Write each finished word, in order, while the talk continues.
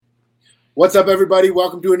What's up, everybody?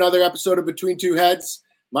 Welcome to another episode of Between Two Heads.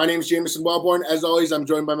 My name is Jameson Wellborn. As always, I'm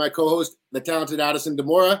joined by my co-host, the talented Addison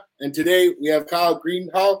Demora. And today we have Kyle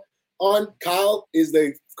Greenhalgh on. Kyle is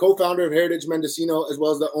the co-founder of Heritage Mendocino, as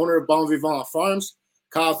well as the owner of Bon Vivant Farms.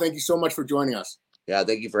 Kyle, thank you so much for joining us. Yeah,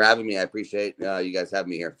 thank you for having me. I appreciate you guys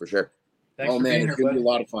having me here for sure. Thanks for being here, it's going to be a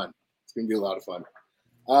lot of fun. It's going to be a lot of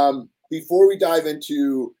fun. Before we dive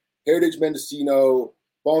into Heritage Mendocino,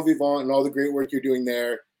 Bon Vivant, and all the great work you're doing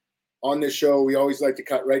there, on this show, we always like to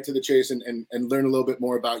cut right to the chase and learn a little bit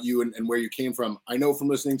more about you and where you came from. I know from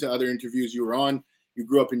listening to other interviews you were on, you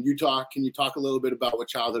grew up in Utah. Can you talk a little bit about what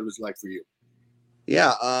childhood was like for you?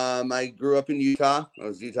 Yeah, I grew up in Utah. I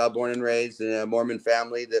was Utah born and raised in a Mormon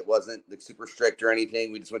family that wasn't like super strict or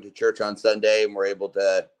anything. We just went to church on Sunday and were able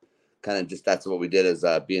to kind of just, that's what we did as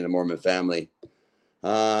being a Mormon family.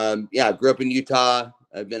 I grew up in Utah.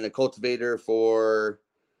 I've been a cultivator for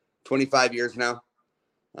 25 years now.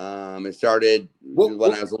 It started when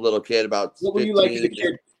I was a little kid, about 15. What were you like as a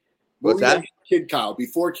kid? What's that? Like kid, Kyle,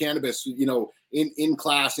 before cannabis, in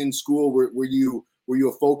class, in school, were you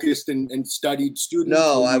a focused and studied student?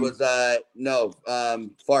 No, I was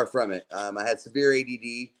far from it. I had severe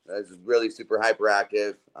ADD. I was really super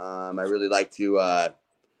hyperactive. I really liked to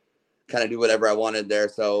kind of do whatever I wanted there.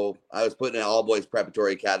 So I was put in an all boys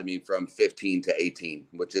preparatory academy from 15 to 18,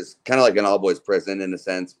 which is kind of like an all boys prison in a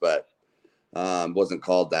sense, but wasn't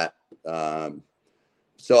called that.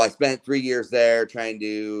 So I spent 3 years there trying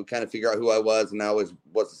to kind of figure out who I was, and I always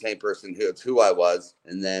was the same person who I was.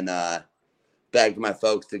 And then begged my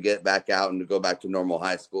folks to get back out and to go back to normal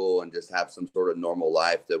high school and just have some sort of normal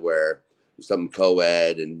life that where some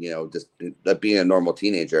co-ed and, just being a normal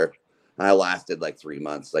teenager. I lasted like 3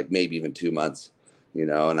 months, like maybe even 2 months,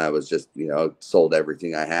 and I was just, sold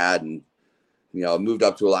everything I had and, moved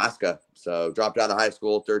up to Alaska. So dropped out of high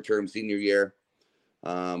school, third term, senior year.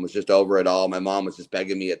 Was just over it all. My mom was just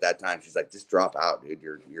begging me at that time. She's like, just drop out, dude.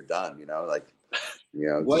 You're done,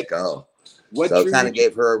 just go. So it kind of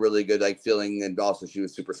gave her a really good feeling. And also she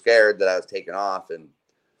was super scared that I was taking off. And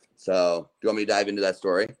so do you want me to dive into that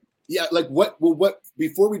story? Yeah.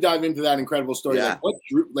 Before we dive into that incredible story,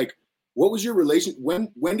 what was your relation?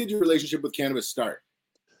 When did your relationship with cannabis start?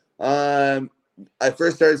 I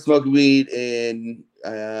first started smoking weed in,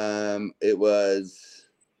 it was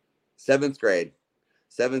seventh grade.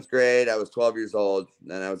 I was 12 years old,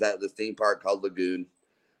 and I was at this theme park called Lagoon.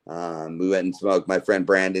 We went and smoked. My friend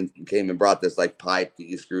Brandon came and brought this pipe that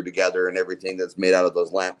you screw together and everything that's made out of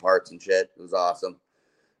those lamp parts and shit. It was awesome.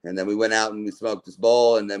 And then we went out and we smoked this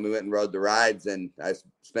bowl, and then we went and rode the rides, and I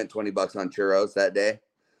spent $20 on churros that day.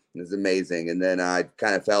 It was amazing. And then I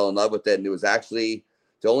kind of fell in love with it, and it was actually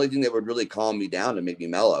the only thing that would really calm me down and make me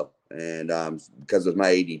mellow. And because of my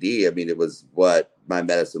ADD, it was what my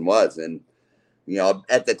medicine was. And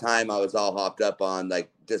at the time I was all hopped up on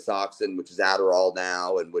Disoxin, which is Adderall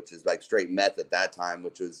now, and which is straight meth at that time,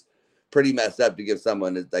 which was pretty messed up to give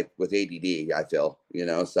someone with ADD, I feel,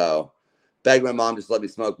 so begged my mom just let me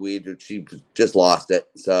smoke weed. She just lost it.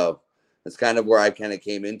 So that's kind of where I kind of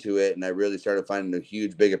came into it. And I really started finding a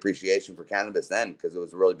huge, big appreciation for cannabis then, because it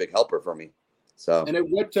was a really big helper for me. So, and at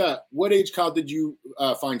what age, Kyle, did you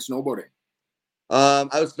find snowboarding? I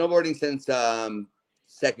was snowboarding since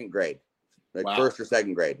second grade. Wow. First or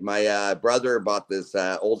second grade. My brother bought this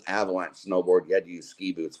old Avalanche snowboard you had to use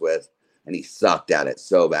ski boots with, and he sucked at it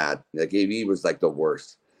so bad. He was the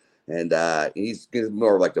worst. And he's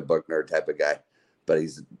more like the book nerd type of guy, but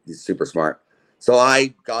he's super smart. So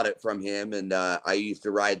I got it from him, and I used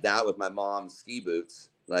to ride that with my mom's ski boots,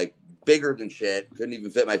 bigger than shit. Couldn't even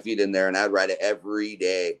fit my feet in there, and I'd ride it every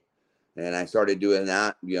day. And I started doing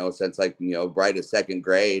that, since right at second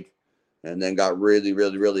grade. And then got really,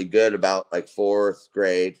 really, really good about fourth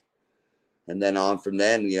grade. And then on from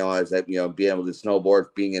then, I was being able to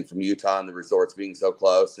snowboard, being in from Utah and the resorts being so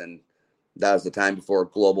close. And that was the time before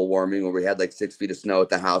global warming where we had 6 feet of snow at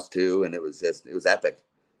the house too. And it was epic.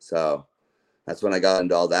 So that's when I got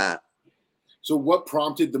into all that. So what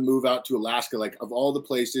prompted the move out to Alaska? Of all the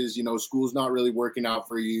places, school's not really working out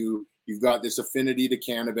for you. You've got this affinity to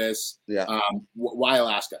cannabis. Yeah. Why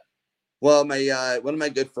Alaska? Well, my one of my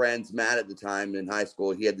good friends, Matt, at the time in high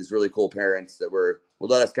school, he had these really cool parents that would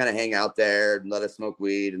let us kind of hang out there and let us smoke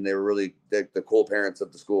weed, and they were really the cool parents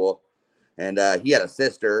of the school. And he had a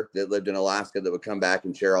sister that lived in Alaska that would come back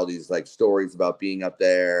and share all these stories about being up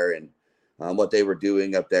there and what they were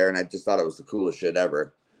doing up there, and I just thought it was the coolest shit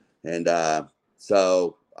ever. And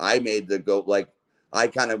so I made the go. I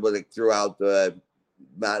kind of was throughout that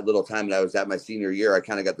little time that I was at my senior year, I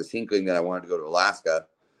kind of got this inkling that I wanted to go to Alaska.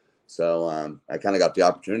 So I kind of got the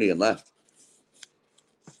opportunity and left.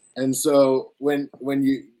 And so when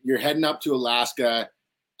you're heading up to Alaska.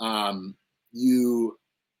 You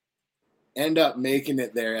end up making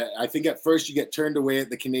it there. I think at first you get turned away at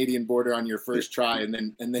the Canadian border on your first try, and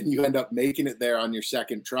then you end up making it there on your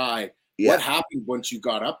second try. Yeah. What happened once you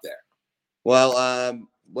got up there? Well,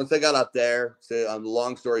 once I got up there, so the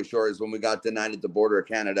long story short is when we got denied at the border of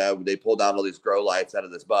Canada, they pulled out all these grow lights out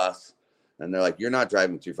of this bus, and they're like, "You're not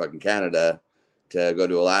driving through fucking Canada to go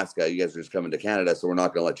to Alaska. You guys are just coming to Canada, so we're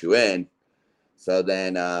not going to let you in." So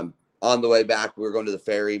then on the way back, we were going to the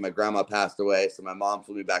ferry. My grandma passed away, so my mom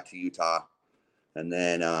flew me back to Utah. And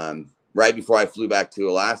then right before I flew back to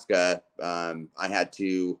Alaska,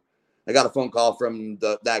 I got a phone call from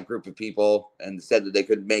that group of people and said that they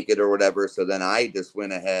couldn't make it or whatever. So then I just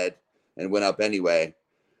went ahead and went up anyway.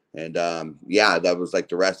 And that was like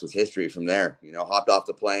the rest was history from there. Hopped off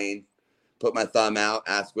the plane, put my thumb out,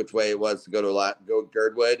 asked which way it was to go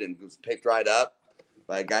Girdwood, and was picked right up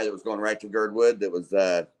by a guy that was going right to Girdwood. That was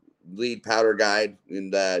the lead powder guide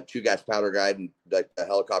and the Chugach powder guide and like the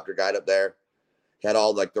helicopter guide up there. Had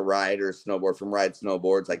all like the riders snowboard from Ride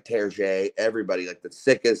Snowboards, like Terje, everybody, like the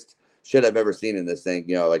sickest shit I've ever seen in this thing,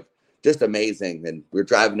 like just amazing. And we're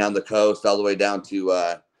driving down the coast all the way down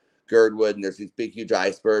to Girdwood, and there's these big, huge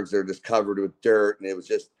icebergs that are just covered with dirt. And it was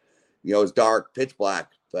just, it was dark, pitch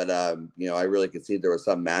black. But, I really could see there was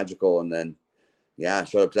something magical. And then, I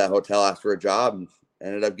showed up to that hotel, asked for a job, and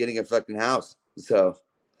ended up getting a fucking house. So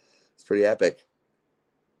it's pretty epic.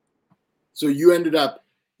 So you ended up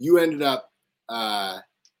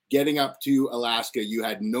getting up to Alaska. You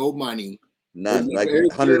had no money. None, like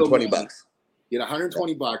 $120. You had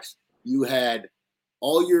 $120. You had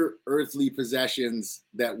all your earthly possessions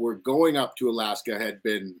that were going up to Alaska had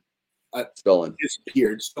been stolen.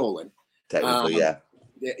 Technically, yeah.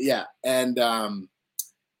 Yeah.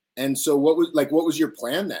 And so what was your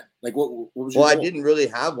plan then? Like what was your goal? I didn't really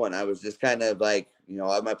have one. I was just kind of like,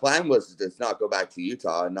 my plan was to not go back to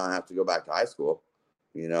Utah and not have to go back to high school,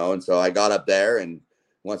 and so I got up there, and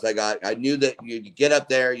once I knew that you get up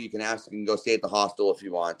there, you can go stay at the hostel if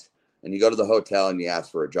you want. And you go to the hotel and you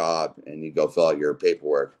ask for a job and you go fill out your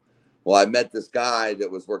paperwork. Well, I met this guy that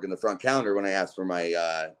was working the front counter when I asked for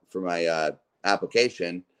my application.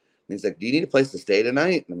 And he's like, "Do you need a place to stay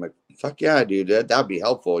tonight?" And I'm like, "Fuck yeah, dude, that'd be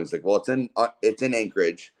helpful." He's like, "Well, it's in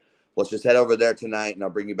Anchorage. Let's just head over there tonight and I'll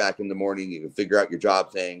bring you back in the morning. You can figure out your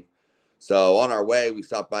job thing." So on our way, we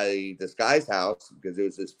stopped by this guy's house because it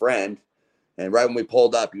was his friend. And right when we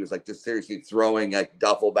pulled up, he was like just seriously throwing like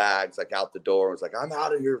duffel bags like out the door. It was like, "I'm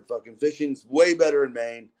out of here. Fucking fishing's way better in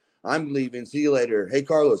Maine. I'm leaving. See you later. Hey,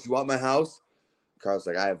 Carlos, you want my house?" Carlos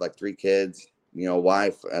like, "I have like 3 kids,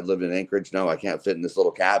 wife. I live in Anchorage. No, I can't fit in this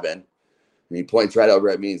little cabin." And he points right over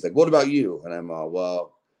at me. He's like, "What about you?" And I'm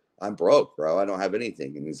well, I'm broke, bro. I don't have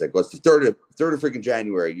anything. And he's like, "Well, it's the third of freaking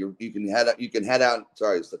January. You can head out.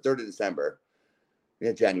 Sorry, it's the 3rd of December.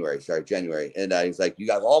 Yeah, January. And he's like, "You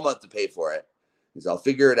got all month to pay for it." He's, "I'll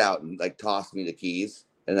figure it out," and like tossed me the keys,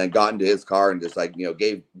 and then got into his car and just like,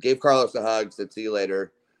 gave Carlos a hug, said, "See you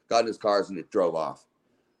later," got in his cars and it drove off.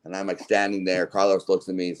 And I'm like standing there. Carlos looks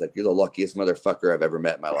at me. He's like, "You're the luckiest motherfucker I've ever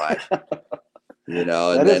met in my life." And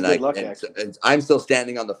then and I'm still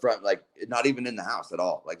standing on the front, like not even in the house at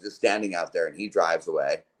all, like just standing out there, and he drives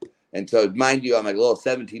away. And so mind you, I'm like a little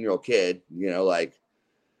 17-year-old kid, not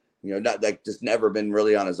like just never been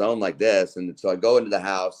really on his own like this. And so I go into the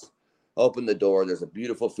house, open the door. There's a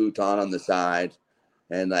beautiful futon on the side.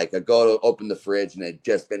 And like I go to open the fridge and it had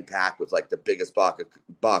just been packed with like the biggest box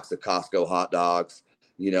of Costco hot dogs,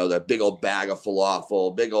 the big old bag of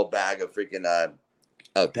falafel, big old bag of freaking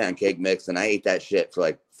pancake mix. And I ate that shit for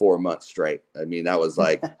like 4 months straight. I mean, that was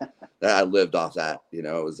like, I lived off that, it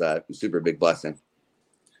was a super big blessing.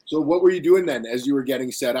 So what were you doing then as you were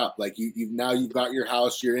getting set up? Like you've got your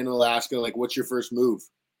house, you're in Alaska. Like what's your first move?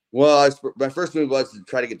 Well, my first move was to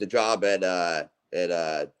try to get the job at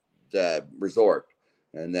the resort.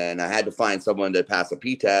 And then I had to find someone to pass a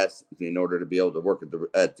P test in order to be able to work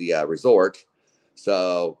at the resort.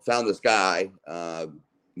 So found this guy,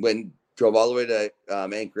 drove all the way to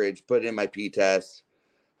Anchorage, put in my P test,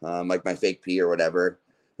 like my fake P or whatever.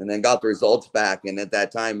 And then got the results back. And at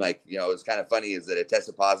that time, like, it was kind of funny is that it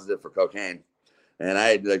tested positive for cocaine. And I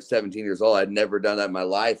had like 17 years old. I'd never done that in my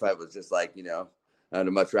life. I was just like, I'd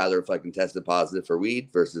much rather if I can test positive for weed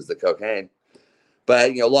versus the cocaine.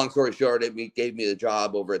 But, long story short, it gave me the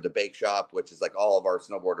job over at the bake shop, which is like all of our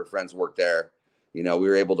snowboarder friends work there. We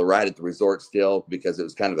were able to ride at the resort still because it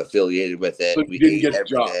was kind of affiliated with it. So we ate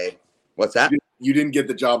every day. What's that? You didn't get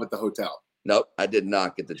the job at the hotel. Nope, I did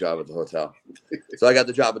not get the job at the hotel. So I got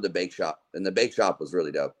the job at the bake shop, and the bake shop was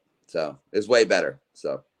really dope. So it's way better.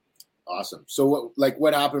 So Awesome. So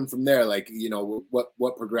what happened from there? Like, you know,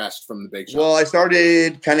 what progressed from the bake shop? Well, I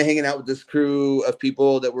started kind of hanging out with this crew of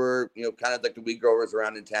people that were, you know, kind of like the weed growers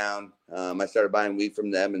around in town. I started buying weed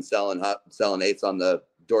from them and selling eighths on the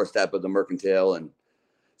doorstep of the Mercantile, and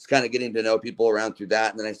just kind of getting to know people around through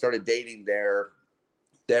that. And then I started dating their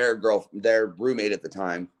roommate at the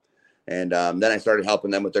time. And then I started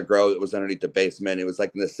helping them with their grow that was underneath the basement. It was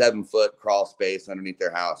like in the 7-foot crawl space underneath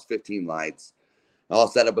their house, 15 lights, all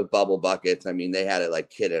set up with bubble buckets. I mean, they had it like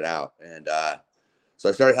kitted out. And so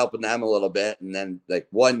I started helping them a little bit. And then like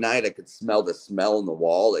one night I could smell the smell in the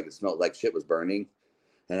wall. Like it smelled like shit was burning.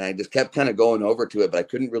 And I just kept kind of going over to it, but I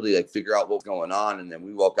couldn't really like figure out what was going on. And then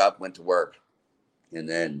we woke up, went to work. And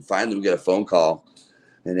then finally we get a phone call.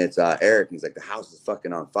 And it's Eric. He's like, the house is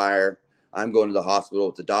fucking on fire. I'm going to the hospital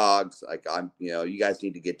with the dogs. Like, you guys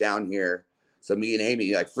need to get down here. So me and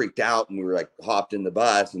Amy like freaked out, and we were like hopped in the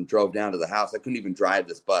bus and drove down to the house. I couldn't even drive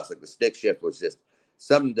this bus. Like the stick shift was just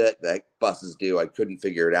something that buses do. I couldn't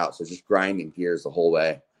figure it out. So just grinding gears the whole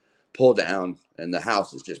way, pull down, and the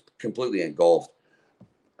house is just completely engulfed.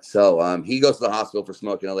 So he goes to the hospital for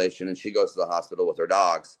smoke inhalation, and she goes to the hospital with her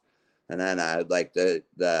dogs. And then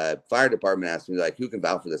the fire department asked me, like, who can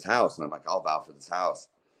vouch for this house? And I'm like, I'll vouch for this house.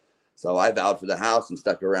 So I vowed for the house and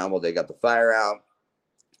stuck around while they got the fire out.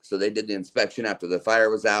 So they did the inspection after the fire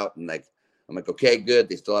was out. And I'm like, okay, good.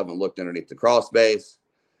 They still haven't looked underneath the crawl space.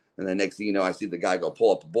 And then next thing you know, I see the guy go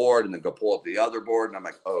pull up the board and then go pull up the other board. And I'm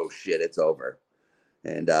like, oh shit, it's over.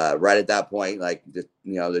 And right at that point, like, just,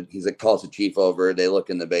 you know, he's like, calls the chief over. They look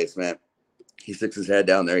in the basement. He sticks his head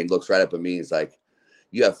down there. He looks right up at me. He's like,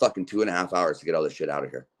 you have fucking 2.5 hours to get all this shit out of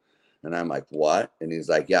here. And I'm like, what? And he's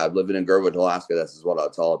like, yeah, I'm living in Greenhalgh, Alaska. This is what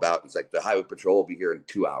it's all about. He's like, the highway patrol will be here in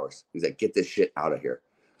 2 hours. He's like, get this shit out of here.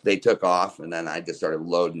 They took off, and then I just started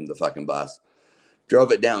loading the fucking bus.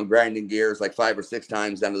 Drove it down, grinding gears like 5 or 6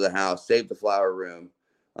 times down to the house, saved the flower room,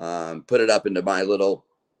 put it up into my little,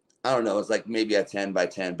 I don't know, it's like maybe a 10 by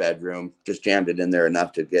 10 bedroom. Just jammed it in there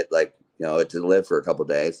enough to get like, you know, it to live for a couple of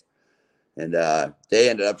days. And they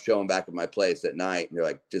ended up showing back at my place at night, and they're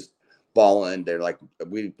like, just bawling. They're like,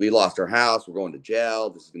 we lost our house. We're going to jail.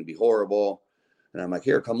 This is going to be horrible. And I'm like,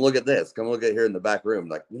 here, come look at this. Come look at here in the back room.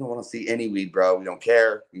 Like, we don't want to see any weed, bro. We don't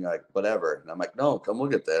care. You know, like, whatever. And I'm like, no, come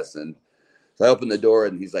look at this. And so I opened the door,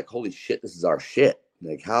 and he's like, holy shit, this is our shit.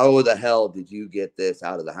 Like, how the hell did you get this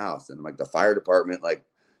out of the house? And I'm like, the fire department, like,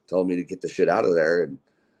 told me to get the shit out of there. And,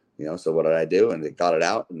 you know, so what did I do? And they got it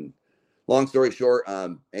out. And long story short,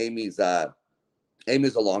 Amy's a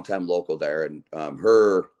longtime local there. And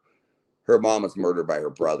her mom was murdered by her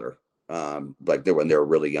brother, like when they were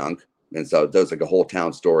really young. And so there's like a whole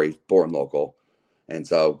town story, born local. And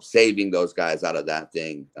so saving those guys out of that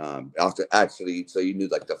thing, also actually, so you knew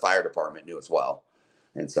like the fire department knew as well.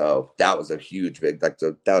 And so that was a huge, big, like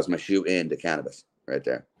that was my shoe into cannabis right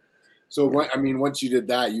there. So, once you did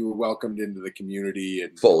that, you were welcomed into the community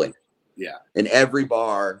and fully. Yeah. In every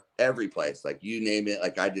bar, every place, like you name it,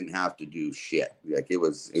 like I didn't have to do shit. Like it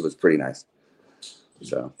was pretty nice.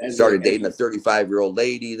 So started dating a 35-year-old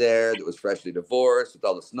lady there that was freshly divorced with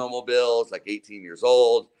all the snowmobiles, like 18 years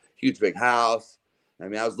old, huge big house. I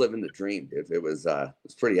mean, I was living the dream, dude. It was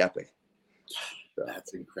pretty epic. So.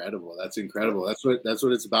 That's incredible. That's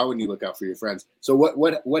what it's about when you look out for your friends. So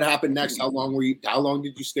what happened next? How long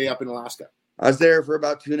did you stay up in Alaska? I was there for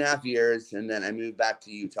about 2.5 years, and then I moved back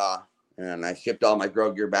to Utah, and I shipped all my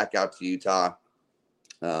grow gear back out to Utah.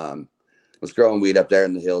 Was growing weed up there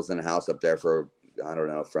in the hills in a house up there for, I don't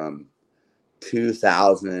know, from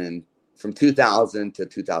 2000 to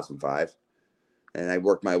 2005. And I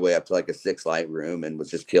worked my way up to like a 6-light room and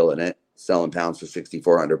was just killing it, selling pounds for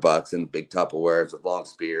 $6,400 in big Tupperwares with long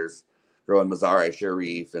spears, growing Mazzari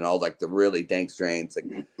Sharif and all like the really dank strains,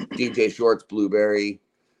 like DJ Short's Blueberry,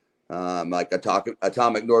 like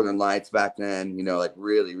Atomic Northern Lights back then, you know, like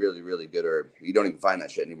really, really, really good herb. You don't even find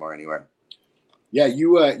that shit anymore anywhere. Yeah,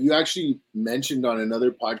 you actually mentioned on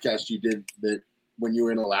another podcast you did that when you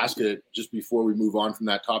were in Alaska, just before we move on from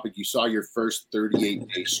that topic, you saw your first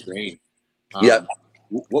 38-day strain. Yep.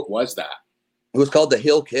 What was that? It was called the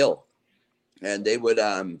Hill Kill, and they would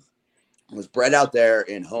it was bred out there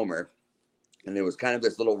in Homer, and it was kind of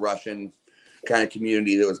this little Russian kind of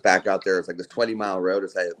community that was back out there. It's like this 20-mile road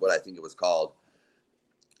is what I think it was called.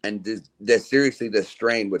 And this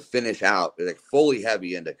strain would finish out like fully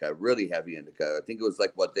heavy indica, really heavy indica. I think it was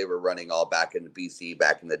like what they were running all back in BC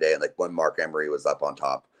back in the day, and like when Mark Emery was up on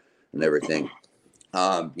top and everything.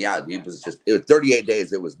 Yeah, it was 38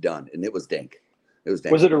 days. It was done, and it was dank. It was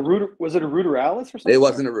dank. Was it a ruderalis or something? It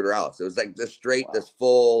wasn't a ruderalis. It was like this straight, wow. This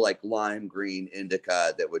full like lime green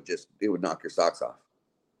indica that would knock your socks off.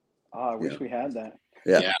 Oh, I wish we had that.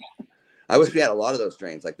 Yeah. I wish we had a lot of those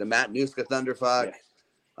strains, like the Matanuska Thunderfuck.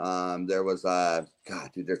 Yeah. There was God,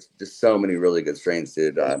 dude, there's just so many really good strains,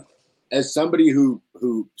 dude. As somebody who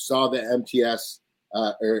saw the MTS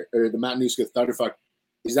or the Matanuska Thunderfuck,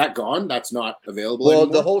 is that gone? That's not available Well,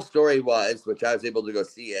 anymore? the whole story was, which I was able to go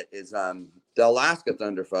see it, is the Alaska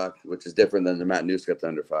Thunderfuck, which is different than the Matanuska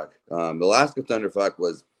Thunderfuck. The Alaska Thunderfuck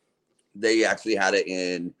was, they actually had it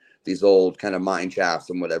in these old kind of mine shafts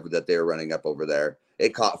and whatever that they were running up over there.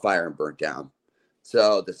 It caught fire and burnt down.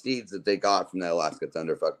 So the seeds that they got from the Alaska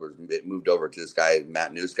Thunderfuck was moved over to this guy,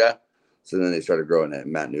 Matanuska. So then they started growing it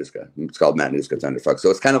in Matanuska. It's called Matanuska Thunderfuck. So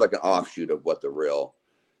it's kind of like an offshoot of what the real,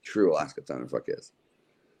 true Alaska Thunderfuck is.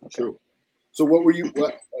 True. So what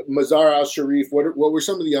Mazar Al Sharif, what were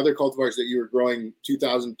some of the other cultivars that you were growing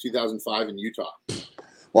 2000, 2005 in Utah?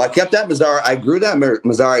 Well, I kept that Mazar. I grew that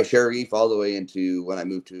Mazar Al Sharif all the way into when I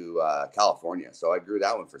moved to California. So I grew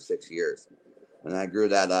that one for 6 years. And I grew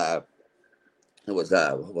that, it was,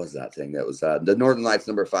 what was that thing? That was the Northern Lights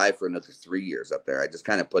 #5 for another 3 years up there. I just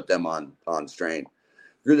kind of put them on strain.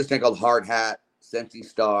 Grew this thing called Hard Hat, Sensi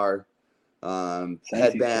Star,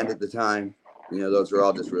 Headband at the time. You know, those were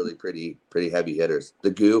all just really pretty heavy hitters. The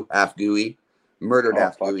Goo, Half Gooey, murdered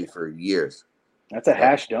Half Gooey for years. That's a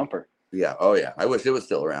hash dumper. Yeah. Oh yeah. I wish it was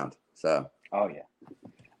still around. So. Oh yeah.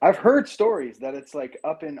 I've heard stories that it's like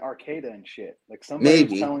up in Arcata and shit. Like somebody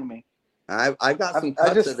was telling me. I got some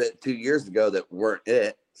cuts of it 2 years ago that weren't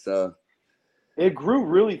it. So. It grew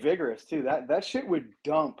really vigorous too. That shit would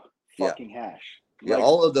dump fucking hash. Like, yeah,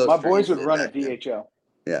 all of those. My boys would run at DHO.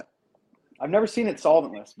 Yeah. I've never seen it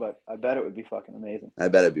solventless, but I bet it would be fucking amazing. I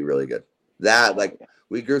bet it'd be really good.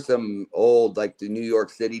 We grew some old, like the New York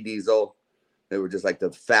City diesel. They were just like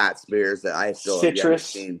the fat spears that I still haven't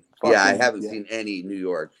seen. Yeah, I haven't seen any New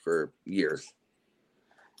York for years.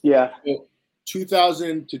 Yeah.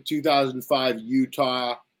 2000 to 2005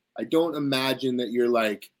 Utah. I don't imagine that you're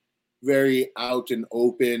like very out and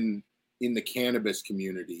open in the cannabis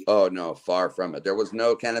community. Oh no, far from it. There was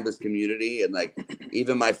no cannabis community, and like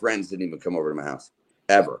even my friends didn't even come over to my house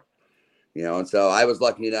ever. You know, and so I was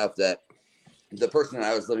lucky enough that the person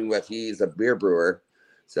I was living with, he's a beer brewer.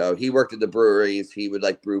 So he worked at the breweries. He would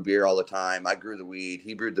like brew beer all the time. I grew the weed.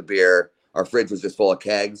 He brewed the beer. Our fridge was just full of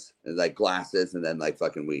kegs and like glasses and then like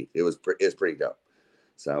fucking weed. It was pretty dope.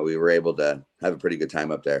 So we were able to have a pretty good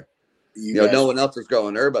time up there. You know, no one else was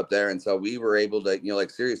growing herb up there, and so we were able to, you know, like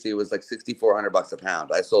seriously, it was like $6,400 a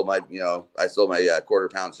pound. I sold my quarter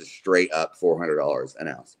pounds just straight up $400 an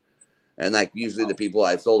ounce, and like usually the people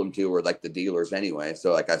I sold them to were like the dealers anyway.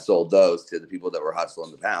 So like I sold those to the people that were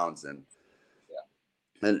hustling the pounds, and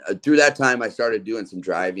through that time I started doing some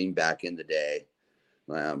driving back in the day.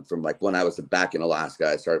 From like when I was back in Alaska,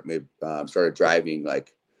 I started driving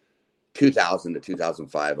like 2000 to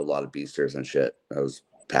 2005, a lot of beasters and shit. I was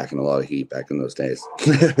packing a lot of heat back in those days.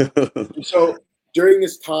 So during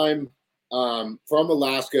this time from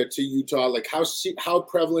Alaska to Utah, like how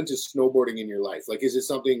prevalent is snowboarding in your life? Like, is it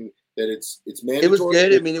something that it's mandatory? It was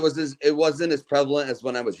good. I mean, it wasn't as prevalent as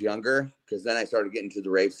when I was younger, because then I started getting to the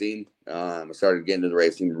rave scene. I started getting to the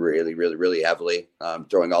rave scene really, really, really heavily,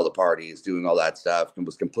 throwing all the parties, doing all that stuff, and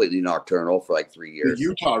was completely nocturnal for like 3 years. The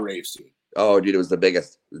Utah rave scene. Oh, dude, it was the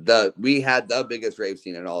biggest. We had the biggest rave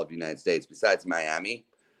scene in all of the United States, besides Miami.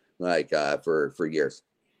 Like for years.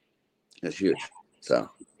 It's huge. So,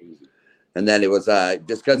 and then it was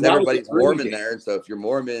just because everybody's Mormon there, and so if you're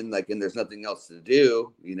Mormon, like, and there's nothing else to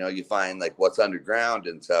do, you know, you find like what's underground,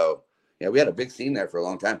 and so yeah, we had a big scene there for a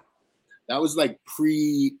long time. That was like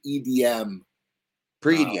pre-EDM.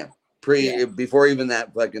 Before even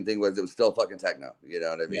that fucking thing it was still fucking techno. You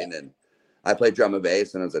know what I mean? Yeah. And I played drum and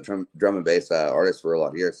bass, and I was a drum and bass artist for a lot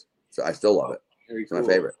of years, so I still love it. It's my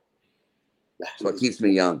favorite. So it keeps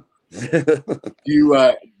me young. Did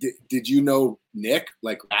you know Nick,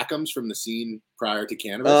 like Rackham's, from the scene prior to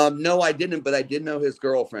cannabis? No, I didn't, but I did know his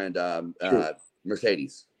girlfriend,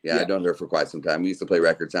 Mercedes. Yeah, I've known her for quite some time. We used to play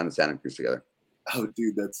records down in Santa Cruz together. Oh,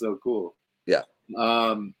 dude, that's so cool. Yeah.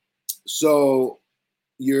 So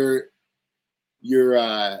you're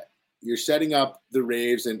setting up the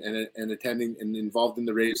raves and attending and involved in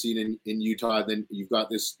the rave scene in Utah. Then you've got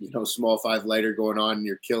this, you know, small 5 lighter going on, and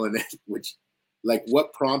you're killing it. Which, like,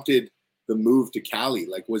 what prompted the move to Cali?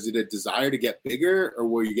 Like, was it a desire to get bigger, or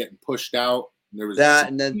were you getting pushed out? And there was that,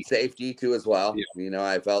 and then safety too as well. Yeah. You know,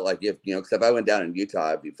 I felt like if I went down in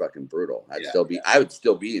Utah, it'd be fucking brutal. I would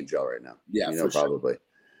still be in jail right now. Yeah, you know, probably.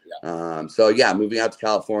 Sure. Yeah. Moving out to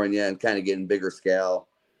California and kind of getting bigger scale.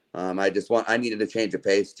 I needed a change of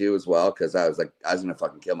pace too as well, because I was gonna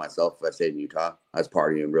fucking kill myself if I stayed in Utah. I was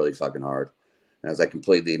partying really fucking hard. And I was like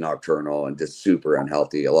completely nocturnal and just super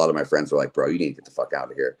unhealthy. A lot of my friends were like, bro, you need to get the fuck out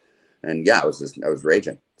of here. And yeah, I was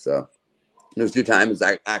raging. So those 2 times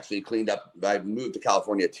I actually cleaned up. I moved to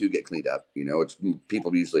California to get cleaned up, which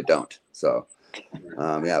people usually don't. So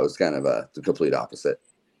yeah, it was kind of the complete opposite.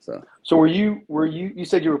 So were you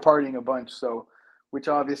said you were partying a bunch, so which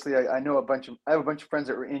obviously I know I have a bunch of friends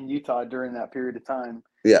that were in Utah during that period of time.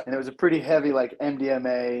 Yeah. And it was a pretty heavy, like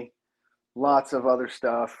MDMA, lots of other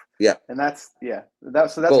stuff. Yeah. And that's kind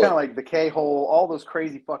of like the K-hole, all those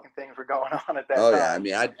crazy fucking things were going on at that time.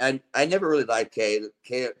 Yeah. I mean, I never really liked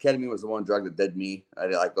ketamine was the one drug that did me. I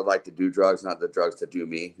like to do drugs, not the drugs to do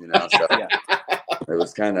me, So Yeah. it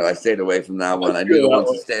was kind of, I stayed away from that one. I knew the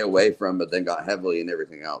ones to stay away from, but then got heavily in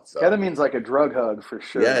everything else. So. Ketamine's like a drug hug for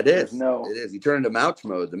sure. Yeah, it is. It is. You turn into Mouch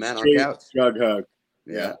mode, the man on couch. Drug hug.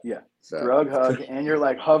 Yeah. So. Drug hug, and you're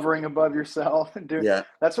like hovering above yourself and doing. Yeah.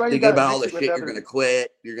 That's why you think about all the shit you're gonna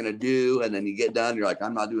quit, you're gonna do, and then you get done. You're like,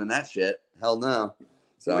 I'm not doing that shit. Hell no.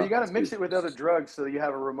 So you got to mix it with other drugs so you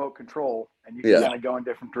have a remote control and you can kind of go in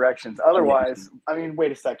different directions. Otherwise, I mean,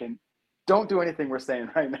 wait a second. Don't do anything we're saying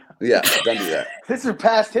right now. Yeah, don't do that. This is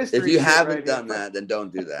past history. If you haven't done that, then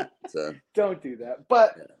don't do that. So don't do that.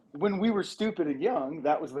 But when we were stupid and young,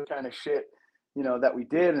 that was the kind of shit, that we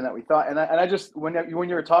did and that we thought. And I just when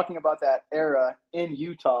you were talking about that era in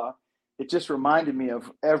Utah, it just reminded me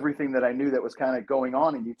of everything that I knew that was kind of going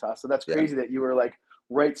on in Utah. So that's crazy that you were like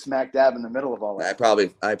right smack dab in the middle of all that.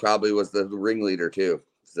 I probably was the ringleader too.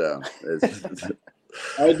 So is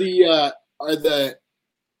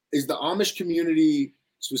the Amish community,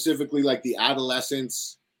 specifically like the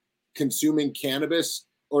adolescents, consuming cannabis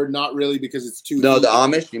or not really because it's too? No, the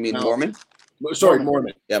Amish. You mean Mormon? Sorry,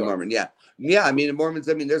 Mormon. Yeah, sorry. Mormon. Yeah, yeah. I mean, Mormons.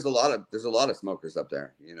 I mean, there's a lot of smokers up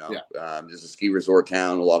there. There's a ski resort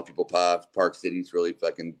town. A lot of people puff. Park City's really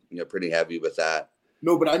fucking pretty heavy with that.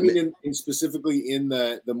 No, but I mean, in specifically in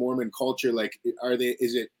the Mormon culture, like,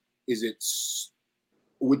 is it?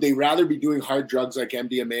 Would they rather be doing hard drugs like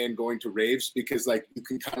MDMA and going to raves because like you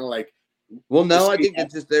can kind of like? Well, no, I think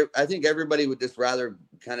it's just there. I think everybody would just rather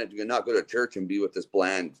kind of not go to church and be with this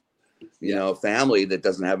bland, family that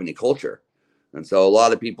doesn't have any culture. And so a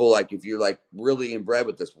lot of people, like, if you're like really inbred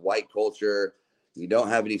with this white culture, you don't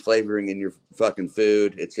have any flavoring in your fucking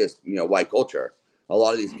food. It's just, white culture. A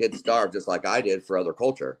lot of these kids starve just like I did for other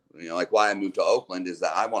culture. Like why I moved to Oakland is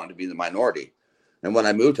that I wanted to be the minority. And when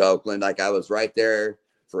I moved to Oakland, like I was right there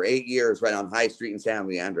for 8 years, right on High Street in San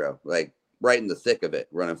Leandro, like right in the thick of it,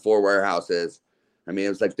 running 4 warehouses. I mean, it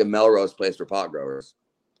was like the Melrose place for pot growers.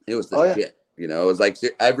 It was the shit. It was like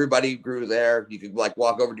everybody grew there. You could like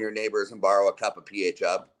walk over to your neighbors and borrow a cup of PH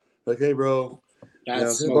up. Like, hey, bro, can I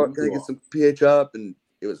get some PH up? And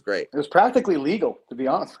it was great. It was practically legal, to be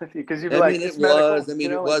honest with you, because you'd be it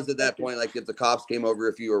was at that point. Like if the cops came over,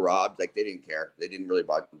 if you were robbed, like they didn't care. They didn't really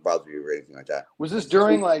bother you or anything like that. Was this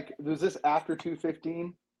after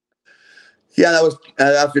 215? Yeah, that was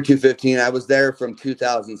after 215. I was there from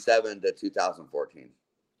 2007 to 2014.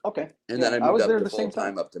 Okay. And then I moved up to full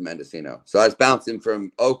time up to Mendocino. So I was bouncing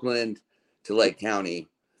from Oakland to Lake County,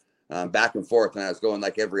 back and forth, and I was going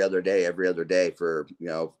like every other day for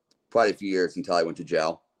quite a few years until I went to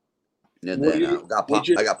jail. And then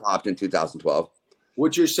I got popped in 2012.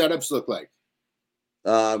 What's your setups look like?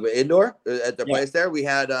 Indoor at the place there, we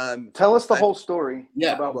had. Tell us the whole story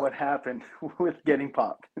about what happened with getting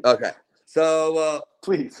popped. Okay, so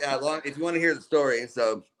please, if you want to hear the story,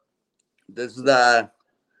 so this is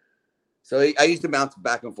So I used to bounce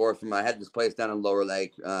back and forth I had this place down in Lower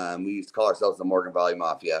Lake. We used to call ourselves the Morgan Valley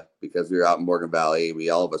Mafia because we were out in Morgan Valley.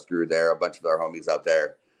 All of us grew there, a bunch of our homies out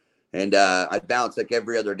there. And I'd bounce like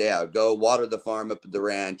every other day. I would go water the farm up at the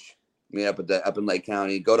ranch, up in Lake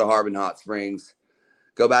County, go to Harbin Hot Springs,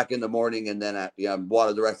 go back in the morning, and then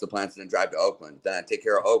water the rest of the plants and then drive to Oakland. Then I'd take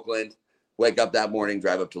care of Oakland, wake up that morning,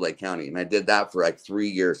 drive up to Lake County. And I did that for like 3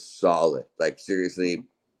 years solid. Like seriously,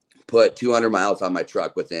 put 200 miles on my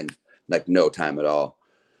truck within like no time at all.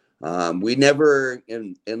 We never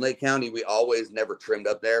in Lake County, we always never trimmed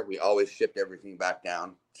up there. We always shipped everything back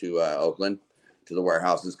down to Oakland, to the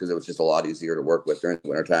warehouses, because it was just a lot easier to work with during the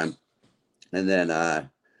wintertime. And then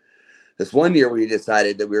this one year we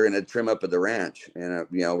decided that we were going to trim up at the ranch, and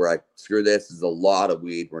we're like, screw this. This is a lot of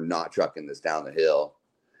weed. We're not trucking this down the hill.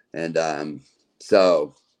 And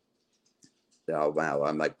oh wow,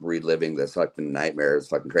 I'm like reliving this fucking nightmare. It's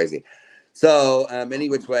fucking crazy. So any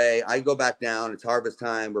which way, I go back down. It's harvest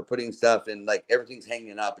time. We're putting stuff in, like everything's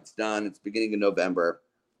hanging up. It's done. It's beginning of November.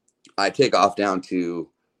 I take off down to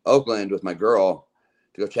Oakland with my girl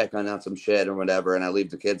to go check on some shit or whatever. And I leave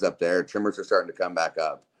the kids up there. Trimmers are starting to come back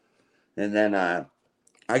up. And then I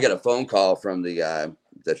get a phone call from some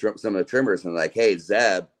of the trimmers, and like, hey,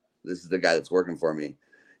 Zeb, this is the guy that's working for me.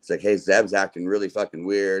 It's like, hey, Zeb's acting really fucking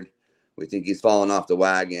weird. We think he's fallen off the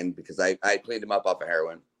wagon because I cleaned him up off of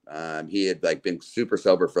heroin. He had like been super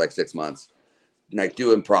sober for like 6 months, like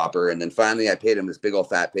doing proper. And then finally I paid him this big old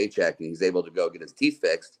fat paycheck and he's able to go get his teeth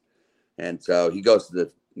fixed. And so he goes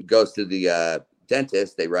to the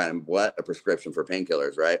dentist. They write him a prescription for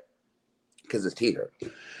painkillers, right? Because his teeth hurt.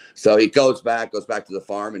 So he goes back to the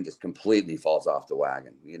farm and just completely falls off the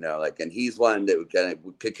wagon, and he's one that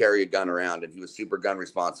could carry a gun around, and he was super gun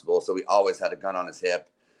responsible. So he always had a gun on his hip,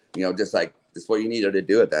 just what you needed to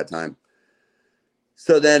do at that time.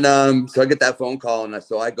 So then, so I get that phone call, and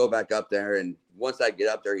so I go back up there, and once I get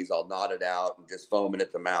up there, he's all knotted out and just foaming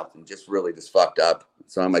at the mouth and just really just fucked up.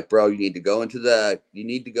 So I'm like, bro, you need to go into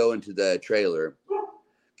the trailer,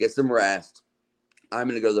 get some rest. I'm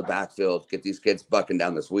going to go to the backfield, get these kids bucking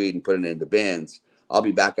down this weed and put it in the bins. I'll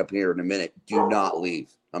be back up here in a minute. Do not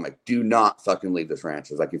leave. I'm like, do not fucking leave this ranch.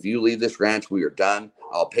 It's like, if you leave this ranch, we are done.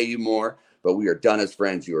 I'll pay you more, but we are done as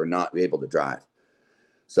friends. You are not able to drive.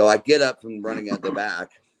 So I get up from running at the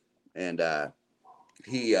back, and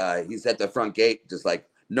he's at the front gate, just like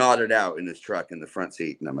nodded out in his truck in the front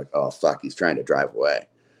seat. And I'm like, oh, fuck, he's trying to drive away.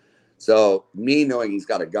 So me knowing he's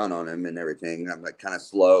got a gun on him and everything, I'm like kind of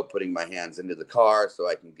slow putting my hands into the car so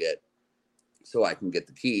I can get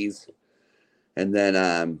the keys. And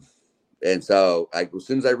then, and so as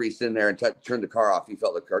soon as I reached in there and turned the car off, he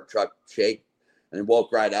felt the truck shake and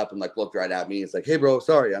woke right up and like looked right at me. It's like, hey bro,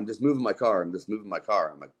 sorry, I'm just moving my car. I'm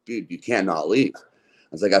like, dude, you cannot leave. I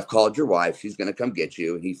was like, I've called your wife. She's going to come get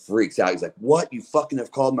you. And he freaks out. He's like, what? You fucking have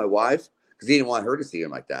called my wife? Because he didn't want her to see him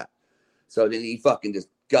like that. So then he fucking just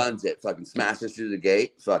guns it, fucking smashes through the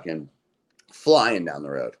gate, fucking flying down the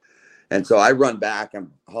road. And so I run back.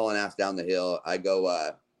 I'm hauling ass down the hill. I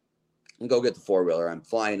go get the 4-wheeler. I'm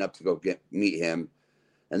flying up to go meet him.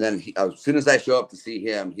 And then as soon as I show up to see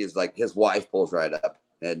him, he's like, his wife pulls right up.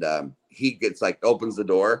 And he gets like, opens the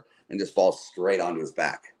door and just falls straight onto his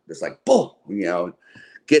back. Just like, boom,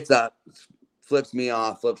 gets up, flips me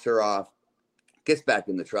off, flips her off, gets back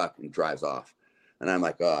in the truck and drives off. And I'm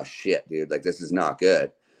like, oh shit, dude, like this is not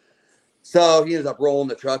good. So he ends up rolling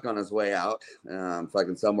the truck on his way out,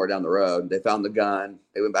 fucking somewhere down the road. They found the gun.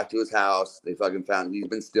 They went back to his house. They fucking found he's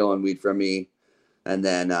been stealing weed from me. And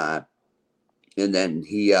then so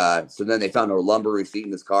then they found a lumber receipt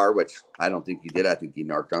in his car, which I don't think he did. I think he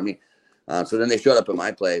narked on me. So then they showed up at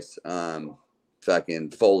my place,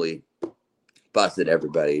 fucking fully busted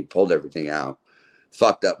everybody, pulled everything out,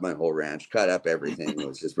 fucked up my whole ranch, cut up everything. It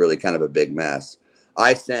was just really kind of a big mess.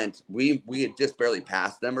 We had just barely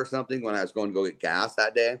passed them or something when I was going to go get gas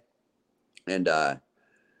that day. And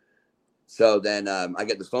so then I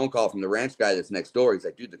get this phone call from the ranch guy that's next door. He's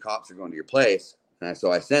like, dude, the cops are going to your place. And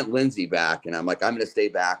so I sent Lindsay back, and I'm like, I'm going to stay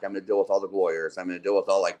back. I'm going to deal with all the lawyers. I'm going to deal with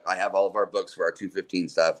I have all of our books for our 215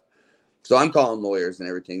 stuff. So I'm calling lawyers and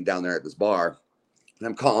everything down there at this bar. And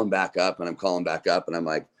I'm calling back up. And I'm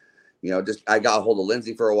like, I got a hold of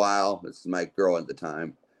Lindsay for a while. This is my girl at the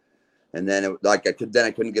time. And then I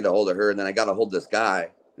couldn't get a hold of her. And then I got a hold of this guy,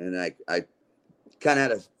 and I kind of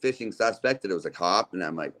had a fishing suspect that it was a cop. And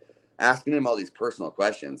I'm like asking him all these personal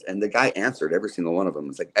questions. And the guy answered every single one of them.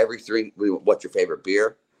 It's like what's your favorite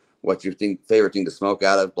beer? What's your favorite thing to smoke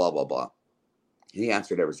out of? Blah, blah, blah. He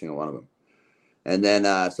answered every single one of them. And then,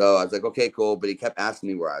 so I was like, okay, cool. But he kept asking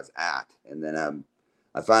me where I was at. And then,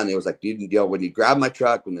 I finally was like, dude, when you grab my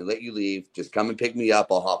truck, when they let you leave, just come and pick me up.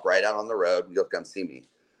 I'll hop right out on the road and you'll come see me.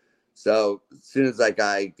 So as soon as I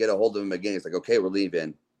get a hold of him again, he's like, okay, we're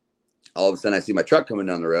leaving. All of a sudden I see my truck coming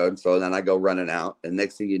down the road. So then I go running out. And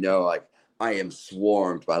next thing you know, like I am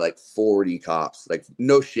swarmed by like 40 cops, like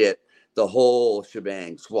no shit. The whole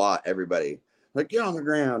shebang, SWAT, everybody like, get on the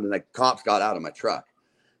ground. And like cops got out of my truck.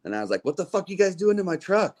 And I was like, what the fuck you guys doing in my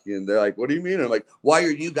truck? And they're like, what do you mean? And I'm like, why are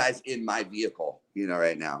you guys in my vehicle,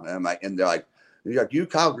 right now? And I'm like, and they're like, you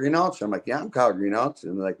Kyle Greenhalgh? I'm like, yeah, I'm Kyle Greenhalgh.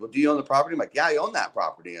 And they're like, well, do you own the property? I'm like, yeah, I own that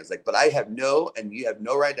property. And I was like, but you have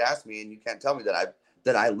no right to ask me, and you can't tell me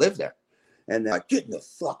that I live there. And they're like, get in the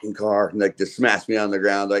fucking car, and like just smashed me on the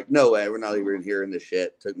ground. They're like, no way, we're not even hearing this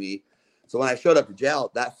shit. Took me. So when I showed up to jail,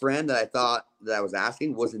 that friend that I thought that I was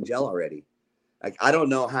asking was in jail already. Like, I don't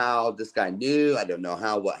know how this guy knew. I don't know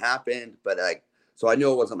what happened, but so I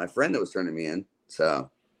knew it wasn't my friend that was turning me in. So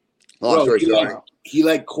long story short,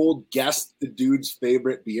 he cold guessed the dude's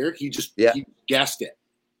favorite beer. He guessed it.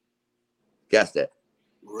 Right.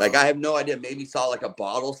 Right. I have no idea. Maybe saw like a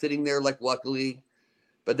bottle sitting there, like luckily,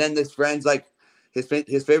 but then this friend's like, his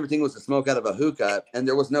favorite thing was to smoke out of a hookah, and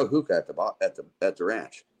there was no hookah at the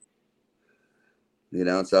ranch.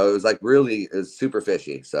 So it was like it was super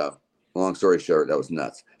fishy. So. Long story short, that was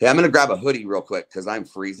nuts. Hey, I'm going to grab a hoodie real quick because I'm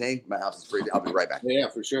freezing. My house is freezing. I'll be right back. Yeah,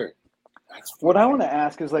 for sure. What I want to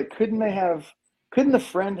ask is, like, couldn't the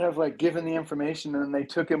friend have, like, given the information and then they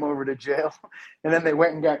took him over to jail and then they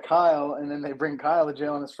went and got Kyle and then they bring Kyle to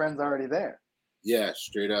jail and his friend's already there? Yeah,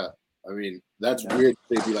 straight up. I mean, that's weird.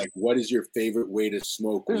 They'd be like, what is your favorite way to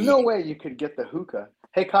smoke There's weed? no way you could get the hookah.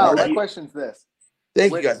 Hey, Kyle, my question's this.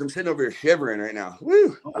 Thank you, guys. I'm sitting over here shivering right now.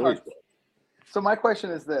 Woo! So my question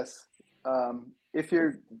is this. Do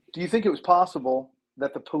you think it was possible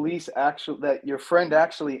that that your friend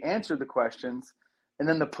actually answered the questions and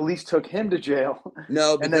then the police took him to jail?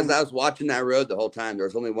 No, because I was watching that road the whole time. There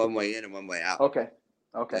was only one way in and one way out. Okay.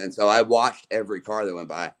 And so I watched every car that went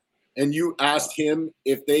by. And you asked him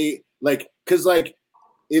if they because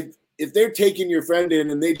if they're taking your friend in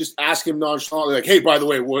and they just ask him nonchalantly, like, hey, by the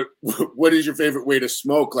way, what is your favorite way to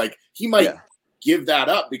smoke? Like, he might give that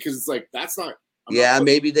up because it's like, that's not.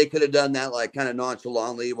 Maybe they could have done that, like, kind of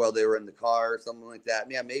nonchalantly while they were in the car or something like that.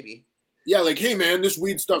 Yeah, maybe. Yeah, like, hey, man, this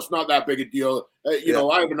weed stuff's not that big a deal. You know,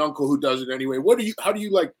 I have an uncle who does it anyway. How do you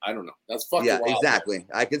like? I don't know. That's fucking wild. Yeah, exactly. Man.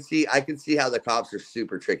 I can see how the cops are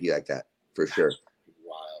super tricky like that for sure.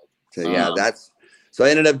 Wild. So so I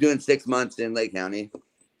ended up doing 6 months in Lake County.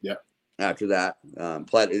 Yeah. After that,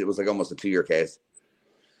 it was like almost a 2-year case.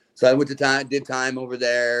 So I did time over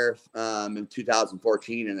there in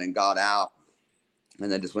 2014, and then got out, and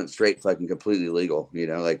then just went straight fucking completely legal. You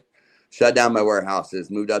know, like shut down my warehouses,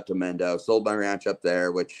 moved up to Mendo, sold my ranch up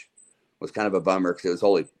there, which was kind of a bummer because it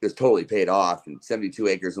was totally paid off, and 72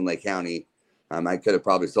 acres in Lake County. I could have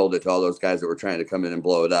probably sold it to all those guys that were trying to come in and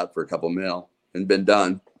blow it up for a couple mil and been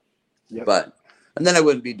done. Yep. And then I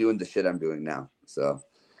wouldn't be doing the shit I'm doing now. So.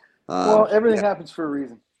 Well, everything happens for a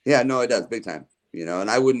reason. Yeah, no, it does, big time. You know,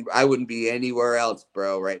 and I wouldn't be anywhere else,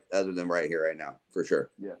 bro, right, other than right here, right now, for sure.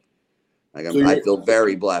 Yeah. Like I feel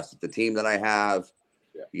very blessed with the team that I have.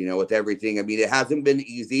 Yeah. You know, with everything. I mean, it hasn't been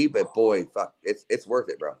easy, but boy, fuck, it's worth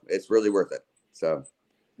it, bro. It's really worth it. So.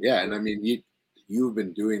 Yeah, and I mean, you've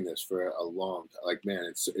been doing this for a long time. Like, man,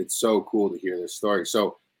 it's so cool to hear this story.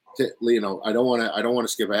 So, you know, I don't want to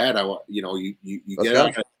skip ahead. I want, you know, you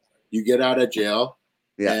get out of jail.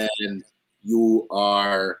 Yeah. And you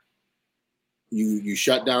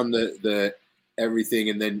shut down the everything,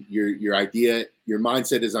 and then your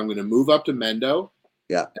mindset is, I'm going to move up to Mendo.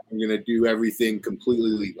 Yeah. I'm going to do everything completely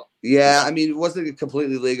legal. Yeah. I mean, it wasn't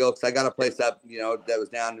completely legal because I got a place up, you know, that was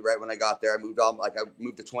down right when I got there. I moved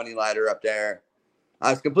the 20 lighter up there. I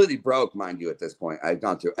was completely broke, mind you, at this point. I'd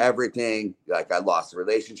gone through everything. Like, I lost a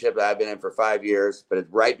relationship that I've been in for 5 years, but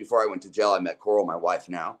right before I went to jail, I met Coral, my wife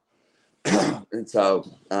now. And so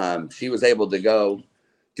she was able to go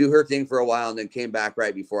do her thing for a while, and then came back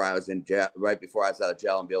right before I was in jail, right before I was out of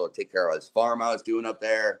jail, and be able to take care of this farm I was doing up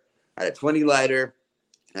there. I had a 20 lighter,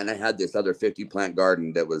 and I had this other 50 plant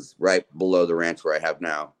garden that was right below the ranch where I have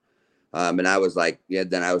now. And I was like,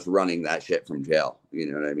 then I was running that shit from jail.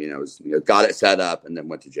 You know what I mean? I was, got it set up and then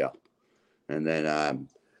went to jail. And then,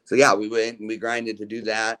 we went and we grinded to do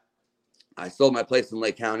that. I sold my place in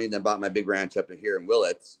Lake County, then bought my big ranch up in here in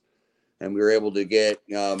Willits. And we were able to get,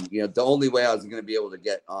 the only way I was going to be able to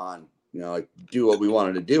get on, do what we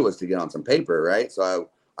wanted to do was to get on some paper, right? So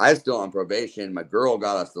I was still on probation. My girl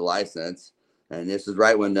got us the license. And this is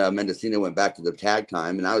right when Mendocino went back to the tag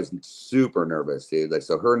time. And I was super nervous, dude. Like,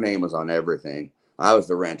 so her name was on everything. I was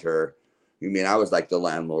the renter. I was like the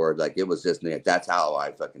landlord. Like, it was just, that's how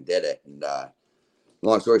I fucking did it. And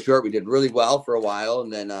long story short, we did really well for a while.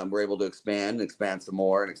 And then we're able to expand some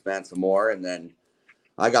more. And then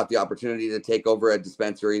I got the opportunity to take over a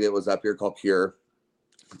dispensary that was up here called Pure.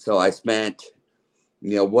 So I spent,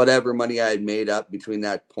 whatever money I had made up between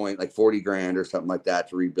that point, like 40 grand or something like that,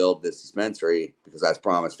 to rebuild this dispensary because I was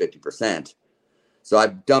promised 50%. So I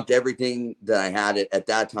dumped everything that I had at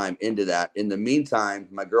that time into that. In the meantime,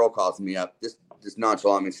 my girl calls me up, just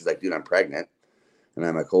nonchalant me. She's like, dude, I'm pregnant. And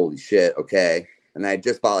I'm like, holy shit. Okay. And I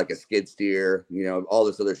just bought like a skid steer, all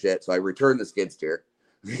this other shit. So I returned the skid steer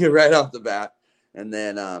right off the bat. And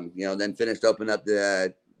then, then finished opening up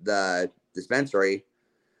the dispensary.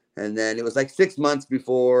 And then it was like 6 months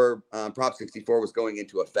before Prop 64 was going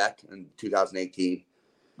into effect in 2018.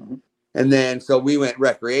 Mm-hmm. And then, so we went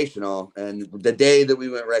recreational. And the day that we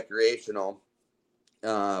went recreational,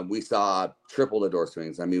 we saw triple the door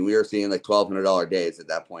swings. I mean, we were seeing like $1,200 days at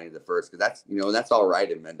that point in the first, because that's, that's all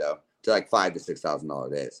right in Mendo, to like $5,000 to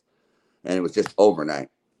 $6,000 days. And it was just overnight.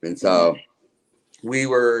 And so we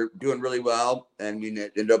were doing really well, and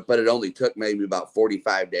but it only took maybe about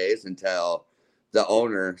 45 days until the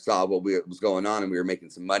owner saw what was going on, and we were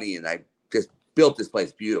making some money. And I just built this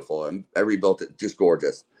place beautiful, and I rebuilt it just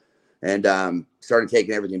gorgeous. and started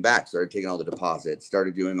taking everything back, started taking all the deposits,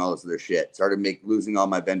 started doing all this other shit, started losing all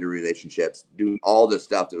my vendor relationships, doing all this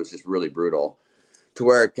stuff that was just really brutal, to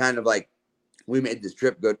where it kind of like we made this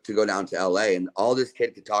trip to go down to LA, and all this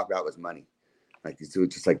kid could talk about was money. Like he would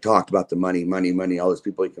just like talked about the money, all those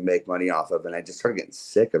people you can make money off of. And I just started getting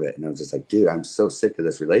sick of it. And I was just like, dude, I'm so sick of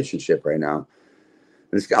this relationship right now.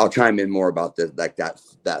 And I'll chime in more about the, like that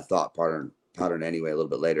thought pattern anyway, a little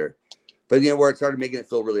bit later. But, where it started making it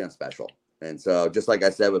feel really unspecial. And so just like I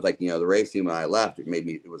said, with like, the race team, when I left, it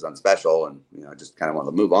was unspecial, and, I just kind of wanted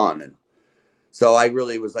to move on. And so I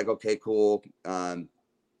really was like, okay, cool. I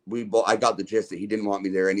got the gist that he didn't want me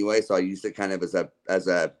there anyway. So I used it kind of as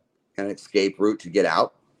a an escape route to get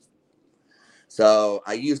out. So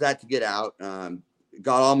I used that to get out.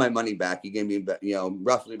 Got all my money back. He gave me,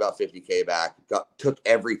 roughly about $50K back. Took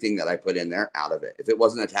everything that I put in there out of it. If it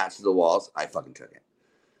wasn't attached to the walls, I fucking took it.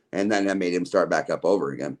 And then I made him start back up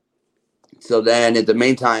over again. So then at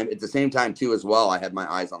the same time too, as well, I had my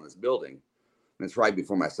eyes on this building. And it's right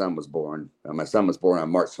before my son was born. My son was born on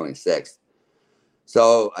March 26th.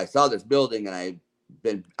 So I saw this building, and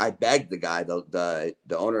I begged the guy, the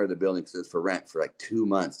owner of the building, says for rent for like 2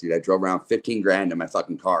 months, dude. I drove around 15 grand in my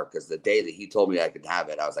fucking car, because the day that he told me I could have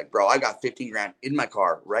it, I was like, bro, I got 15 grand in my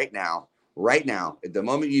car right now. At the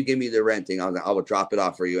moment you give me the renting, I will drop it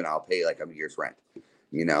off for you, and I'll pay like a year's rent,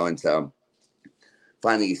 And so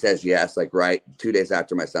finally he says yes, like right 2 days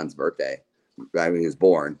after my son's birthday, he was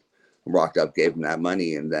born. I walked up, gave him that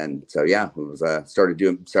money, and then it was started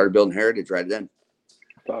building Heritage right then.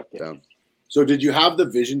 Fuck yeah. So did you have the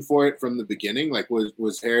vision for it from the beginning? Like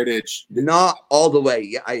was Heritage? Not all the way.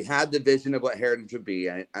 Yeah, I had the vision of what Heritage would be,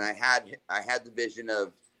 and I had the vision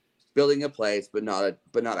of building a place, but not a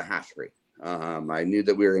hashery. I knew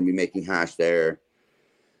that we were going to be making hash there,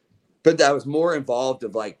 but that was more involved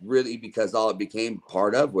of like really, because all it became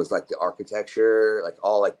part of was like the architecture, like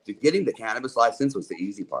all like getting the cannabis license was the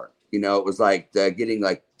easy part. It was like getting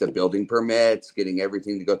like the building permits, getting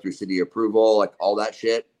everything to go through city approval, like all that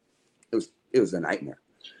shit. It was a nightmare.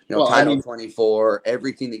 Title 24,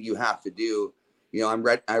 everything that you have to do. I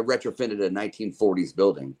retrofitted a 1940s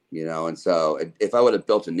building, and so if I would have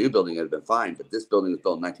built a new building, it'd have been fine. But this building was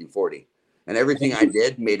built in 1940, and everything I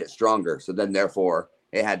did made it stronger. So then, therefore,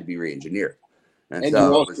 it had to be re-engineered. And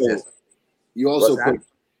so you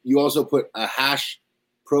also put a hash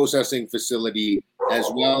processing facility as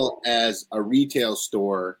well as a retail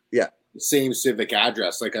store. Yeah, the same civic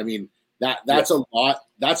address. Like, I mean, that's a lot.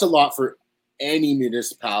 That's a lot for any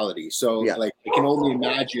municipality. So like I can only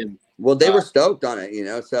imagine. Well, they were stoked on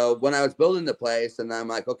it, So when I was building the place, and I'm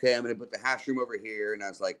like, okay, I'm going to put the hash room over here. And I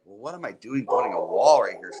was like, well, what am I doing putting a wall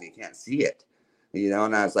right here so you can't see it?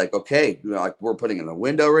 And I was like, okay, like we're putting in a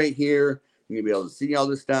window right here. You're going to be able to see all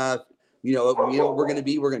this stuff. What we're going to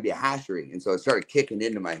be? We're going to be a hashery. And so it started kicking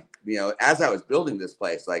into my, as I was building this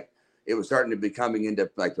place, like it was starting to be coming into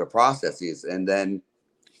like the processes. And then,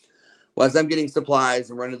 well, as I'm getting supplies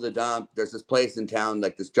and running to the dump, there's this place in town,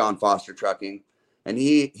 like this John Foster Trucking. And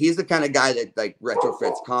he's the kind of guy that like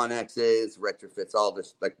retrofits Connexes, retrofits all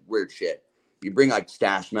this like weird shit. You bring like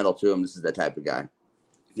stash metal to him. This is the type of guy.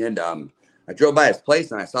 And I drove by his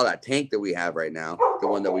place, and I saw that tank that we have right now, the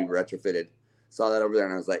one that we retrofitted. Saw that over there,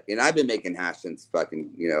 and I was like, and I've been making hash since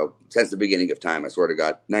fucking, since the beginning of time. I swear to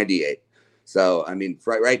God, 98. So, I mean,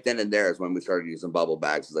 right then and there is when we started using bubble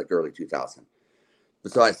bags. It's like early 2000.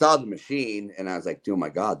 So I saw the machine, and I was like, oh my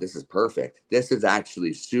God, this is perfect. This is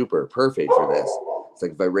actually super perfect for this. It's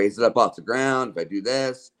like if I raise it up off the ground, if I do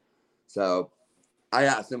this. So I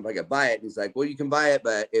asked him if I could buy it. And he's like, well, you can buy it,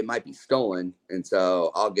 but it might be stolen. And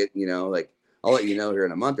so I'll get, I'll let you know here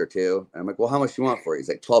in a month or two. And I'm like, well, how much do you want for it? He's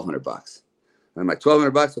like, $1,200. And I'm like,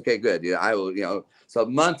 $1,200? Okay, good. I will, So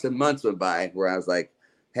months and months went by where I was like,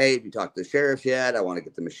 hey, have you talked to the sheriff yet? I want to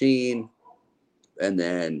get the machine. And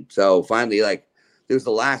then, so finally, like, it was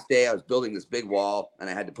the last day I was building this big wall, and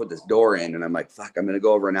I had to put this door in. And I'm like, fuck, I'm going to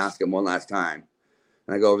go over and ask him one last time.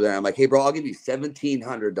 And I go over there, and I'm like, hey, bro, I'll give you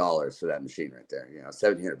 $1,700 for that machine right there.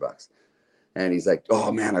 $1,700. And he's like, oh,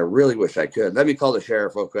 man, I really wish I could. Let me call the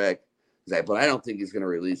sheriff real quick. He's like, but I don't think he's going to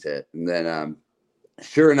release it. And then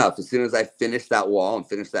sure enough, as soon as I finished that wall and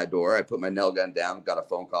finished that door, I put my nail gun down, got a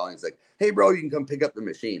phone call. And he's like, hey, bro, you can come pick up the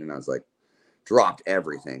machine. And I was like, dropped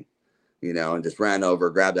everything, and just ran over,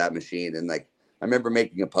 grabbed that machine. And like, I remember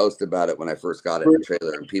making a post about it when I first got it in the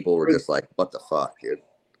trailer, and people were just like, what the fuck, dude?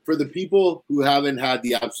 For the people who haven't had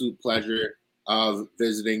the absolute pleasure of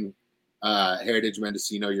visiting Heritage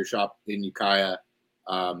Mendocino, your shop in Ukiah,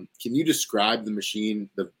 can you describe the machine,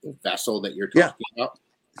 the vessel that you're talking about?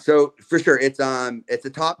 So for sure, it's a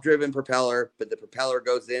top driven propeller, but the propeller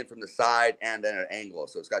goes in from the side and at an angle.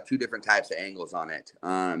 So it's got two different types of angles on it.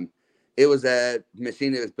 It was a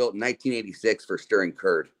machine that was built in 1986 for stirring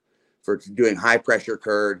curd, for doing high pressure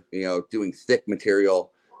curd, doing thick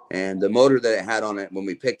material. And the motor that it had on it when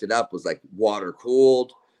we picked it up was like water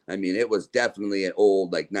cooled. I mean, it was definitely an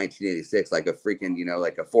old, like 1986, like a freaking,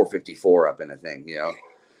 like a 454 up in a thing,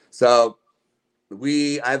 So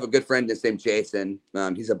I have a good friend that's named Jason.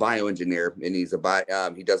 He's a bioengineer,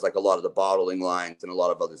 and he does like a lot of the bottling lines and a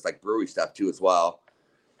lot of other like brewery stuff too as well.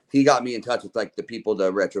 He got me in touch with like the people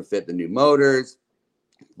to retrofit the new motors.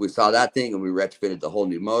 We saw that thing and we retrofitted the whole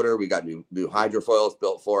new motor. We got new hydrofoils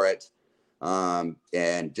built for it.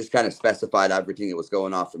 And just kind of specified everything that was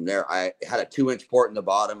going on from there. I had a 2-inch port in the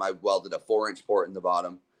bottom. I welded a 4-inch port in the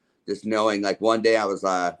bottom, just knowing like one day I was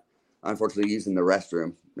unfortunately using the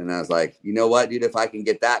restroom, and I was like, you know what, dude, if I can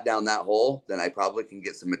get that down that hole, then I probably can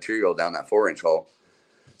get some material down that 4-inch hole.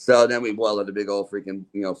 So then we welded a big old freaking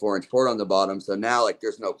 4-inch port on the bottom. So now like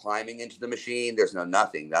there's no climbing into the machine, there's no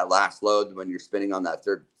nothing. That last load when you're spinning on that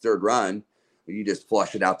third run, you just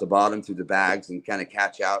flush it out the bottom through the bags and kind of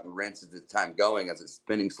catch out and rinse as the time going as it's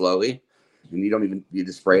spinning slowly, and you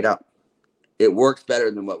just spray it up. It works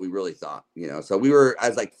better than what we really thought, So I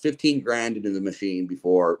was like 15 grand into the machine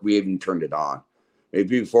before we even turned it on,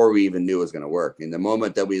 maybe before we even knew it was going to work. And the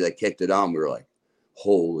moment that we like kicked it on, we were like,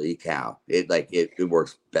 holy cow, it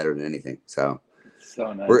works better than anything. So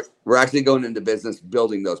nice. We're actually going into business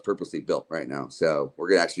building those purposely built right now. So we're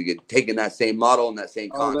gonna actually taking that same model and that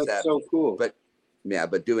same concept. That's so cool. But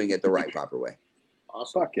doing it the right proper way.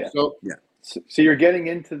 Awesome. Fuck yeah. So yeah. So you're getting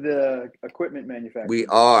into the equipment manufacturing. We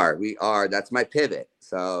are. That's my pivot.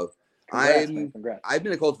 So Congrats. I've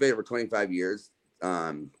been a cultivator for 25 years.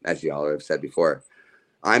 As y'all have said before,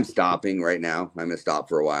 I'm stopping right now. I'm gonna stop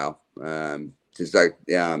for a while. To start,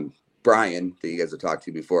 Brian, that you guys have talked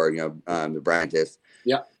to before, the Briantist.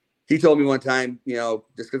 Yeah. He told me one time,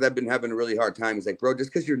 just because I've been having a really hard time, he's like, bro,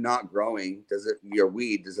 just because you're not growing, doesn't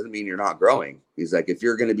mean you're not growing. He's like, if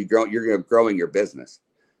you're going to be growing, you're growing your business.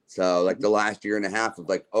 So like the last year and a half of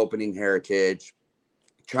like opening Heritage,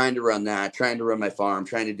 trying to run my farm,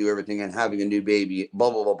 trying to do everything and having a new baby, blah,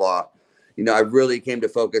 blah, blah, blah. I really came to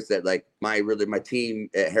focus that like my team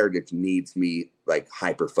at Heritage needs me like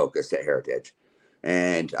hyper focused at Heritage.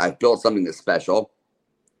 And I've built something that's special,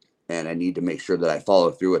 and I need to make sure that I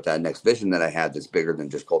follow through with that next vision that I had that's bigger than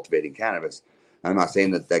just cultivating cannabis. I'm not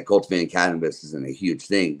saying that cultivating cannabis isn't a huge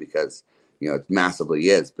thing, because, it massively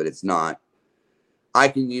is, but it's not. I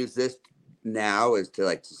can use this now as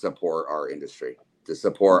to support our industry, to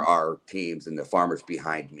support our teams and the farmers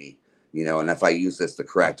behind me, and if I use this the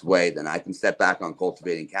correct way, then I can step back on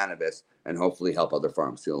cultivating cannabis and hopefully help other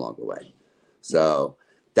farms too along the way. So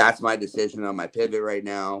that's my decision on my pivot right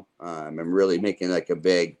now. I'm really making like a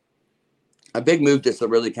big move just to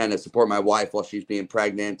really kind of support my wife while she's being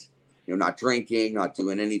pregnant, not drinking, not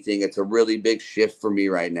doing anything. It's a really big shift for me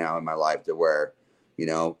right now in my life, to where,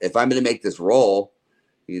 if I'm going to make this roll,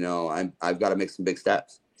 I've got to make some big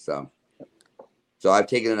steps. So I've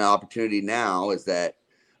taken an opportunity now is that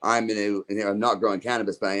I'm going to, I'm not growing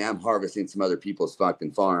cannabis, but I am harvesting some other people's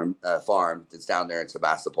fucking farm that's down there in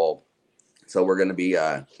Sebastopol. So we're going to be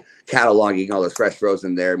cataloging all this fresh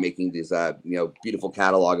frozen there, making these, beautiful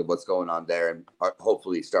catalog of what's going on there, and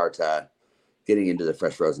hopefully start getting into the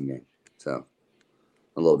fresh frozen game. So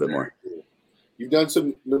a little bit more. You've done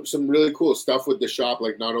some really cool stuff with the shop.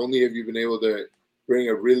 Like, not only have you been able to bring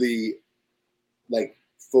a really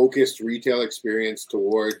focused retail experience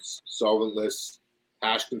towards solventless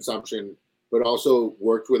hash consumption, but also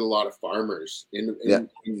worked with a lot of farmers in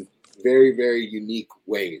very, very unique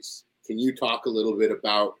ways. Can you talk a little bit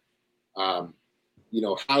about,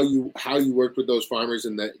 how you worked with those farmers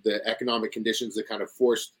and the economic conditions that kind of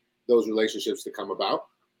forced those relationships to come about?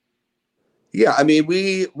 Yeah, I mean,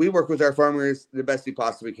 we work with our farmers the best we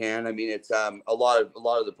possibly can. I mean, it's a lot of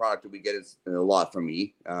the product that we get is a lot from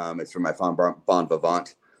me. It's from my farm, Bon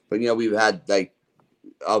Vivant. But we've had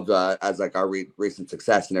as our recent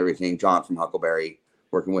success and everything, John from Huckleberry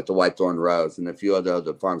working with the Whitethorn Rose and a few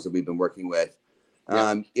other farms that we've been working with.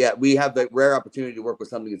 We have the rare opportunity to work with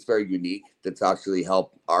something that's very unique, that's actually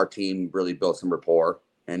helped our team really build some rapport.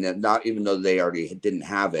 And not even though they already didn't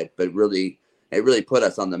have it, but it really put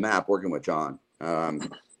us on the map working with John.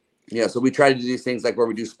 So we try to do these things like where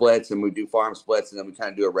we do splits and we do farm splits, and then we kind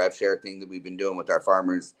of do a rev share thing that we've been doing with our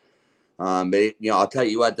farmers. But I'll tell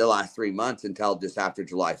you what, the last 3 months until just after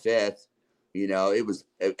July 5th,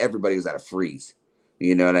 everybody was at a freeze.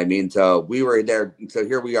 You know what I mean? So we were there. So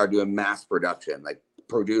here we are doing mass production, like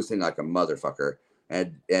producing like a motherfucker.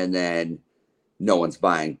 And then, no one's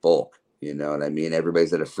buying bulk. You know what I mean?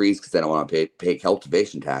 Everybody's at a freeze because they don't want to pay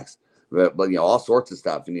cultivation tax, but you know, all sorts of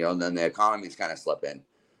stuff. And, you know, and then the economy's kind of slipping.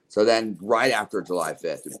 So then right after July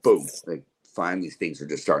 5th, boom, like finally things are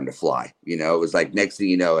just starting to fly. You know, it was like next thing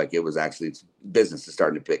you know, like it was actually business is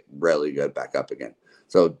starting to pick really good back up again.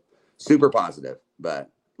 So super positive, but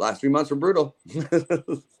last 3 months were brutal.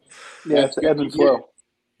 Yeah, it's ebb and flow.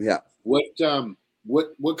 Yeah.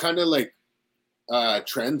 What kind of like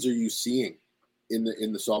trends are you seeing in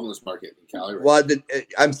the solventless market in Cali? Right? Well,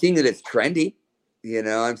 I'm seeing that it's trendy. You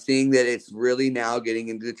know, I'm seeing that it's really now getting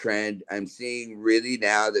into the trend. I'm seeing really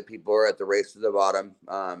now that people are at the race to the bottom.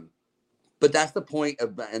 But that's the point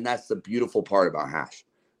of, and that's the beautiful part about hash,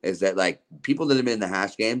 is that like people that have been in the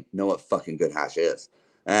hash game know what fucking good hash is.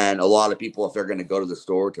 And a lot of people, if they're going to go to the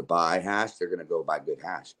store to buy hash, they're going to go buy good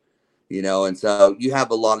hash. You know, and so you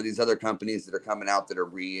have a lot of these other companies that are coming out that are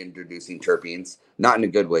reintroducing terpenes, not in a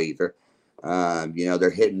good way either. You know, they're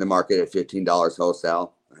hitting the market at $15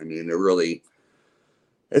 wholesale. I mean, they're really,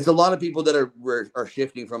 it's a lot of people that are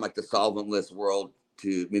shifting from like the solventless world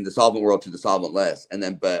to, I mean, the solvent world to the solventless. And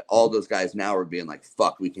then, but all those guys now are being like,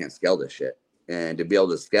 fuck, we can't scale this shit. And to be able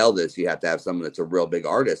to scale this, you have to have someone that's a real big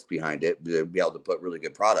artist behind it to be able to put really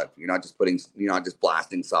good product. You're not just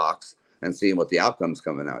blasting socks and seeing what the outcome's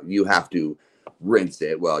coming out. You have to rinse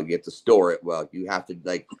it well. You have to store it well. You have to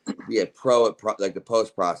like be a pro at like the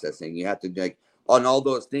post processing. You have to like on all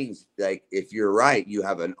those things. Like if you're right, you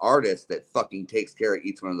have an artist that fucking takes care of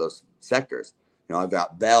each one of those sectors. You know, I've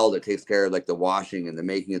got Belle that takes care of like the washing and the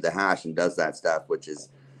making of the hash and does that stuff, which is,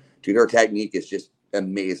 dude, her technique is just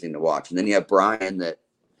amazing to watch. And then you have Brian that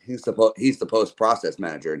he's the post process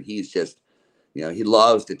manager, and he's just, you know, he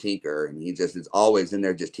loves to tinker, and he just is always in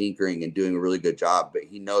there just tinkering and doing a really good job, but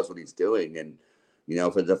he knows what he's doing. And, you know,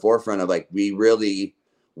 for the forefront of like,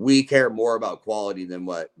 we care more about quality than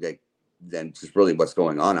than just really what's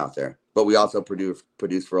going on out there. But we also produce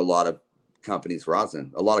for a lot of companies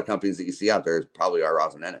rosin. A lot of companies that you see out there probably are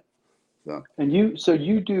rosin in it. So. And you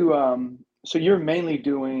do, so you're mainly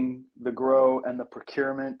doing the grow and the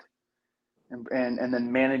procurement and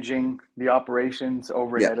then managing the operations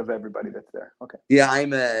overhead of everybody that's there. Okay. Yeah,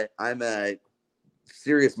 I'm a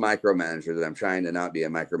serious micromanager that I'm trying to not be a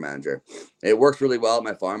micromanager. It works really well at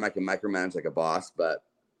my farm. I can micromanage like a boss, but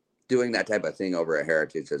doing that type of thing over at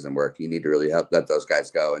Heritage doesn't work. You need to really let those guys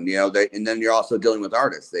go. And, you know, and then you're also dealing with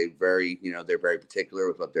artists. They're very particular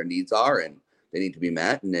with what their needs are, and they need to be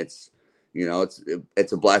met. And it's, you know,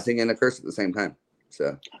 it's a blessing and a curse at the same time.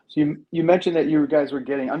 So you mentioned that you guys were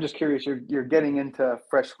getting, I'm just curious, you're getting into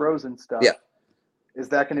fresh frozen stuff. Yeah. Is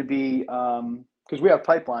that going to be, because we have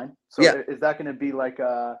pipeline. So is that going to be like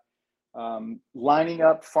lining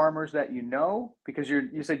up farmers that you know? Because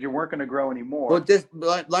you said you weren't going to grow anymore. Well, just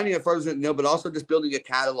lining up farmers that you know, but also just building a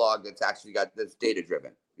catalog that's actually that's data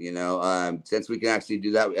driven. You know, since we can actually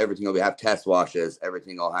do that, everything will have test washes,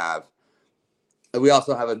 everything will have. We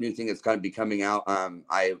also have a new thing that's going to be coming out.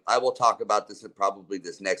 I will talk about this probably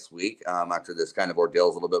this next week after this kind of ordeal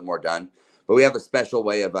is a little bit more done. But we have a special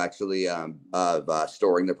way of actually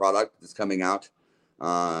storing the product that's coming out.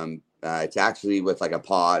 It's actually with like a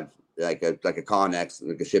pod, like a Connex,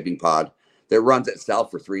 like a shipping pod that runs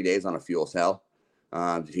itself for 3 days on a fuel cell.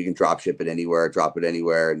 You can drop it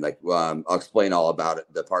anywhere, and like I'll explain all about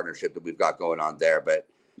it, the partnership that we've got going on there. But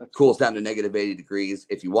it cools down to negative 80 degrees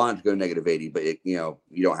if you want to go negative 80, but you know,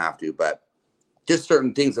 you don't have to. But just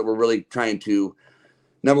certain things that we're really trying to,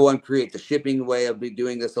 number one, create the shipping way of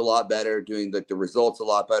doing this a lot better, doing the results a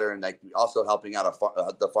lot better, and like also helping out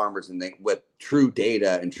the farmers and with true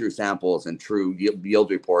data and true samples and true yield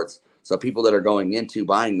reports. So people that are going into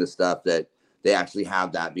buying this stuff, that they actually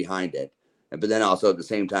have that behind it. But then also at the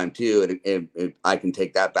same time too, I can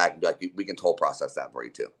take that back and be like, we can toll process that for you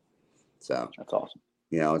too. So that's awesome.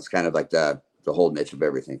 You know, it's kind of like the whole niche of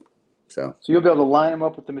everything. So you'll be able to line them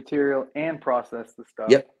up with the material and process the stuff.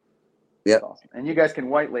 Yep. Awesome. And you guys can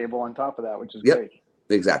white label on top of that, which is great.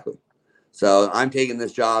 Exactly. So I'm taking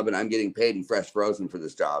this job and I'm getting paid in fresh frozen for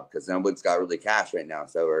this job because nobody's got really cash right now.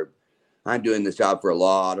 So I'm doing this job for a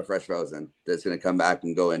lot of fresh frozen that's going to come back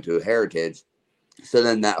and go into Heritage. So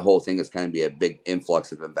then that whole thing is going to be a big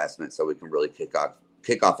influx of investment, so we can really kick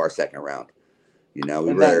off our second round. You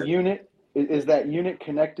know, that unit, is that unit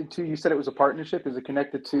connected to? You said it was a partnership. Is it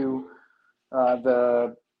connected to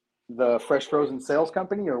the fresh frozen sales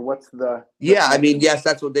company, or what's the? Yeah, I mean, yes,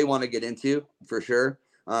 that's what they want to get into for sure.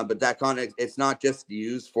 But that it's not just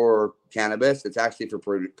used for cannabis; it's actually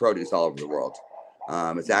for produce all over the world.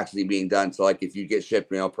 It's actually being done. So, like, if you get shipped,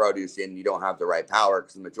 produce and you don't have the right power,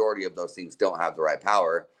 because the majority of those things don't have the right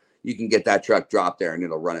power, you can get that truck dropped there and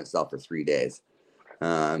it'll run itself for 3 days.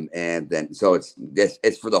 And then, so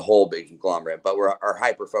it's for the whole big conglomerate, but we're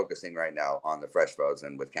hyper focusing right now on the fresh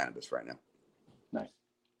frozen with cannabis right now. Nice.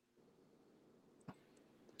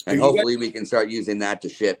 And hopefully we can start using that to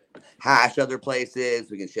ship hash other places.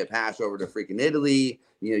 We can ship hash over to freaking Italy,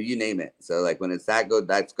 you name it. So like when it's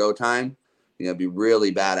that's go time, it'd be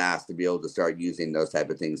really badass to be able to start using those type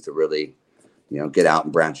of things to really, get out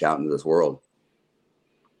and branch out into this world.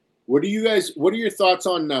 What are your thoughts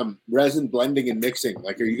on resin blending and mixing?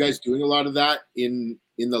 Like, are you guys doing a lot of that in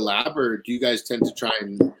the lab, or do you guys tend to try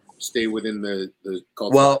and stay within the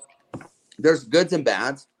culture? Well, there's goods and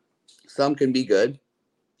bads. Some can be good.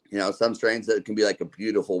 Some strains that can be like a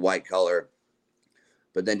beautiful white color,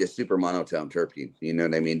 but then just super monotone terpene. You know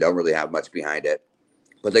what I mean? Don't really have much behind it,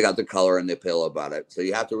 but they got the color and the appeal about it. So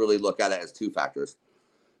you have to really look at it as two factors.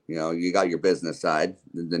 You got your business side,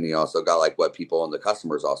 and then you also got like what people and the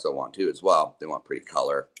customers also want too as well. They want pretty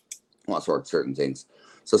color, want certain things.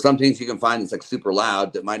 So some things you can find it's like super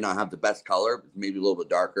loud that might not have the best color, maybe a little bit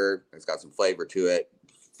darker. It's got some flavor to it.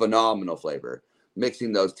 Phenomenal flavor.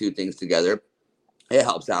 Mixing those two things together, it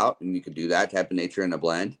helps out, and you can do that type of nature in a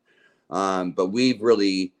blend. But we've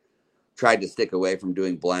really tried to stick away from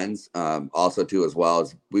doing blends. Also, too, as well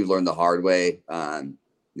as we've learned the hard way.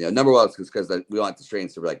 Number one is because we want the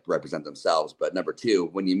strains to like represent themselves. But number two,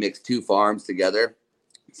 when you mix two farms together,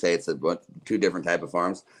 say it's two different type of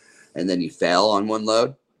farms, and then you fail on one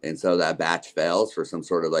load, and so that batch fails for some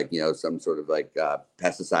sort of like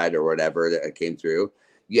pesticide or whatever that came through.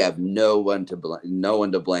 You have no one to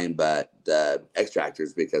blame but the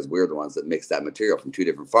extractors, because we're the ones that mix that material from two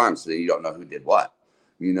different farms, so that you don't know who did what.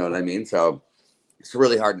 You know what I mean? So it's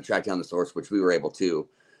really hard to track down the source, which we were able to,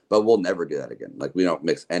 but we'll never do that again. Like, we don't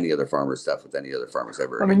mix any other farmer's stuff with any other farmers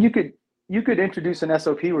ever. I mean, you could introduce an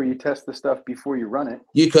SOP where you test the stuff before you run it.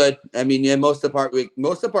 You could. I mean, yeah, most of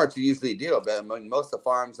the parts you usually do, but I mean, most of the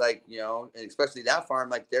farms, like, and especially that farm,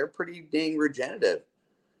 like, they're pretty dang regenerative.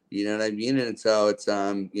 You know what I mean? And so it's,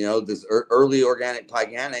 this early organic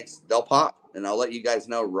Pyganics, they'll pop. And I'll let you guys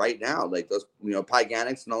know right now, like those,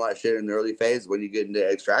 Pyganics and all that shit in the early phase, when you get into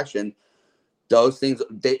extraction, those things,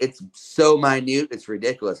 it's so minute, it's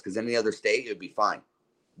ridiculous, because any other state, it would be fine.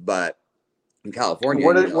 But in California,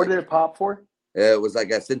 what did it pop for? It was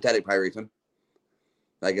like a synthetic pyrethrum.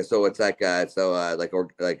 So it's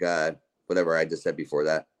whatever I just said before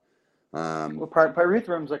that. Well,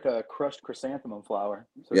 pyrethrum is like a crushed chrysanthemum flower,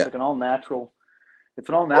 so it's like an all natural. It's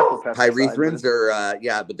an all natural pesticide. Pyrethrums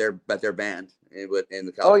are but they're banned in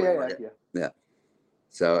the California market. Yeah.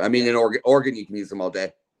 So I mean, in Oregon, you can use them all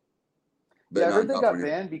day. But I heard they got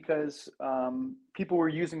banned because people were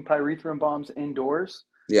using pyrethrum bombs indoors.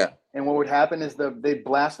 Yeah. And what would happen is they'd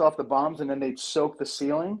blast off the bombs, and then they'd soak the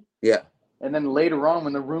ceiling. Yeah. And then later on,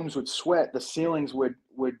 when the rooms would sweat, the ceilings would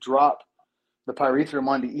drop the pyrethrum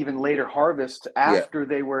onto even later harvests after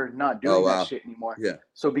they were not doing that shit anymore. Yeah.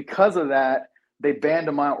 So because of that, they banned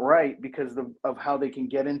them outright because of how they can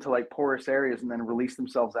get into like porous areas and then release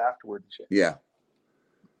themselves afterward and shit. Yeah.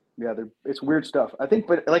 Yeah, it's weird stuff. I think,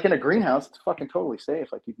 but like in a greenhouse, it's fucking totally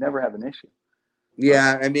safe. Like, you'd never have an issue.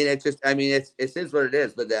 Yeah, I mean, it is what it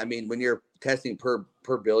is. But I mean, when you're testing per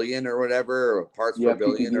billion or whatever, or parts per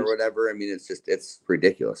billion or whatever, I mean, it's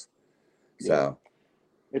ridiculous. So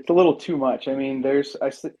it's a little too much. I mean,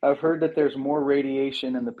 I've heard that there's more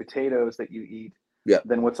radiation in the potatoes that you eat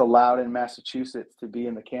than what's allowed in Massachusetts to be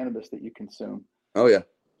in the cannabis that you consume. Oh yeah.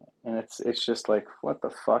 And it's just like, what the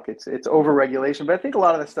fuck? It's overregulation. But I think a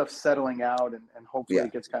lot of that stuff's settling out, and hopefully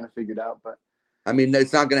it gets kind of figured out. But I mean,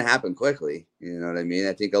 it's not going to happen quickly. You know what I mean?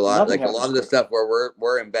 I think a lot of the stuff where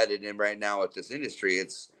we're embedded in right now with this industry,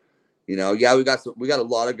 it's, we got a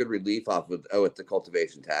lot of good relief off with the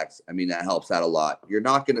cultivation tax. I mean, that helps out a lot. You're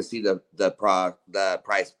not going to see the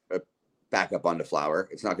price back up onto flower.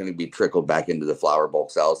 It's not going to be trickled back into the flower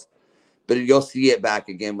bulk sales, but you'll see it back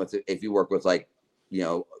again if you work with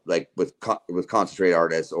with concentrate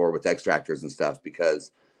artists or with extractors and stuff,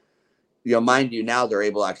 because mind you, now they're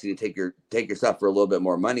able actually to take your stuff for a little bit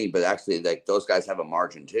more money, but actually, like, those guys have a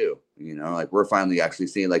margin too. Like, we're finally actually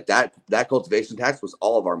seeing like that cultivation tax was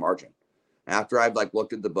all of our margin. After I've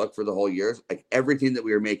looked at the book for the whole years, like everything that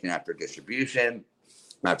we were making after distribution,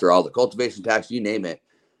 after all the cultivation tax, you name it,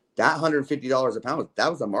 that $150 a pound, that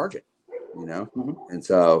was a margin, Mm-hmm. And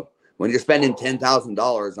so when you're spending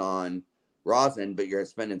 $10,000 on rosin, but you're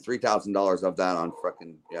spending $3,000 of that on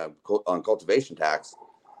fucking on cultivation tax,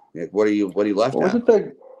 like, what are you left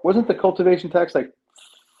at? Wasn't the cultivation tax like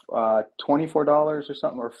 $24 or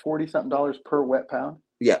something, or $40-something per wet pound?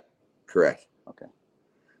 Yeah, correct. Okay.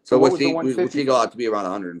 So we go out to be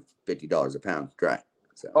around $150 a pound dry.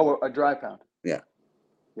 So. Oh, a dry pound. Yeah.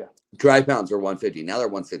 Yeah. Dry pounds are 150. Now they're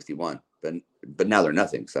 161, but now they're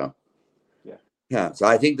nothing. So yeah. So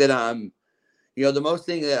I think that the most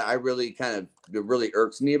thing that I really that really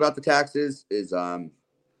irks me about the taxes is the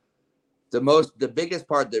biggest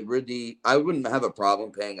part that really I wouldn't have a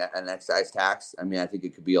problem paying an excise tax. I mean, I think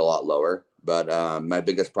it could be a lot lower, but my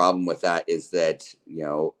biggest problem with that is that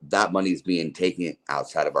that money is being taken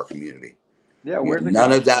outside of our community. Yeah, where's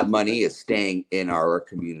none of that money is staying in our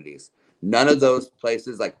communities. None of those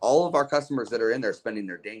places, like all of our customers that are in there spending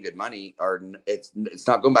their dang good money, it's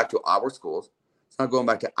not going back to our schools. It's not going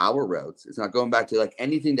back to our roads. It's not going back to like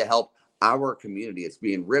anything to help our community. It's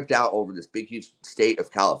being ripped out over this big, huge state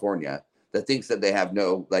of California that thinks that they have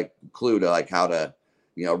no like clue to like how to,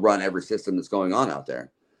 run every system that's going on out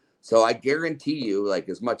there. So I guarantee you, like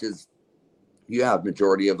as much as you have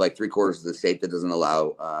majority of like 3/4 of the state that doesn't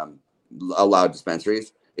allow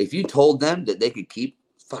dispensaries. If you told them that they could keep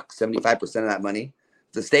 75% of that money,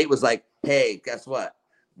 the state was like, hey, guess what?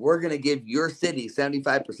 We're going to give your city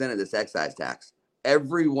 75% of this excise tax.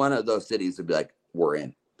 Every one of those cities would be like, we're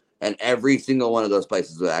in. And every single one of those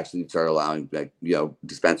places would actually start allowing like,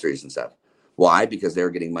 dispensaries and stuff. Why? Because they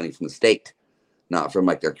were getting money from the state, not from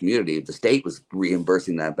like their community. The state was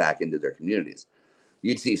reimbursing that back into their communities.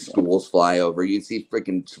 You'd see schools fly over. You'd see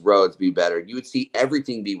freaking roads be better. You would see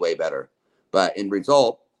everything be way better. But in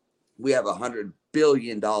result, we have $100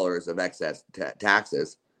 billion of excess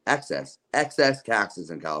taxes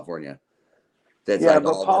in California. That's like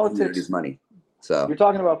all of our community's money. So you're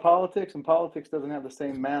talking about politics, and politics doesn't have the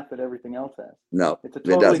same math that everything else has. No, it's a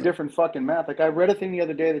totally different fucking math. Like I read a thing the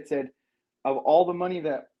other day that said, of all the money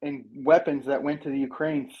that in weapons that went to the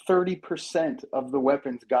Ukraine, 30% of the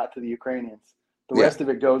weapons got to the Ukrainians. The rest of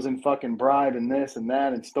it goes in fucking bribe and this and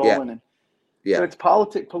that and stolen. And so it's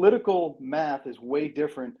political math is way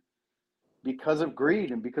different because of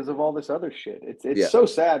greed and because of all this other shit. It's so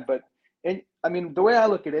sad. But I mean, the way I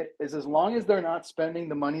look at it is as long as they're not spending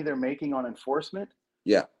the money they're making on enforcement,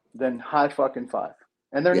 then high fucking five.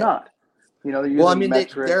 And they're not. They're using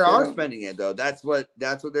metrics. They are spending it though. That's what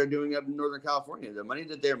they're doing up in Northern California. The money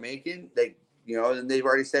that they're making, and they've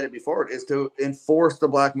already said it before, is to enforce the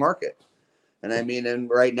black market. And I mean, and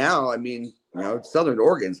right now, I mean, Southern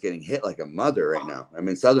Oregon's getting hit like a mother right now. I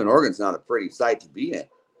mean, Southern Oregon's not a pretty sight to be in.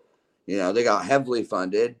 They got heavily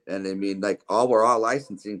funded. And I mean, like we're all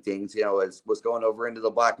licensing things, is what's going over into the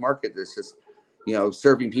black market. There's just,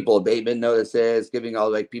 serving people abatement notices, giving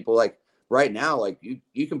all like people like right now, like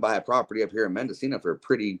you can buy a property up here in Mendocino for a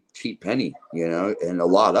pretty cheap penny, and a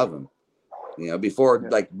lot of them, before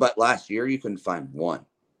but last year you couldn't find one.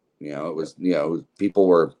 It was, people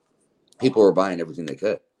were buying everything they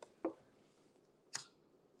could.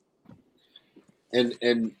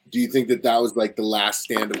 And do you think that was like the last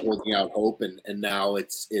stand of holding out hope, and now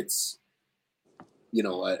it's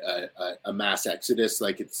a mass exodus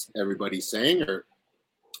like it's everybody's saying, or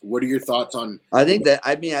what are your thoughts on? I think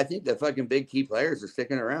the fucking big key players are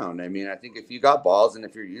sticking around. I mean, I think if you got balls and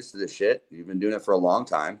if you're used to this shit, you've been doing it for a long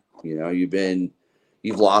time.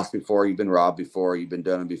 You've lost before, you've been robbed before, you've been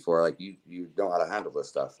done before. Like you know how to handle this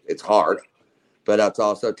stuff. It's hard. But that's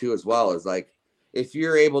also too as well as like if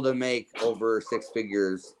you're able to make over 6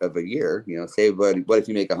 figures of a year, say what if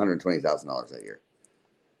you make $120,000 a year?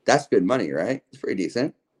 That's good money, right? It's pretty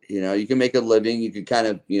decent. You can make a living. You could kind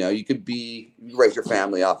of, you raise your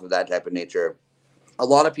family off of that type of nature. A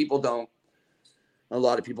lot of people don't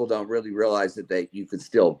really realize that you could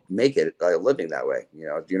still make it a living that way.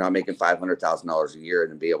 You're not making $500,000 a year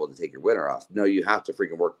and be able to take your winter off. No, you have to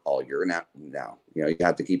freaking work all year now. You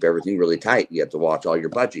have to keep everything really tight. You have to watch all your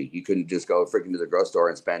budget. You couldn't just go freaking to the grocery store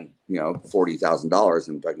and spend, $40,000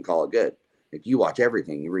 and fucking call it good. Like you watch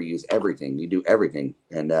everything, you reuse everything, you do everything.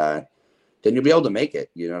 And, then you'll be able to make it.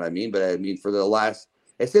 You know what I mean? But I mean,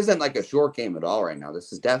 this isn't like a short game at all right now.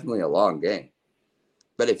 This is definitely a long game.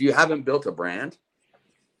 But if you haven't built a brand,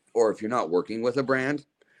 or if you're not working with a brand,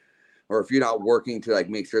 or if you're not working to like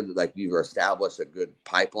make sure that like you've established a good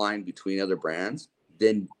pipeline between other brands,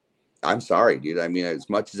 then I'm sorry, dude. I mean, as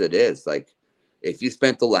much as it is, like if you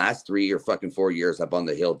spent the last 3 or fucking 4 years up on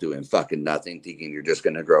the hill doing fucking nothing, thinking you're just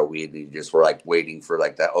gonna grow weed, and you just were like waiting for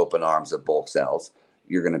like that open arms of bulk sales,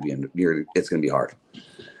 it's gonna be hard.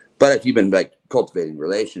 But if you've been like cultivating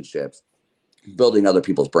relationships, building other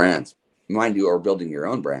people's brands, mind you, or building your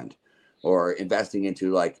own brand, or investing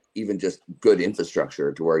into like even just good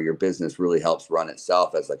infrastructure to where your business really helps run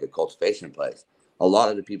itself as like a cultivation place. A lot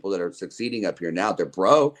of the people that are succeeding up here now, they're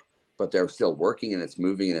broke, but they're still working and it's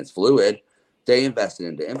moving and it's fluid. They invested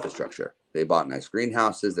into infrastructure. They bought nice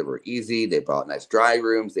greenhouses that were easy. They bought nice dry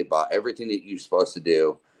rooms. They bought everything that you're supposed to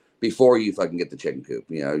do before you fucking get the chicken coop.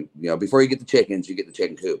 You know, before you get the chickens, you get the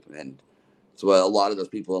chicken coop. And so a lot of those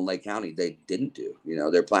people in Lake County, they didn't do. You know,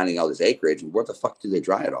 they're planting all this acreage, and where the fuck do they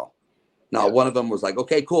dry it all? Now, one of them was like,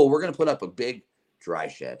 okay, cool, we're going to put up a big dry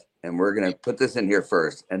shed, and we're going to put this in here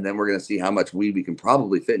first, and then we're going to see how much weed we can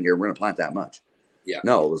probably fit in here. We're going to plant that much. Yeah.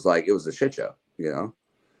 No, it was a shit show, you know.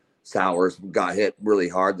 Sours got hit really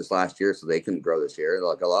hard this last year, so they couldn't grow this year.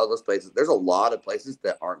 Like a lot of those places, there's a lot of places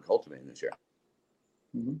that aren't cultivating this year.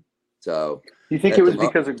 Mm-hmm. So you think it was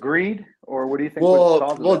because of greed, or what do you think?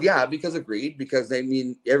 Well, yeah, because of greed. Because I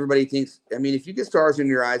mean, everybody thinks. I mean, if you get stars in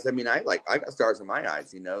your eyes, I mean, I got stars in my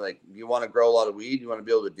eyes. You know, like you want to grow a lot of weed, you want to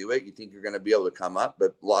be able to do it. You think you're going to be able to come up,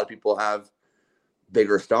 but a lot of people have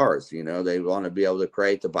bigger stars. You know, they want to be able to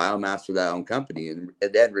create the biomass for that own company, and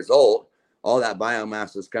the end result, all that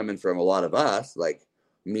biomass is coming from a lot of us, like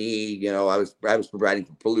me. You know, I was providing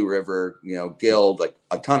for Blue River, you know, Guild, like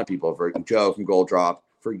a ton of people, for Joe from Gold Drop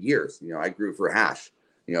for years. You know, I grew for hash.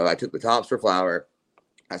 You know, I took the tops for flower,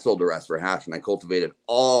 I sold the rest for hash, and I cultivated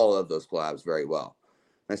all of those collabs very well.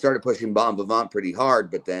 I started pushing Bon Vivant pretty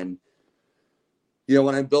hard, but then, you know,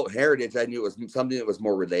 when I built Heritage, I knew it was something that was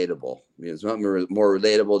more relatable. You know, something more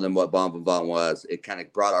relatable than what Bon Vivant was. It kind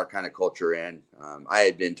of brought our kind of culture in. I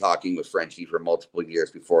had been talking with Frenchie for multiple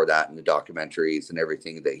years before that in the documentaries and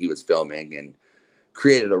everything that he was filming, and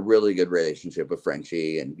created a really good relationship with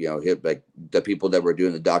Frenchie. And, you know, like the people that were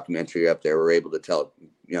doing the documentary up there were able to tell,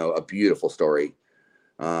 you know, a beautiful story.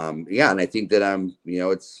 Yeah. And I think that you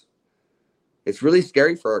know, it's really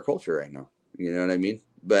scary for our culture right now. You know what I mean?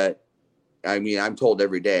 But I mean, I'm told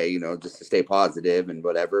every day, you know, just to stay positive and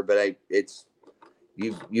whatever, but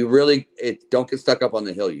you really, don't get stuck up on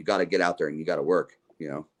the hill. You got to get out there and you got to work, you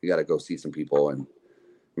know, you got to go see some people. And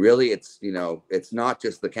really, it's, you know, it's not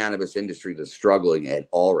just the cannabis industry that's struggling at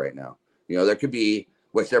all right now. You know, there could be,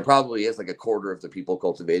 which there probably is, like a quarter of the people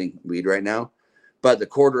cultivating weed right now, but the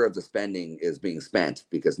quarter of the spending is being spent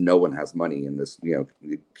because no one has money in this, you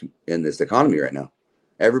know, in this economy right now.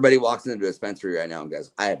 Everybody walks into a dispensary right now and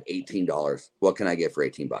goes, I have $18. What can I get for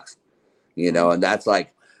 $18? You know, and that's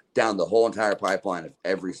like down the whole entire pipeline of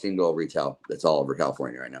every single retail that's all over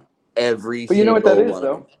California right now. But you know what that is,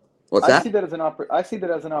 though? What's that? I see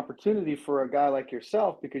that as an opportunity for a guy like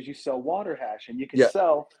yourself, because you sell water hash, and you can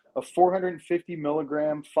sell a 450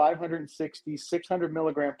 milligram, 560, 600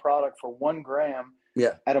 milligram product for 1 gram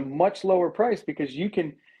at a much lower price, because you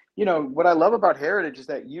can, you know, what I love about Heritage is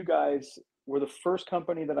that you guys were the first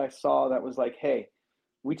company that I saw that was like, hey,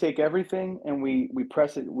 we take everything and we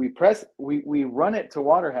run it to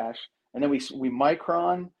water hash, and then we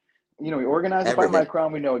micron, you know, we organize it by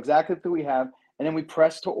micron. We know exactly who we have. And then we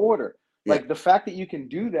press to order. Like the fact that you can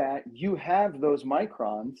do that, you have those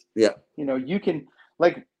microns. Yeah. You know, you can,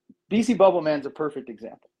 like, BC Bubble Man's a perfect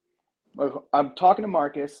example. I'm talking to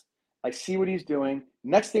Marcus. I see what he's doing.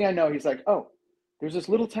 Next thing I know, he's like, oh, there's this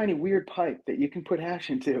little tiny weird pipe that you can put hash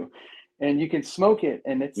into, and you can smoke it.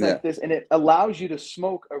 And it's like this, and it allows you to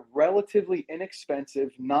smoke a relatively inexpensive,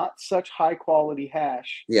 not such high quality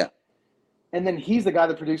hash. Yeah. And then he's the guy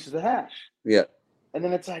that produces the hash. Yeah. And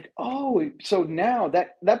then it's like, oh, so now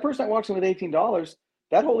that person that walks in with $18,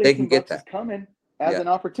 that whole $18 is coming as an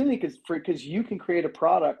opportunity, because you can create a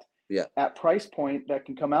product at price point that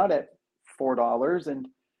can come out at $4 and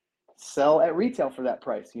sell at retail for that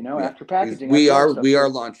price. You know, after packaging. We are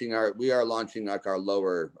launching like our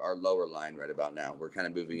lower line right about now. We're kind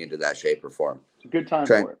of moving into that shape or form. It's a good time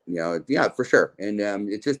for it. You know, yeah, for sure. And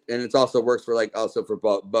it's also works for for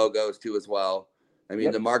BOGOs too as well. I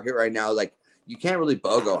mean, the market right now, like, you can't really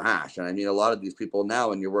BOGO hash. And I mean, a lot of these people now,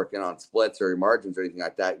 when you're working on splits or margins or anything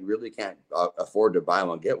like that, you really can't afford to buy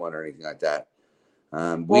one, get one, or anything like that.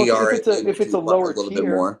 If it's a lower tier, bit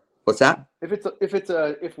more. What's that?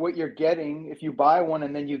 If what you're getting, if you buy one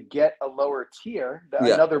and then you get a lower tier,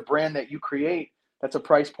 another brand that you create, that's a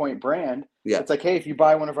price point brand. Yeah. It's like, hey, if you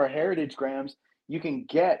buy one of our Heritage grams, you can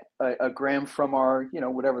get a gram from our, you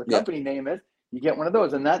know, whatever the company name is. You get one of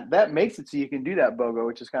those, and that makes it so you can do that BOGO,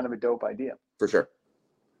 which is kind of a dope idea. For sure.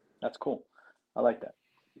 That's cool. I like that.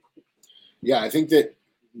 Yeah, I think that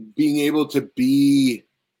being able to be,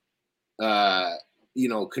 you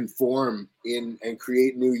know, conform in and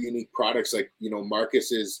create new unique products, like, you know,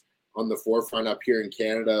 Marcus is on the forefront up here in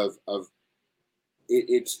Canada of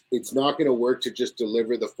it's not going to work to just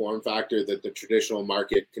deliver the form factor that the traditional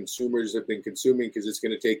market consumers have been consuming, because it's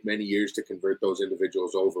going to take many years to convert those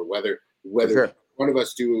individuals over, whether one of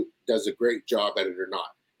us does a great job at it or not.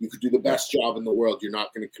 You could do the best job in the world. You're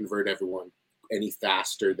not going to convert everyone any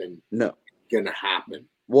faster than going to happen.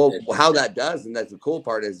 Well, how that does, and that's the cool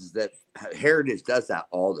part is that Heritage does that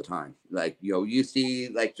all the time. Like, you see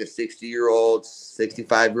like the 60-year-old,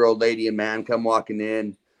 65-year-old lady and man come walking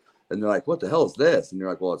in, and they're like, "What the hell is this?" And you're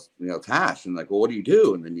like, "Well, it's hash." And like, "Well, what do you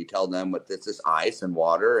do?" And then you tell them what this is: ice and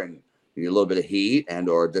water and a little bit of heat, and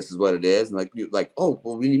or this is what it is. And like, "Oh,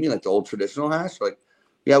 well, what do you mean like the old traditional hash?" Like,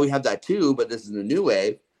 "Yeah, we have that too, but this is the new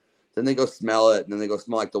wave." Then they go smell it, and then they go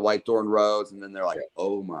smell like the white thorn rose, and then they're like,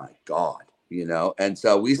 "Oh my God." And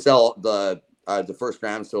so we sell the first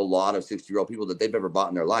grams to a lot of 60-year-old people that they've ever bought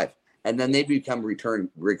in their life, and then they become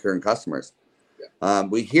recurring customers.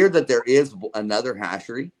 We hear that there is another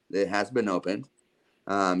hashery that has been opened.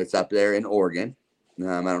 It's up there in Oregon.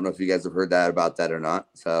 I don't know if you guys have heard about that or not.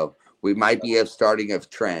 So we might be starting a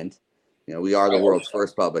trend. We are the world's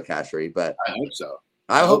first public hashery, but I hope so.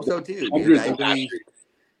 I hope so too. Dude.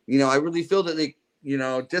 I really feel that they,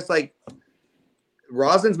 just like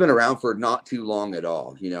rosin's been around for not too long at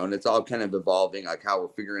all, and it's all kind of evolving, like how we're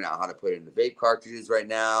figuring out how to put it in the vape cartridges right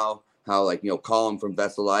now, how Colin from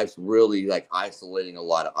Vessel Life's really like isolating a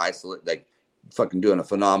lot of like fucking doing a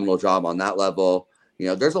phenomenal job on that level.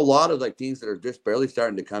 There's a lot of like things that are just barely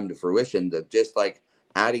starting to come to fruition, that just like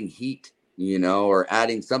adding heat, or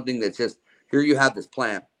adding something that's just, here you have this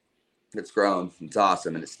plant that's grown, it's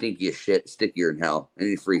awesome, and it's stinky as shit, stickier than hell, and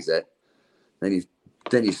you freeze it, then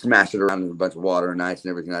you smash it around with a bunch of water and ice and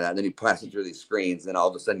everything like that. And then you pass it through these screens, and all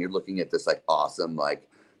of a sudden you're looking at this like awesome, like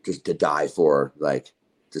just to die for, like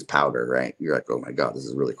just powder, right? You're like, oh my God, this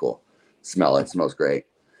is really cool. Smell it, smells great.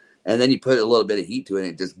 And then you put a little bit of heat to it, and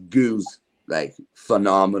it just goos like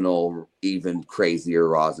phenomenal, even crazier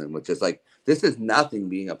rosin, which is like, this is nothing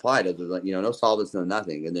being applied other than, no solvents, no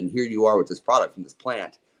nothing. And then here you are with this product from this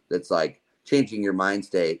plant that's like changing your mind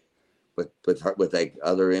state with like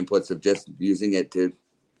other inputs of just using it to,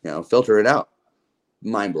 filter it out.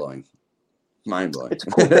 Mind blowing. It's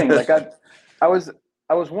a cool thing. Like I was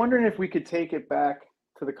wondering if we could take it back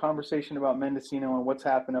to the conversation about Mendocino and what's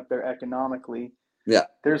happened up there economically. Yeah.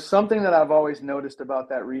 There's something that I've always noticed about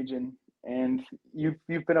that region, and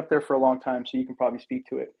you've been up there for a long time, so you can probably speak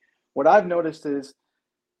to it. What I've noticed is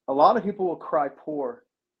a lot of people will cry poor,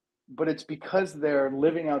 but it's because they're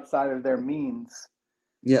living outside of their means.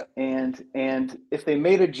 Yeah. And if they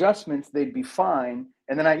made adjustments, they'd be fine.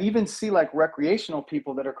 And then I even see like recreational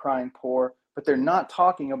people that are crying poor, but they're not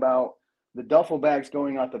talking about the duffel bags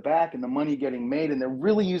going out the back and the money getting made. And they're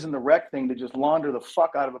really using the rec thing to just launder the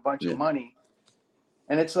fuck out of a bunch of money.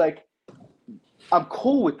 And it's like, I'm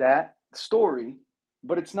cool with that story,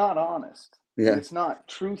 but it's not honest. Yeah. And it's not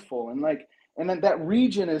truthful. And like, and then that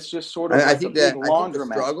region is just sort of like a big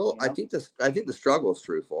laundromat. I think the struggle is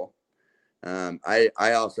truthful. I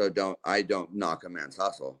also don't knock a man's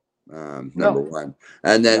hustle. Number one.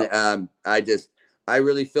 And then, I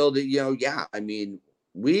really feel that, I mean,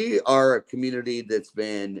 we are a community that's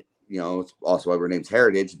been, it's also why our name's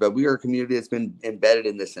Heritage, but we are a community that's been embedded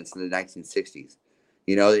in this since the 1960s.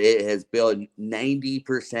 It has built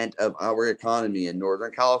 90% of our economy in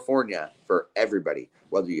Northern California for everybody,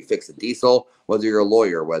 whether you fix a diesel, whether you're a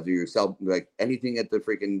lawyer, whether you sell like anything at the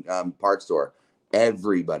freaking parts store.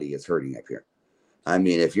 Everybody is hurting up here. I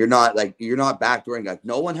mean, if you're not backdooring, like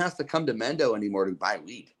no one has to come to Mendo anymore to buy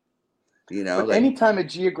weed. But like, anytime a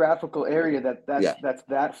geographical area that's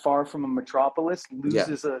that far from a metropolis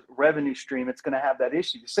loses a revenue stream, it's going to have that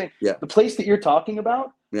issue. The place that you're talking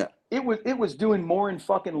about, it was doing more in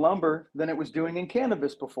fucking lumber than it was doing in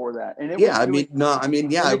cannabis before that, and it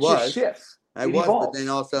was shifts. But then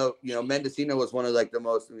also, Mendocino was one of like the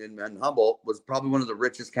most, and Humboldt was probably one of the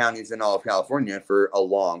richest counties in all of California for a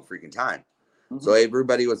long freaking time. Mm-hmm. So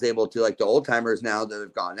everybody was able to, like the old timers now that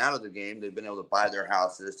have gone out of the game, they've been able to buy their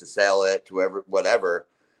houses, to sell it, to whatever.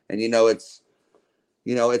 And it's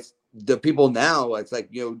the people now, it's like,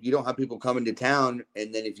 you don't have people coming to town.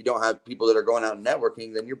 And then if you don't have people that are going out and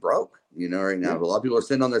networking, then you're broke, right now. A lot of people are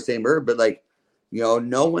sitting on their same herb, but like,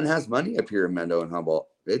 no one has money up here in Mendo and Humboldt.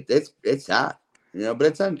 It's sad,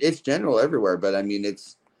 but it's general everywhere. But I mean,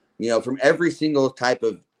 it's, from every single type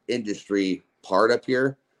of industry part up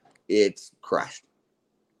here, it's crushed.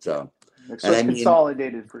 So it's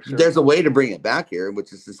consolidated for sure. There's a way to bring it back here,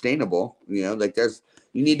 which is sustainable. Like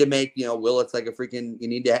you need to make, Willits like a freaking, you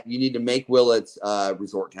need to make Willits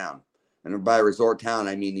resort town. And by resort town,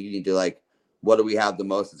 I mean, you need to like, what do we have the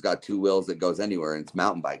most? It's got 2 wheels that goes anywhere, and it's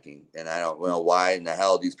mountain biking. And I don't know why in the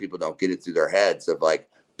hell these people don't get it through their heads of like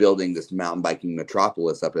building this mountain biking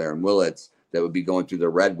metropolis up there in Willits that would be going through the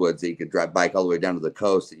redwoods, that you could bike all the way down to the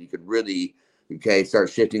coast, that you could really, start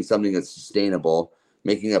shifting something that's sustainable,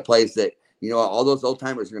 making a place that all those old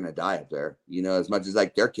timers are going to die up there, as much as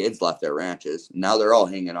like their kids left their ranches. Now they're all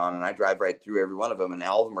hanging on, and I drive right through every one of them, and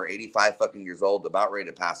all of them are 85 fucking years old, about ready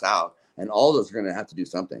to pass out. And all of those are going to have to do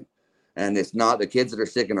something. And it's not the kids that are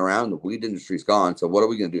sticking around. The weed industry's gone. So what are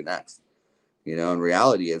we going to do next? And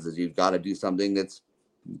reality is you've got to do something that's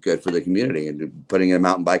good for the community, and putting a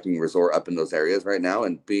mountain biking resort up in those areas right now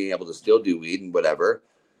and being able to still do weed and whatever,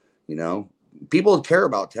 people care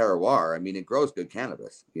about terroir. I mean, it grows good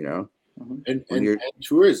cannabis, and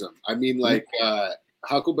tourism. I mean, like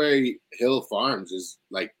Huckleberry Hill Farms is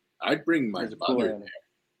like, I'd bring my mother there.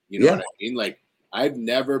 You know what I mean? Like, I've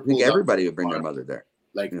never. I think everybody would bring their mother there.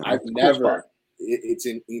 Like, I've never. It's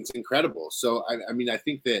incredible. So I mean, I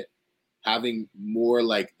think that having more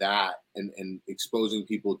like that and exposing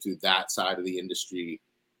people to that side of the industry,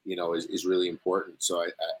 is really important. So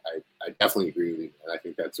I definitely agree with you, and I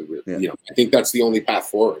think that's I think that's the only path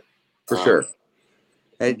forward for sure.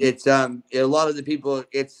 And it's a lot of the people.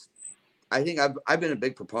 I think I've been a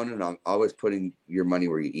big proponent on always putting your money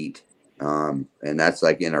where you eat, and that's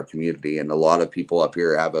like in our community. And a lot of people up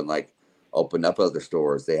here haven't like opened up other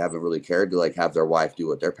stores. They haven't really cared to like have their wife do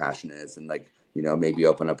what their passion is, and like maybe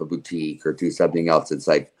open up a boutique or do something else. It's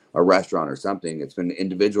like a restaurant or something. It's been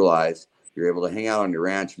individualized. You're able to hang out on your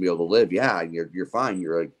ranch and be able to live. Yeah, you're fine.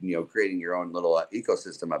 You're like creating your own little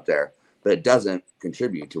ecosystem up there, but it doesn't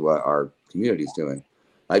contribute to what our community's doing.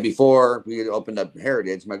 Like before we had opened up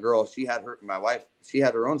Heritage, my wife, she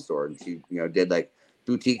had her own store, and she, did like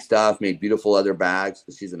boutique stuff, made beautiful leather bags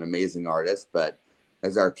because she's an amazing artist. But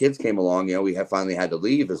as our kids came along, we have finally had to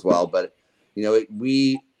leave as well. But,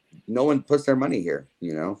 no one puts their money here,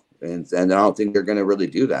 and I don't think they're going to really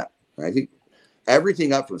do that. I think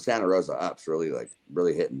everything up from Santa Rosa up's really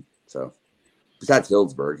hitting. So besides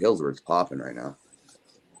Hillsburg's popping right now.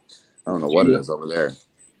 I don't know what it is over there.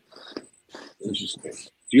 Interesting.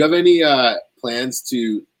 Do you have any plans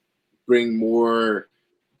to bring more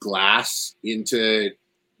glass into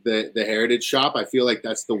the Heritage shop? I feel like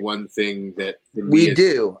that's the one thing that we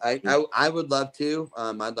do. I would love to.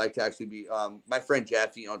 I'd like to actually be. My friend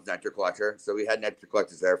Jeff, he owns Nectar Collector, so we had Nectar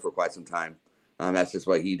Collectors there for quite some time. That's just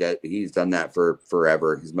what he did. He's done that for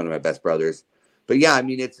forever. He's one of my best brothers. But yeah, I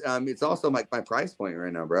mean, it's also like my price point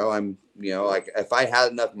right now, bro. I'm, like if I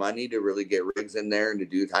had enough money to really get rigs in there and to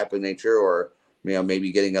do type of nature, or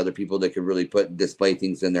maybe getting other people that could really display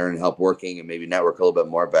things in there and help working and maybe network a little bit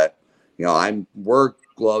more. But we're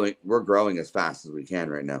growing as fast as we can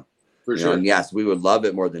right now. For sure. And yes, we would love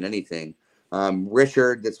it more than anything.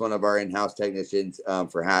 Richard, that's one of our in-house technicians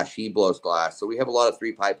for hash. He blows glass, so we have a lot of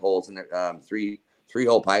 3-pipe holes and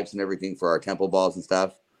three-hole pipes and everything for our temple balls and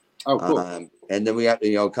stuff. Oh, cool. And then we have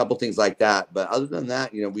a couple things like that. But other than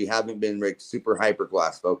that, we haven't been like super hyper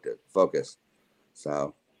glass focused.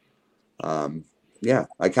 So, yeah,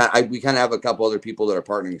 we kind of have a couple other people that are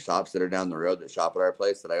partnering shops that are down the road that shop at our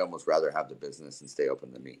place that I almost rather have the business and stay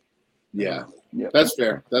open than me. Yeah, that's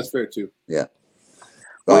fair. That's fair too. Yeah.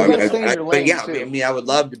 Well, I would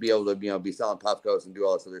love to be able to, be selling puff coats and do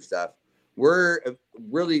all this other stuff. We're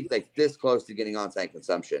really like this close to getting on-site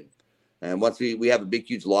consumption. And once we have a big,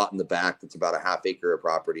 huge lot in the back, that's about a half acre of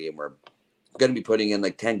property. And we're going to be putting in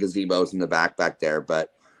like 10 gazebos in the back there.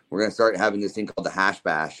 But we're going to start having this thing called the Hash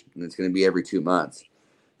Bash. And it's going to be every 2 months.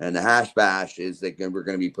 And the Hash Bash is that we're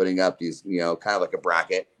going to be putting up these, kind of like a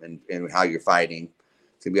bracket and how you're fighting.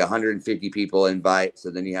 It's going to be 150 people invite.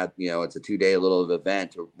 So then you have, it's a 2-day little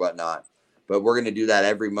event or whatnot. But we're going to do that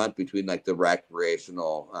every month between like the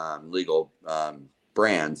recreational, legal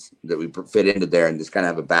brands that we fit into there, and just kind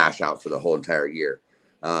of have a bash out for the whole entire year.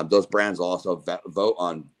 Those brands will also vote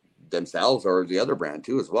on themselves or the other brand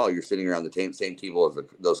too as well. You're sitting around the same table as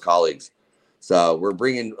those colleagues. So we're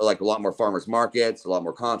bringing like a lot more farmers markets, a lot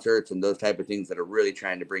more concerts, and those type of things that are really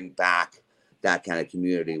trying to bring back that kind of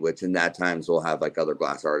community, which in that times we'll have like other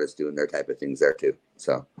glass artists doing their type of things there too.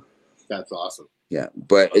 So that's awesome. Yeah.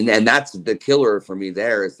 But, and that's the killer for me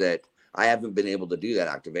there, is that I haven't been able to do that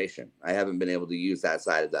activation. I haven't been able to use that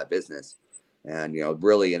side of that business. And,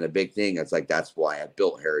 really in a big thing, it's like, that's why I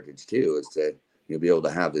built Heritage too, is to be able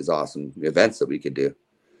to have these awesome events that we could do.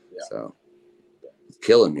 Yeah. So it's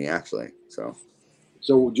killing me actually. So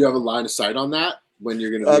do you have a line of sight on that when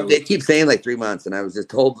you're going to, they keep saying like 3 months, and I was just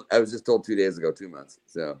told 2 days ago, 2 months.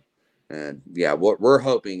 So, and yeah, we're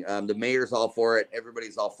hoping, the mayor's all for it.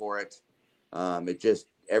 Everybody's all for it. It just,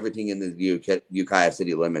 everything in the Ukiah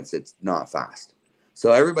city limits, it's not fast.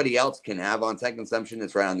 So everybody else can have on-site consumption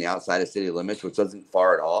that's right on the outside of city limits, which isn't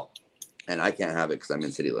far at all. And I can't have it because I'm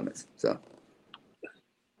in city limits. So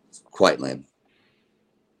it's quite lame.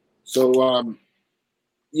 So,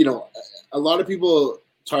 a lot of people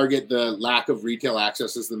target the lack of retail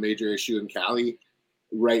access as the major issue in Cali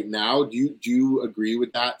right now. Do you agree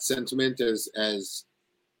with that sentiment as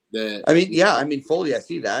the? I mean, yeah, I mean, fully, I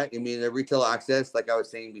see that. I mean, the retail access, like I was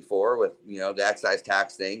saying before, with the excise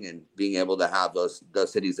tax thing and being able to have those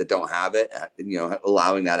cities that don't have it,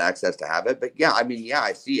 allowing that access to have it. But yeah, I mean, yeah,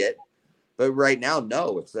 I see it. But right now,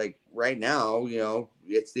 no. It's like right now,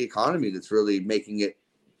 it's the economy that's really making it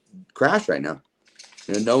crash right now.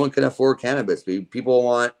 No one can afford cannabis. People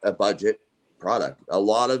want a budget product. A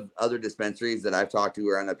lot of other dispensaries that I've talked to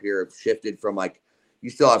around up here have shifted from like, you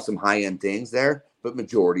still have some high end things there, but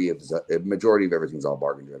majority of everything's all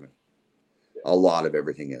bargain driven. A lot of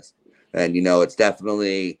everything is, and it's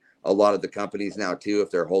definitely a lot of the companies now too.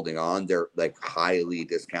 If they're holding on, they're like highly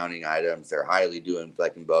discounting items. They're highly doing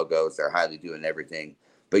flecking BOGOs. They're highly doing everything.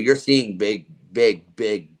 But you're seeing big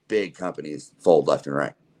companies fold left and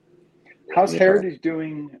right. How's Heritage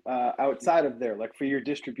doing outside of there? Like for your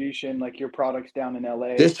distribution, like your products down in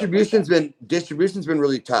LA? Distribution's been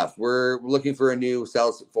really tough. We're looking for a new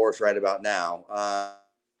sales force right about now.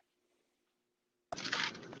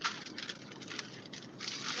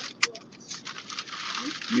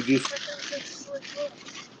 You just. I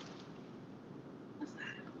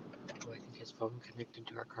think his phone connected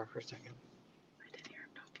to our car for a second. I didn't hear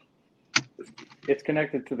him talking. It's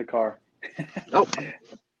connected to the car. Oh.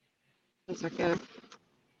 A second.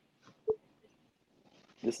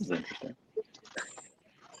 This is interesting.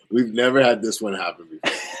 We've never had this one happen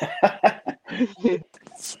before.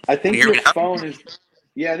 I think your phone is.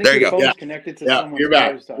 Yeah, I think your phone is connected to someone's you're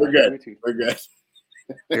back. car's We're good. Bluetooth. We're good.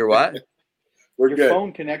 You're what? Your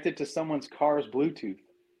phone connected to someone's car's Bluetooth.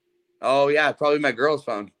 Oh yeah, probably my girl's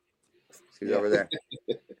phone. She's over there.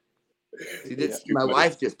 My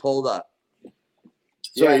wife just pulled up.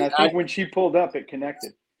 Yeah, and I think when she pulled up, it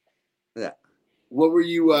connected. Yeah. What were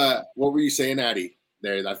you saying, Addie?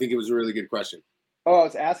 There, I think it was a really good question. Oh, I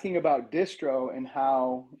was asking about distro and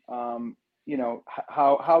how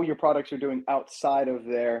how your products are doing outside of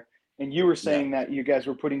there. And you were saying that you guys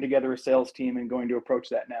were putting together a sales team and going to approach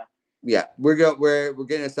that now. Yeah, we're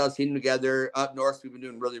getting a sales team together up north. We've been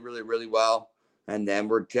doing really, really, really well, and then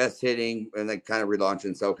we're just hitting and like kind of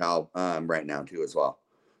relaunching SoCal right now too as well.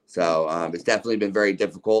 So it's definitely been very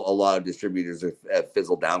difficult. A lot of distributors have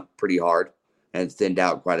fizzled down pretty hard and thinned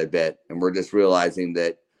out quite a bit, and we're just realizing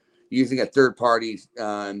that using a third party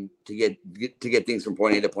to get things from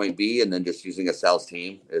point A to point B, and then just using a sales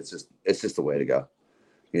team, it's just the way to go.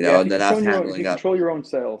 And then us handling up. Control your own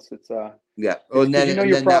sales. It's yeah. Oh, and then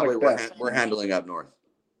that way we're handling up north.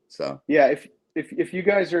 So yeah, if you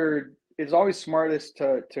guys are, it's always smartest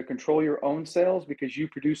to control your own sales because you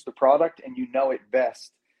produce the product and you know it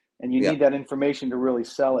best, and you need that information to really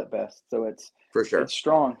sell it best. So it's for sure it's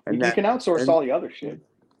strong. And you can outsource all the other shit.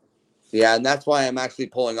 Yeah, and that's why I'm actually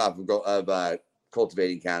pulling off of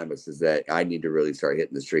cultivating cannabis, is that I need to really start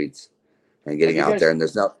hitting the streets and getting out there. And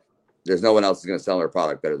there's no one else is going to sell their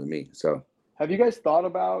product better than me. So have you guys thought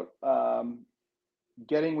about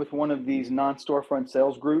getting with one of these non-storefront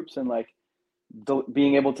sales groups and like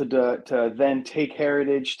being able to then take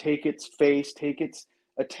Heritage, take its face, take its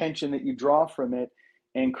attention that you draw from it,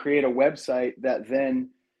 and create a website that then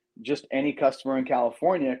just any customer in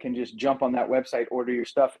California can just jump on that website, order your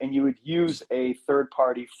stuff, and you would use a third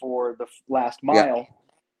party for the last mile,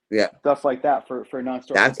 stuff like that for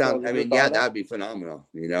non-storefront. That sounds. I mean, that would be phenomenal.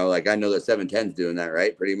 Like I know that 710's doing that,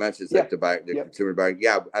 right? Pretty much, it's like the consumer buy.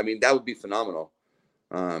 Yeah, I mean that would be phenomenal.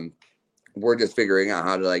 We're just figuring out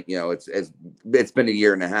how to it's been a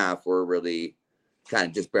year and a half. We're really kind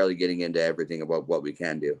of just barely getting into everything about what we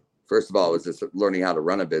can do. First of all, it was just learning how to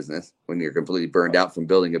run a business when you're completely burned out from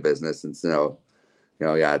building a business. And so,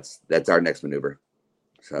 that's our next maneuver.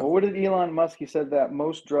 So, well, what did Elon Musk? He said that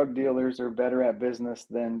most drug dealers are better at business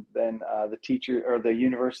than the teacher or the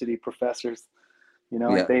university professors.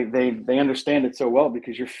 They understand it so well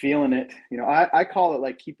because you're feeling it. I call it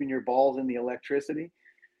like keeping your balls in the electricity.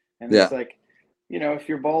 And it's like, if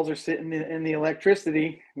your balls are sitting in the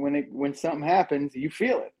electricity, when something happens, you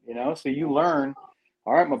feel it, so you learn.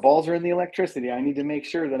 All right, my balls are in the electricity. I need to make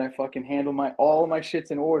sure that I fucking handle all of my shits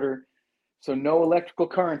in order, so no electrical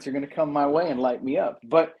currents are going to come my way and light me up.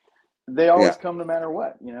 But they always come no matter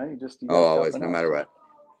what. You always, no matter what.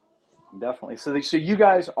 Definitely. So you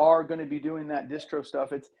guys are going to be doing that distro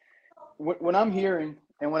stuff. It's what I'm hearing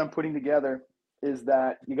and what I'm putting together is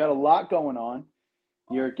that you got a lot going on.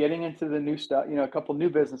 You're getting into the new stuff. A couple new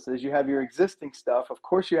businesses. You have your existing stuff. Of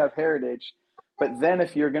course, you have Heritage. But then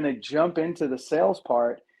if you're going to jump into the sales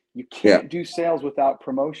part, you can't do sales without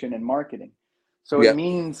promotion and marketing. So it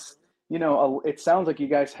means, it sounds like you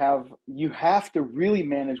guys have to really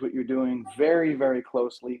manage what you're doing very, very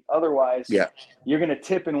closely. Otherwise, you're going to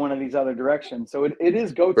tip in one of these other directions. So it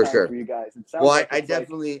is go time for you guys. It sounds like I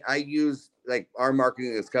definitely, I use like our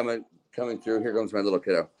marketing is coming through. Here comes my little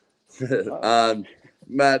kiddo.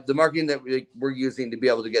 The marketing that we're using to be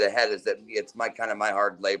able to get ahead is that it's my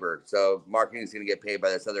hard labor. So marketing is going to get paid by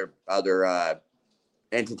this other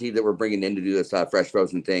entity that we're bringing in to do this fresh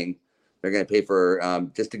frozen thing. They're going to pay for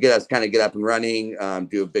just to get us get up and running,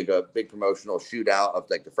 do a big promotional shootout of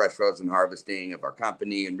like the fresh frozen harvesting of our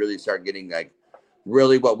company, and really start getting like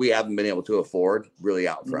really what we haven't been able to afford really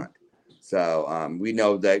out front. So we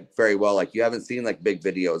know that very well. Like you haven't seen like big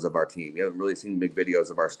videos of our team. You haven't really seen big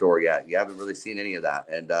videos of our store yet. You haven't really seen any of that.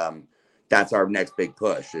 And that's our next big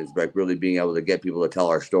push, is like really being able to get people to tell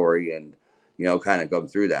our story and, kind of go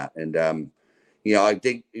through that. And, I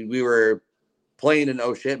think we were playing in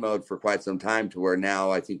oh shit mode for quite some time, to where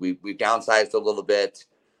now I think we've downsized a little bit.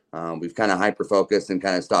 We've kind of hyper focused and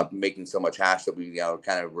kind of stopped making so much hash that we,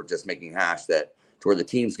 we're just making hash that, to where the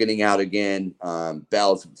team's getting out again.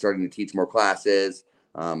 Bell's starting to teach more classes.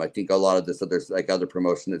 I think a lot of this other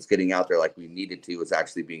promotion that's getting out there like we needed to is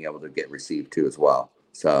actually being able to get received too as well.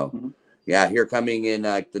 So here coming in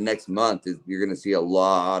the next month you're going to see a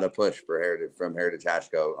lot of push for Heritage Hash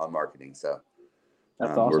Co on marketing. So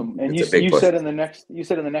that's awesome. And you said in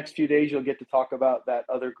the next few days you'll get to talk about that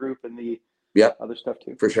other group and the other stuff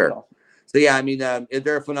too. For sure. Awesome. So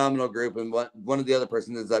they're a phenomenal group, and one of the other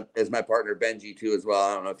persons is my partner Benji too as well.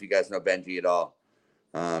 I don't know if you guys know Benji at all.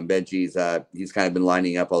 Benji's he's kind of been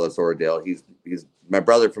lining up all this ordeal. He's my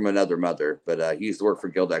brother from another mother, but he used to work for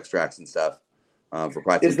Guild Extracts and stuff for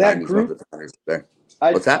quite some time. Is that group?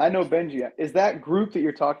 What's that? I know Benji. Is that group that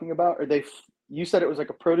you're talking about? Are they? You said it was like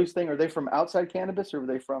a produce thing. Are they from outside cannabis, or are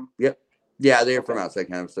they from? Yep. Yeah, they're from outside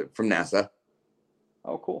cannabis, from NASA.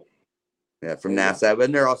 Oh, cool. Yeah, from NASA,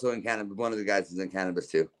 but they're also in cannabis. One of the guys is in cannabis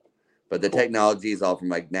too, but the technology is all from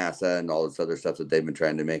like NASA and all this other stuff that they've been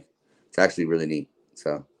trying to make. It's actually really neat.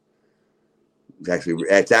 So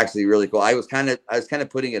it's actually really cool. I was kind of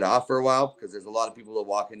putting it off for a while because there's a lot of people that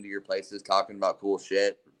walk into your places talking about cool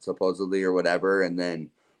shit supposedly or whatever, and then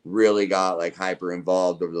really got like hyper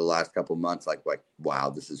involved over the last couple of months. Like wow,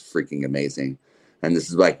 this is freaking amazing, and this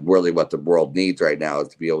is like really what the world needs right now, is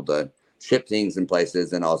to be able to ship things in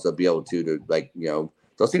places and also be able to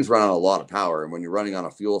those things run on a lot of power. And when you're running on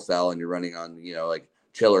a fuel cell and you're running on, like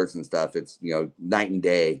chillers and stuff, it's, night and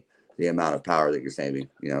day, the amount of power that you're saving,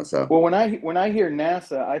 so. Well, when I hear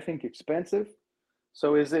NASA, I think expensive.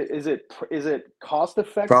 So is it cost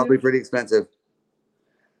effective? Probably pretty expensive.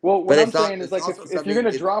 Well, what I'm saying is like, if you're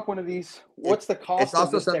going to drop one of these, what's the cost? It's also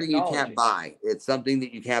of this something technology? you can't buy. It's something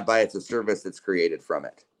that you can't buy. It's a service that's created from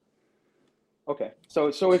it. Okay. So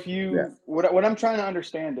if you, what I'm trying to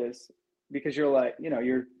understand is, because you're like,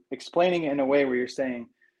 you're explaining it in a way where you're saying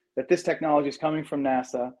that this technology is coming from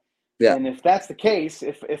NASA. Yeah. And if that's the case,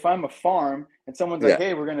 if I'm a farm and someone's like,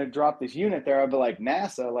 hey, we're going to drop this unit there, I'll be like,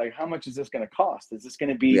 NASA, like, how much is this going to cost? Is this going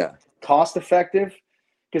to be cost effective?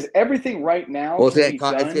 Because everything right now, it's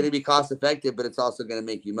going to be cost effective, but it's also going to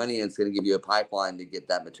make you money, and it's going to give you a pipeline to get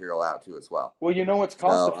that material out to as well. Well, what's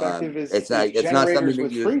cost effective is it's not something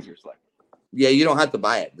that you freezers like. Yeah, you don't have to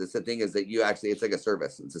buy it. The thing is that it's like a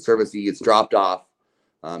service. It's a service that gets dropped off.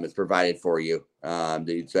 It's provided for you.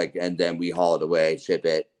 It's like, and then we haul it away, ship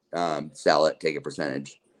it, sell it, take a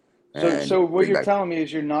percentage. So what you're telling me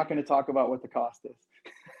is you're not going to talk about what the cost is.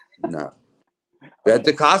 No. Okay.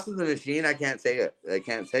 The cost of the machine, I can't say it. I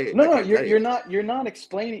can't say it. No, you're not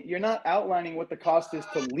explaining. You're not outlining what the cost is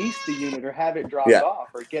to lease the unit or have it dropped off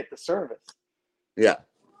or get the service. Yeah.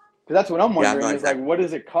 Because that's what I'm wondering is like, what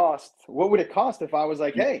does it cost? What would it cost if I was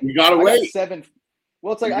like, hey, you gotta wait.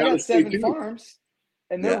 Well, it's like I got 7 farms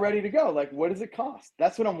and they're ready to go. Like, what does it cost?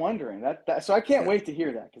 That's what I'm wondering. So I can't wait to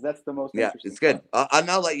hear that, because that's the most interesting. It's good.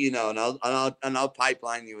 I'll let you know, and I'll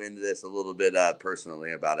pipeline you into this a little bit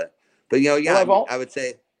personally about it. But I would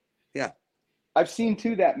say, I've seen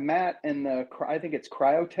too that Matt and I think it's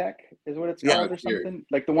Cryotech is what it's called or something,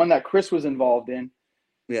 like the one that Chris was involved in.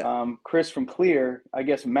 Yeah. Chris from Clear, I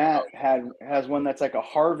guess Matt has one that's like a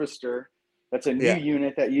harvester. That's a new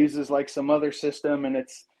unit that uses like some other system, and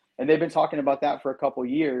they've been talking about that for a couple of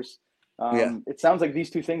years. It sounds like these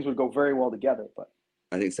two things would go very well together, but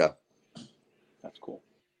I think so. That's cool.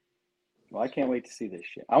 Well, I can't wait to see this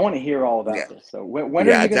shit. I want to hear all about this. So when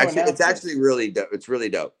are you going to announce it's actually really dope. It's really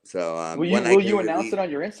dope. So will you announce it on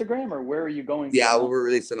your Instagram, or where are you going? Yeah, we'll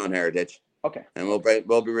release it on Heritage. Okay. And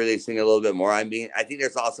we'll be releasing a little bit more. I mean, I think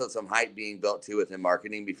there's also some hype being built too within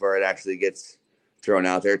marketing before it actually gets thrown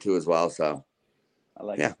out there too as well. So I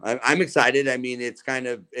like Yeah, it. I'm excited. I mean, it's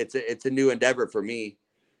a new endeavor for me.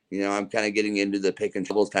 You know, I'm kind of getting into the pick and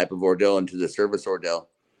shovels type of ordeal, into the service ordeal.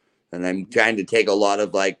 And I'm trying to take a lot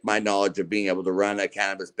of like my knowledge of being able to run a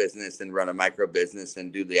cannabis business and run a micro business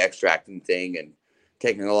and do the extracting thing, and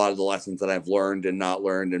taking a lot of the lessons that I've learned and not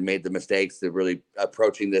learned and made the mistakes to really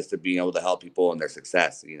approaching this to being able to help people in their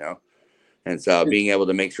success, you know? And so being able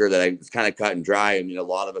to make sure that it's kind of cut and dry. I mean, a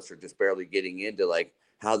lot of us are just barely getting into like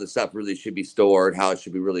how the stuff really should be stored, how it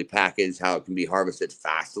should be really packaged, how it can be harvested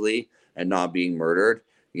fastly and not being murdered.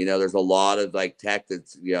 You know, there's a lot of like tech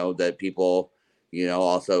that's, you know, that people, you know,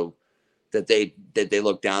 also that they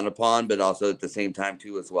look down upon, but also at the same time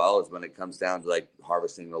too, as well, as when it comes down to like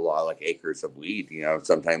harvesting a lot of like acres of weed, you know,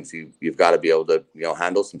 sometimes you've got to be able to, you know,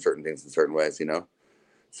 handle some certain things in certain ways, you know.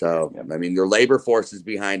 So, I mean, your labor forces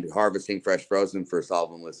behind harvesting fresh frozen for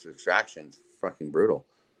solventless extraction is fucking brutal.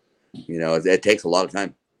 You know, it takes a lot of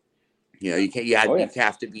time. You know, you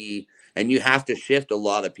have to be, and you have to shift a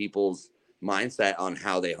lot of people's mindset on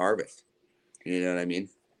how they harvest. You know what I mean?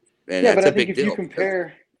 And Yeah, but that's I a think big deal.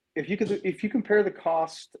 if you compare the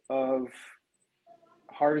cost of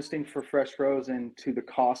harvesting for fresh frozen to the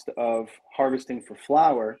cost of harvesting for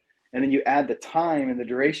flower, and then you add the time and the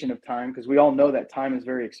duration of time, because we all know that time is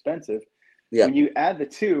very expensive. Yeah. When you add the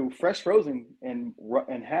two, fresh frozen and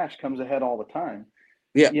hash comes ahead all the time.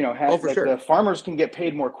 Yeah. You know, for sure. the farmers can get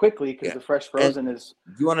paid more quickly because the fresh frozen is.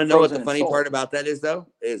 You want to know what the funny part about that is, though?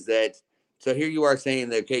 Is that so here you are saying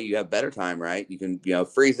that, okay, you have better time, right? You can, you know,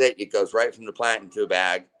 freeze it. It goes right from the plant into a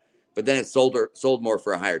bag, but then it's sold more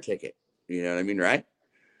for a higher ticket. You know what I mean, right?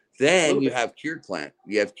 Then you have cured plant.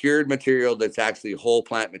 You have cured material that's actually whole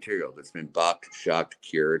plant material that's been bucked, shucked,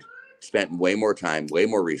 cured, spent way more time, way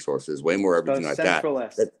more resources, way more everything like that. For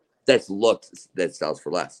less. That sells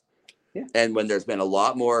for less. Yeah. And when there's been a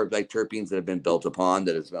lot more like terpenes that have been built upon,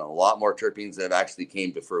 that has been a lot more terpenes that have actually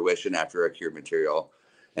came to fruition after a cured material.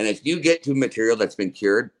 And if you get to material that's been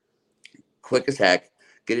cured quick as heck,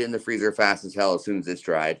 get it in the freezer fast as hell as soon as it's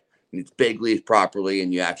dried, and it's big leaf properly,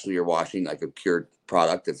 and you actually are washing like a cured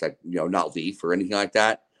product that's like, you know, not leaf or anything like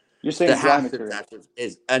that. You're saying the half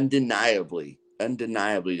is undeniably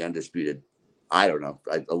undisputed. I don't know.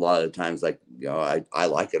 A lot of the times, like, you know, I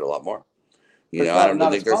like it a lot more. You know, I don't know.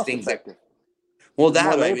 There's things effective. Well,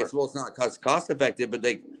 that I mean, it's not cost effective, but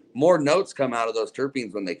more notes come out of those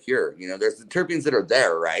terpenes when they cure. You know, there's the terpenes that are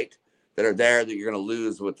there, right? That are there that you're going to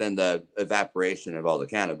lose within the evaporation of all the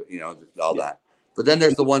cannabis, you know, all that. But then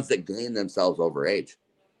there's the ones that gain themselves over age.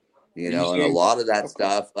 You know, and a lot of that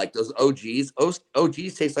stuff, like those OGs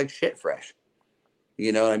taste like shit fresh.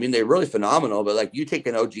 You know what I mean? They're really phenomenal, but like you take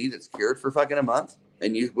an OG that's cured for fucking a month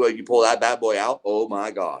and you pull that bad boy out, oh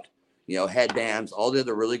my God. You know, headbands, all the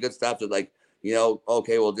other really good stuff that, like, you know,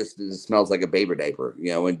 okay, well, this smells like a baby diaper,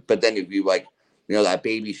 you know, but then if you like, you know, that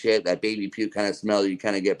baby shit, that baby puke kind of smell you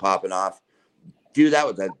kind of get popping off, do that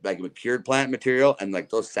with that, like with cured plant material, and like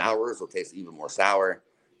those sours will taste even more sour.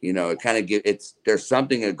 You know, it kind of there's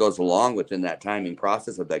something that goes along within that timing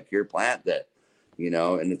process of that cured plant that, you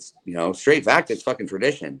know, and it's, you know, straight fact, it's fucking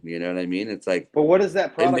tradition. You know what I mean? It's like, but what does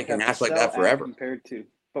that product have to sell like that forever compared to?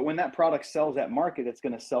 But when that product sells at market, it's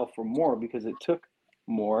going to sell for more because it took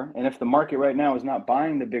more. And if the market right now is not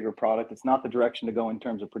buying the bigger product, it's not the direction to go in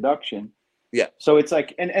terms of production. Yeah. So it's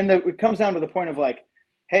like, it comes down to the point of like,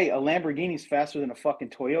 hey, a Lamborghini's faster than a fucking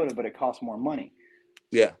Toyota, but it costs more money.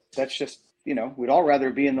 Yeah. That's just, you know, we'd all rather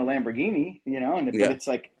be in the Lamborghini, you know, but it's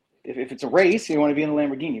like, if it's a race, you want to be in the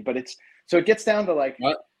Lamborghini, but so it gets down to like,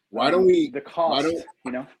 why don't we, the cost,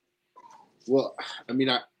 you know? Well, I mean,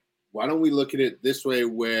 why don't we look at it this way,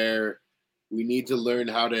 where we need to learn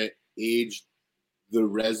how to age the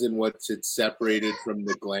resin once it's separated from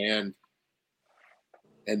the gland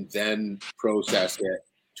and then process it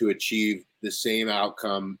to achieve the same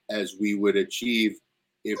outcome as we would achieve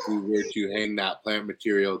if we were to hang that plant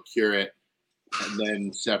material, cure it, and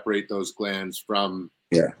then separate those glands from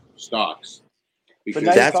stalks. Because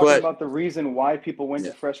but now you're talking about the reason why people went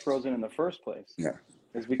to fresh frozen in the first place. Yeah.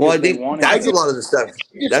 Well, I think that's a lot of the stuff.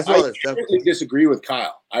 That's a lot of the stuff. I disagree with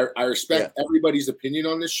Kyle. I respect everybody's opinion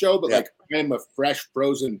on this show, but like, I'm a fresh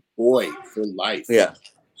frozen boy for life. Yeah.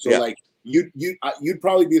 So like, you'd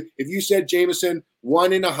probably be, if you said Jameson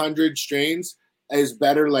 1 in 100 strains is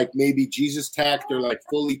better, like maybe Jesus Tact or like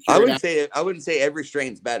fully cured. I wouldn't say every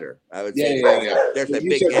strain's better. I would say there's a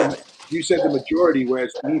big gamut. You said the majority,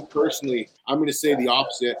 whereas me personally, I'm going to say the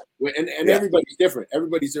opposite. And everybody's different.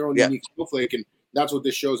 Everybody's their own unique snowflake, and that's what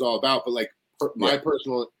this show is all about. But like my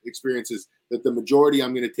personal experience is that the majority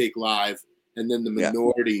I'm going to take live, and then the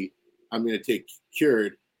minority I'm going to take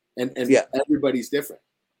cured, and everybody's different.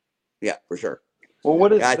 Yeah, for sure. Well,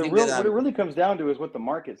 what Yeah, is I the think real? that What it really comes down to is what the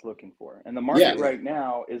market's looking for, and the market right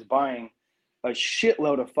now is buying a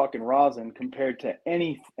shitload of fucking rosin compared to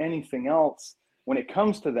anything else. When it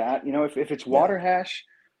comes to that, you know, if it's water hash,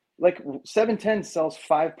 like 710 sells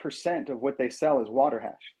 5% of what they sell is water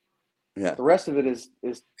hash. Yeah. The rest of it is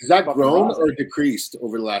that grown rosin. or decreased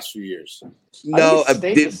over the last few years? No,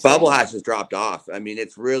 bubble same. hash has dropped off. I mean,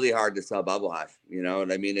 it's really hard to sell bubble hash. You know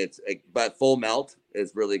what I mean? But full melt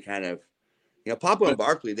is really kind of, you know, Papa and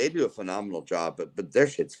Barkley, they do a phenomenal job, but their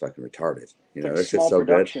shit's fucking retarded. You know, like their shit's small so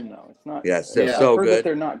production good. though. It's not. Yeah, so I've heard good. that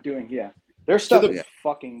they're not doing. Yeah, their stuff is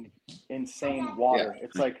fucking insane water.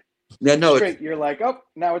 It's like straight. You're like, oh,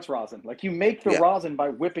 now it's rosin. Like you make the rosin by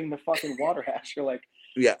whipping the fucking water hash. You're like,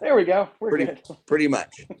 there we go, we're good. Pretty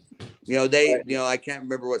much. You know, you know, I can't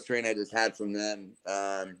remember what strain I just had from them.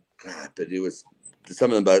 God, but it was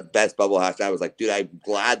some of the best bubble hash. I was like, dude, I'm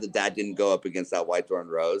glad that didn't go up against that Whitethorn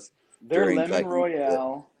Rose. Their Lemon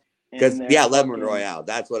Royale. Because Lemon Royale,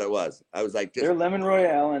 that's what it was. I was like, their Lemon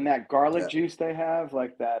Royale and that garlic juice they have,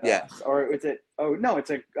 like that. Or is it? Oh no, it's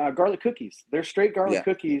a garlic cookies. They're straight garlic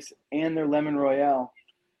cookies and their Lemon Royale.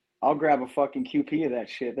 I'll grab a fucking QP of that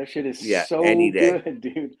shit. That shit is so good,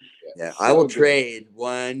 dude. Yeah, so I will trade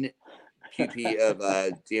one QP of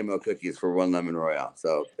GMO cookies for one Lemon Royale.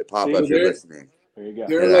 So Papa, if you're listening, there you go.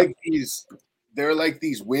 They're like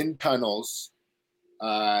these wind tunnels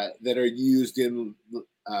that are used in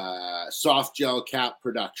soft gel cap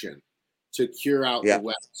production to cure out the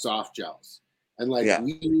wet soft gels. And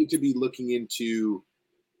we need to be looking into,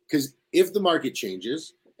 because if the market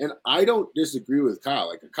changes, and I don't disagree with Kyle.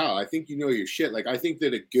 Like, Kyle, I think you know your shit. Like, I think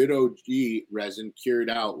that a good OG resin cured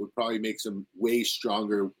out would probably make some way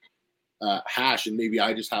stronger hash, and maybe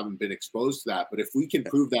I just haven't been exposed to that. But if we can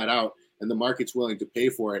prove that out and the market's willing to pay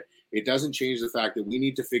for it, it doesn't change the fact that we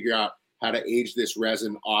need to figure out how to age this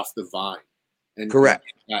resin off the vine and get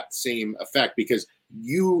that same effect. Because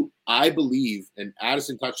I believe, and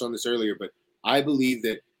Addison touched on this earlier, but I believe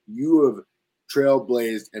that you have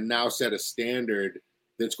trailblazed and now set a standard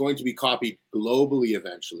that's going to be copied globally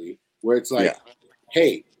eventually, where it's like,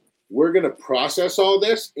 hey, we're going to process all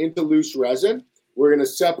this into loose resin. We're going to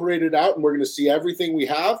separate it out and we're going to see everything we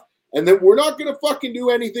have. And then we're not going to fucking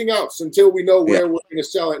do anything else until we know where we're going to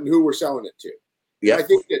sell it and who we're selling it to. Yeah. I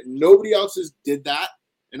think that nobody else has did that.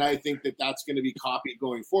 And I think that that's going to be copied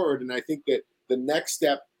going forward. And I think that the next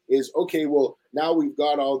step is, okay, well, now we've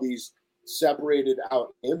got all these separated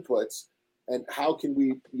out inputs. And how can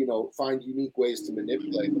we, find unique ways to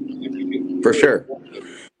manipulate them? For sure.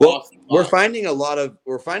 Well, we're finding a lot of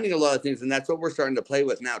things, and that's what we're starting to play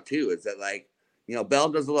with now too. Is that Bell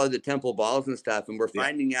does a lot of the temple balls and stuff, and we're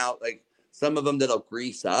finding out some of them that'll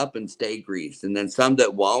grease up and stay greased, and then some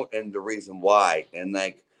that won't, and the reason why. And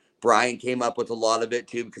Brian came up with a lot of it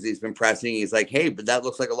too because he's been pressing. He's like, hey, but that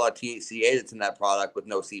looks like a lot of THCA that's in that product with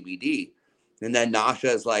no CBD. And then Nasha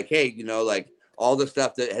is like, hey, all the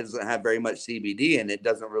stuff that doesn't have very much CBD and it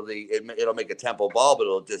doesn't really, it'll make a temple ball, but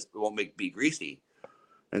it won't be greasy.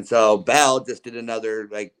 And so Bell just did another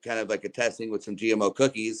kind of a testing with some GMO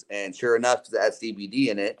cookies, and sure enough, because it has CBD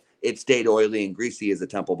in it, it stayed oily and greasy as a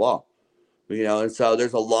temple ball. And so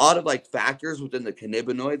there's a lot of factors within the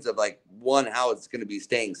cannabinoids of one, how it's going to be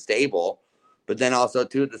staying stable, but then also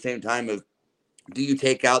too at the same time of, do you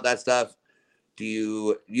take out that stuff? Do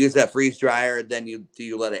you use that freeze dryer? Then do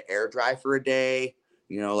you let it air dry for a day?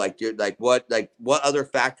 What other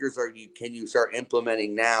factors can you start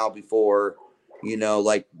implementing now before,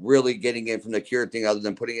 really getting in from the cured thing, other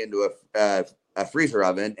than putting it into a freezer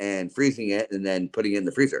oven and freezing it and then putting it in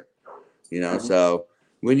the freezer, So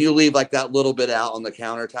when you leave that little bit out on the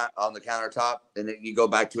countertop, and then you go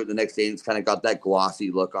back to it the next day, and it's kind of got that glossy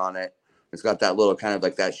look on it. It's got that little kind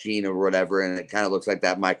of that sheen or whatever, and it kind of looks like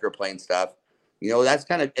that microplane stuff. That's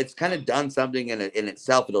it's kind of done something in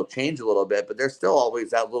itself. It'll change a little bit, but there's still always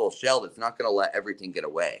that little shell that's not going to let everything get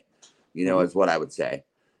away, is what I would say.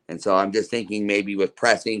 And so I'm just thinking maybe with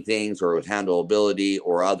pressing things or with handleability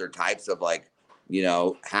or other types of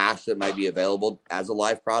hash that might be available as a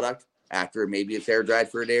live product after maybe it's air dried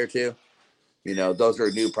for a day or two. Those are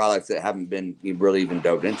new products that haven't been really even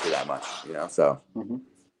dove into that much, so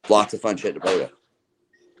lots of fun shit to play with.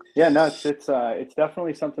 Yeah, no, it's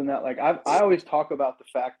definitely something that I always talk about the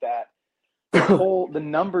fact that the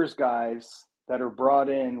numbers guys that are brought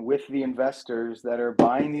in with the investors that are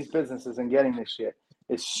buying these businesses and getting this shit,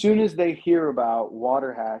 as soon as they hear about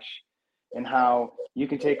water hash and how you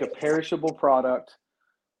can take a perishable product,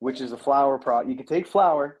 which is a flour product, you can take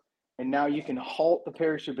flour and now you can halt the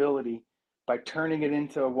perishability by turning it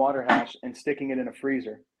into a water hash and sticking it in a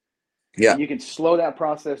freezer. Yeah. And you can slow that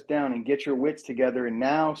process down and get your wits together and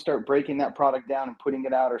now start breaking that product down and putting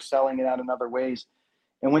it out or selling it out in other ways.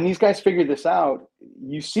 And when these guys figure this out,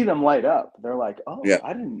 you see them light up. They're like, oh, Yeah.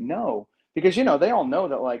 I didn't know. Because, you know, they all know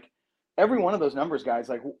that, like, every one of those numbers guys,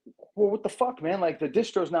 like, well, what the fuck, man? Like, the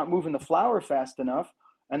distro's not moving the flour fast enough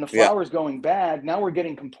and the flour's going bad. Now we're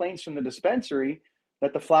getting complaints from the dispensary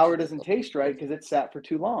that the flour doesn't taste right because it's sat for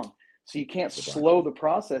too long. So you can't slow the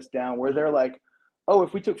process down where they're like, oh,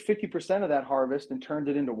 if we took 50% of that harvest and turned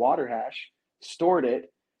it into water hash, stored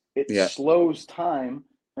it, it slows time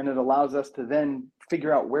and it allows us to then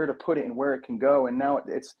figure out where to put it and where it can go. And now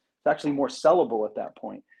it's actually more sellable at that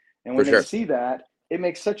point. And when they see that, it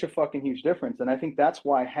makes such a fucking huge difference. And I think that's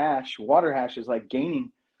why water hash is like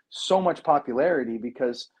gaining so much popularity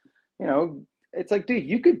because, you know, it's like, dude,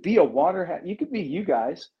 you could be a water hash. You could be you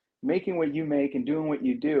guys making what you make and doing what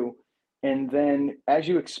you do. And then as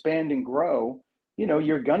you expand and grow, you know,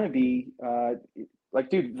 you're going to be like,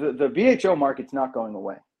 dude, the VHO market's not going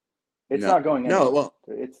away. It's not going anywhere. No, well,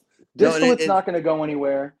 distillate's not going to go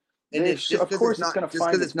anywhere. And it's just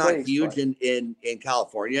because it's not huge in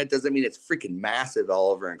California, it doesn't mean it's freaking massive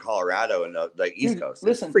all over in Colorado and the East Coast.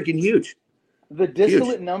 Listen, it's freaking huge. The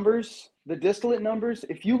distillate numbers,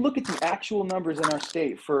 if you look at the actual numbers in our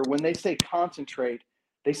state for when they say concentrate,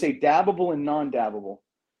 they say dabbable and non-dabbable.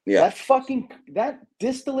 Yeah. That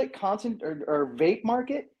distillate or vape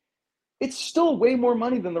market, it's still way more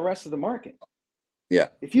money than the rest of the market. Yeah.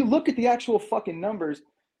 If you look at the actual fucking numbers,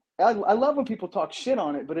 I love when people talk shit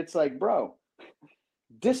on it, but it's like, bro,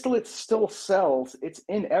 distillate still sells. It's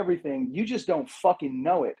in everything. You just don't fucking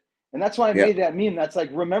know it. And that's why I made that meme. That's like,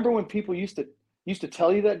 remember when people used to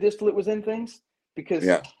tell you that distillate was in things? Because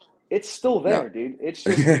it's still there, dude. It's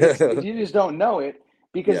just you just don't know it.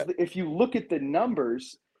 Because if you look at the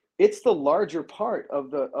numbers, it's the larger part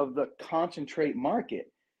of the concentrate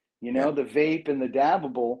market. You know, the vape and the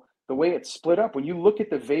dabbable, the way it's split up. When you look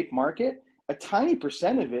at the vape market, a tiny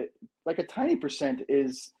percent of it, like a tiny percent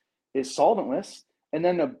is solventless. And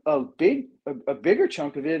then a bigger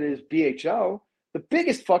chunk of it is BHO. The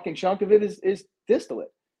biggest fucking chunk of it is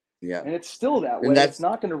distillate. Yeah. And it's still that way. It's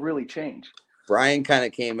not going to really change. Brian kind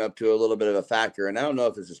of came up to a little bit of a factor, and I don't know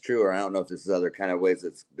if this is true or I don't know if this is other kind of ways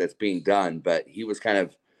that's being done, but he was kind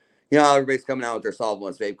of, you know, everybody's coming out with their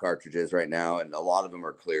solventless vape cartridges right now, and a lot of them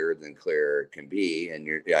are clearer than clear can be. And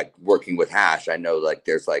you're like working with hash. I know like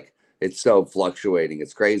there's like, it's so fluctuating.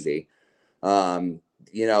 It's crazy.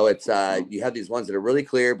 You know, it's you have these ones that are really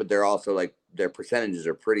clear, but they're also like their percentages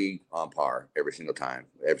are pretty on par every single time,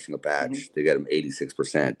 every single batch. Mm-hmm. They get them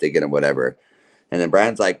 86%. They get them whatever. And then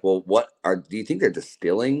Brian's like, well, do you think they're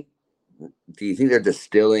distilling? Do you think they're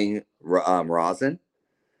distilling rosin?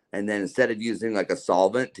 And then instead of using like a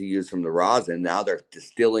solvent to use from the rosin, now they're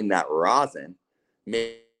distilling that rosin.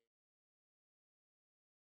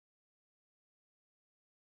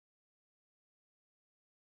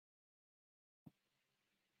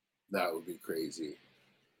 That would be crazy.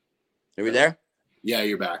 Are we there? Yeah,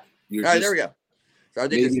 you're back. All right, there we go. So are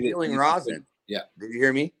they distilling rosin? Yeah. Did you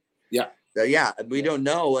hear me? Yeah. So yeah, we don't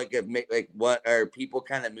know like what are people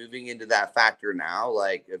kind of moving into that factor now,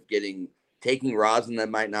 like of taking rosin that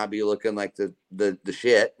might not be looking like the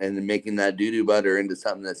shit and then making that doo-doo butter into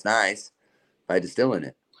something that's nice by distilling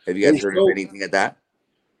it. Have you guys heard of anything at that?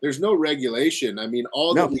 There's no regulation. I mean,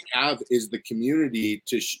 all that we have is the community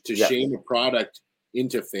to shame a product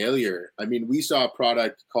into failure. I mean, we saw a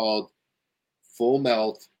product called Full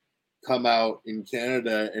Melt come out in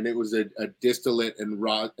Canada, and it was a distillate and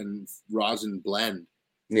rosin blend.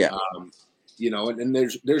 Yeah. You know, and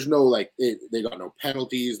there's no like they got no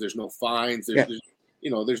penalties. There's no fines.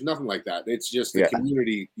 There's nothing like that. It's just the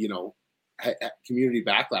community. You know, community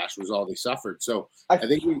backlash was all they suffered. So I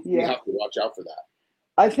think we have to watch out for that.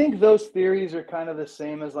 I think those theories are kind of the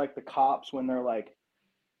same as like the cops when they're like,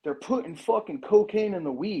 they're putting fucking cocaine in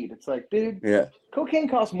the weed. It's like, dude, cocaine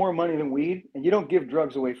costs more money than weed, and you don't give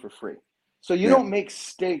drugs away for free. So you don't make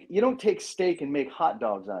steak. You don't take steak and make hot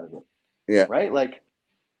dogs out of it. Yeah. Right? Like,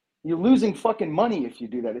 you're losing fucking money if you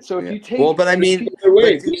do that. So if you take, well, but I mean, what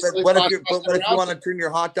if you want to turn your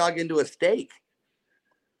hot dog into a steak?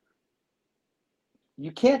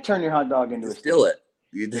 You can't turn your hot dog into a steak.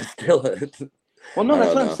 You distill it. Well, no,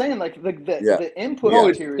 that's what I'm saying. Like the input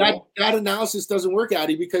material. That analysis doesn't work,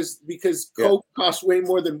 Addy, because Coke costs way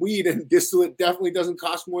more than weed, and distillate definitely doesn't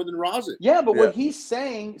cost more than rosin. Yeah, but what he's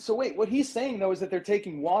saying. So wait, what he's saying though is that they're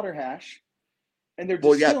taking water hash, and they're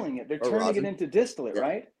distilling it. They're turning it into distillate,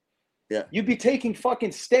 right? Yeah. You'd be taking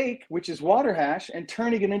fucking steak, which is water hash, and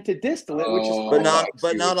turning it into distillate, which is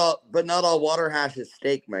but not all water hash is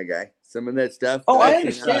steak, my guy. Some of that stuff. Oh, I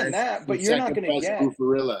understand that, but you're not going to get.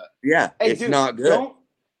 Yeah, hey, it's dude, not good.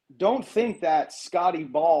 Don't think that Scotty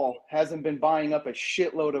Ball hasn't been buying up a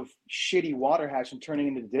shitload of shitty water hash and turning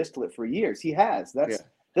into distillate for years. He has.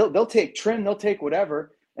 They'll take trim, they'll take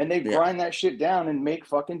whatever, and they grind that shit down and make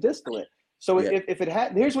fucking distillate. So if it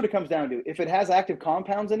has, here's what it comes down to: if it has active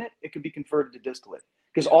compounds in it, it could be converted to distillate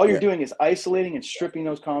because all you're doing is isolating and stripping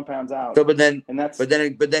those compounds out. So, but then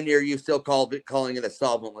you're still calling it a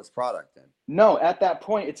solventless product then? No, at that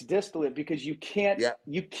point it's distillate because you can't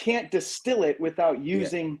distill it without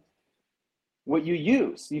using what you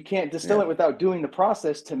use. You can't distill it without doing the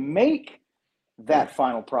process to make that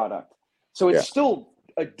final product. So it's still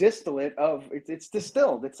a distillate of it's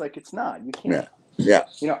distilled. It's like it's not. You can't. Yeah.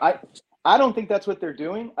 You know, I don't think that's what they're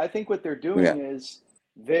doing. I think what they're doing is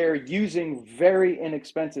they're using very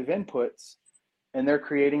inexpensive inputs and they're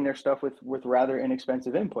creating their stuff with rather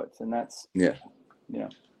inexpensive inputs. And that's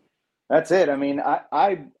that's it. I mean,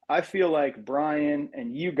 I feel like Brian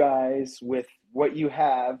and you guys with what you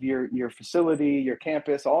have, your facility, your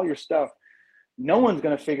campus, all your stuff, no one's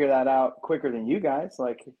going to figure that out quicker than you guys.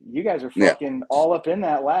 Like you guys are fucking all up in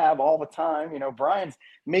that lab all the time. You know, Brian's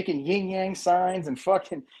making yin yang signs and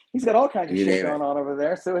fucking, he's got all kinds of shit going on over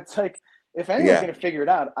there. So it's like, if anyone's going to figure it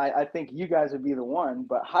out, I think you guys would be the one.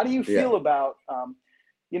 But how do you feel about,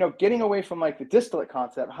 you know, getting away from like the distillate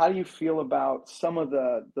concept? How do you feel about some of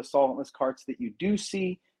the solventless carts that you do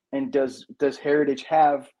see? And does Heritage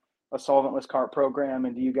have a solventless cart program?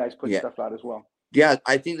 And do you guys put stuff out as well? Yeah,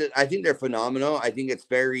 I think they're phenomenal. I think it's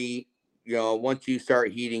very, you know, once you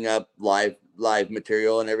start heating up live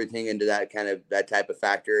material and everything into that type of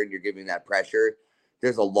factor, and you're giving that pressure,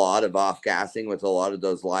 there's a lot of off gassing with a lot of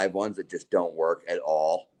those live ones that just don't work at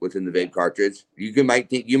all within the vape cartridge. You might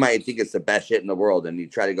think it's the best shit in the world, and you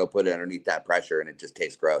try to go put it underneath that pressure, and it just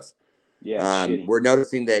tastes gross. Yeah, we're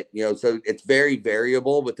noticing that, you know, so it's very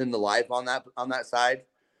variable within the life on that side.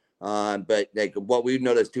 But like what we've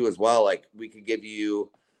noticed too as well, like we could give you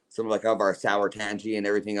some like of our sour tangy and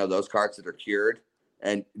everything of those carts that are cured,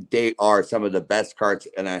 and they are some of the best carts.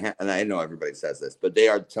 And I know everybody says this, but they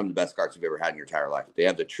are some of the best carts you've ever had in your entire life. They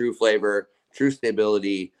have the true flavor, true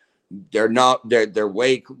stability. They're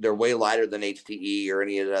way lighter than HTE or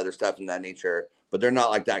any of the other stuff in that nature, but they're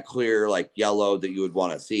not like that clear like yellow that you would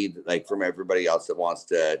want to see like from everybody else that wants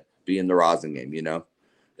to be in the rosin game, you know.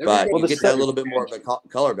 But you get that little bit more of a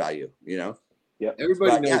color value, you know. Yeah,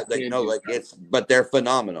 everybody knows. But they're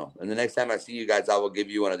phenomenal. And the next time I see you guys, I will give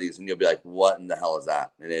you one of these, and you'll be like, "What in the hell is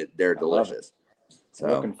that?" And they're delicious. So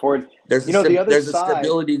looking forward. There's a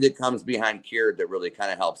stability that comes behind cured that really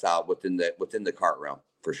kind of helps out within the cart realm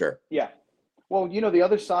for sure. Yeah. Well, you know, the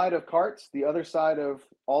other side of carts, the other side of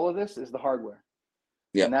all of this is the hardware.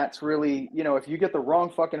 Yeah. And that's really, you know, if you get the wrong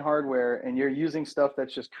fucking hardware and you're using stuff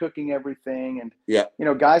that's just cooking everything, and you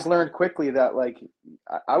know, guys learned quickly that like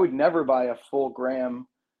I would never buy a full gram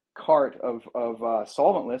cart of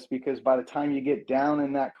solventless, because by the time you get down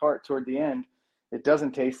in that cart toward the end, it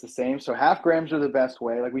doesn't taste the same. So half grams are the best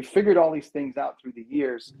way. Like we figured all these things out through the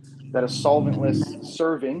years, that a solventless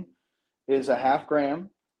serving is a half gram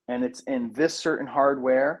and it's in this certain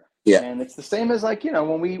hardware. Yeah. And it's the same as like, you know,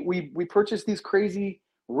 when we purchase these crazy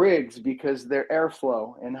rigs because they're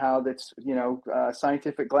airflow and how that's, you know,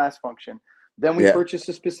 scientific glass function. Then we purchase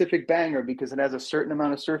a specific banger because it has a certain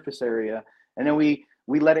amount of surface area. And then we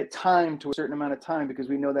let it time to a certain amount of time because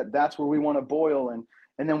we know that that's where we want to boil.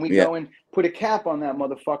 And then we go and put a cap on that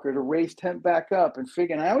motherfucker to raise temp back up and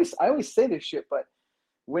figure. And I always say this shit, but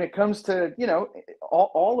when it comes to, you know,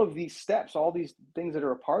 all of these steps, all these things that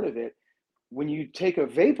are a part of it, when you take a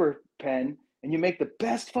vapor pen and you make the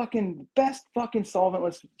best fucking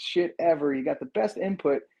solventless shit ever, you got the best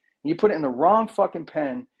input, and you put it in the wrong fucking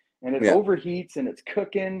pen, and it overheats and it's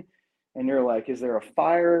cooking, and you're like, is there a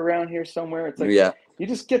fire around here somewhere? It's like, you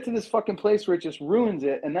just get to this fucking place where it just ruins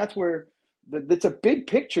it. And that's where that's a big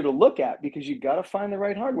picture to look at, because you got to find the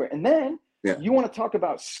right hardware. And then you want to talk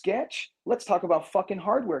about sketch? Let's talk about fucking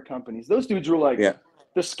hardware companies. Those dudes were like,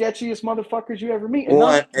 the sketchiest motherfuckers you ever meet. And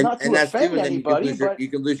not to offend anybody, but you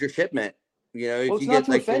can lose your shipment. You know, well, it's not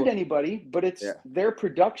to offend anybody, but it's their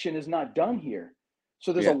production is not done here.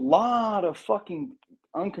 So there's a lot of fucking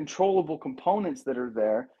uncontrollable components that are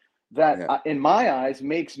there that in my eyes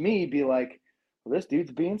makes me be like, well, this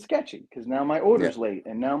dude's being sketchy because now my order's late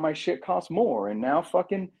and now my shit costs more. And now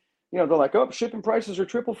fucking, you know, they're like, oh, shipping prices are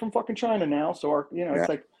triple from fucking China now. So our, you know, it's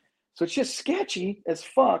like, so it's just sketchy as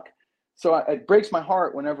fuck. So it breaks my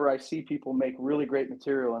heart whenever I see people make really great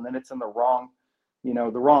material and then it's in the wrong, you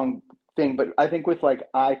know, the wrong thing. But I think with like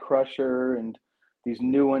Eye Crusher and these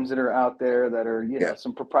new ones that are out there that are, you know,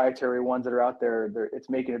 some proprietary ones that are out there, it's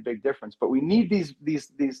making a big difference. But we need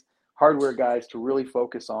these hardware guys to really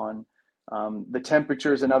focus on the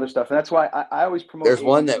temperatures and other stuff. And that's why I always promote. There's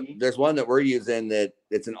one that we're using that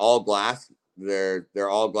it's an all glass. They're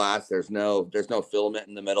all glass. There's no filament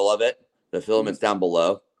in the middle of it. The filament's down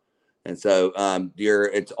below. And so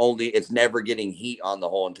it's never getting heat on the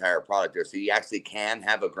whole entire product there. So you actually can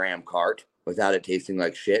have a graham cart without it tasting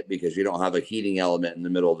like shit because you don't have a heating element in the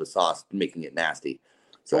middle of the sauce making it nasty.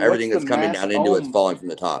 So everything that's coming down into it's falling from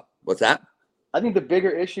the top. What's that? I think the bigger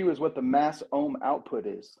issue is what the mass ohm output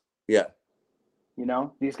is. Yeah. You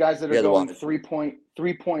know, these guys that are going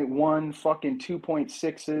 3.1 fucking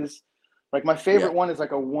 2.6s. Like my favorite one is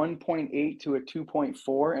like a 1.8 to a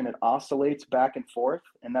 2.4 and it oscillates back and forth.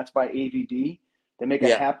 And that's by AVD. They make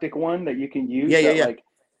a haptic one that you can use like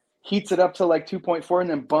heats it up to like 2.4 and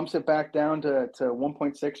then bumps it back down to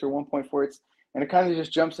 1.6 or 1.4. And it kind of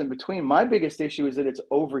just jumps in between. My biggest issue is that it's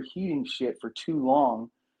overheating shit for too long.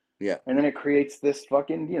 Yeah. And then it creates this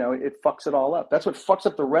fucking, you know, it fucks it all up. That's what fucks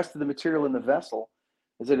up the rest of the material in the vessel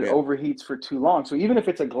is that it overheats for too long. So even if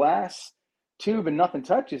it's a glass tube and nothing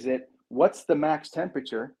touches it, what's the max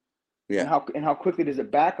temperature? Yeah. And how quickly does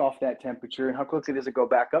it back off that temperature? And how quickly does it go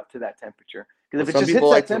back up to that temperature? Because if it just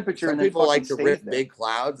hits that temperature, some people like to rip big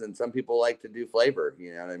clouds, and some people like to do flavor.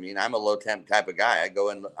 You know what I mean? I'm a low temp type of guy.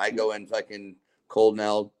 I go in fucking cold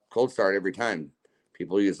start every time.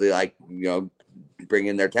 People usually like, you know, bring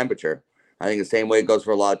in their temperature. I think the same way it goes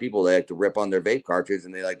for a lot of people. They like to rip on their vape cartridge,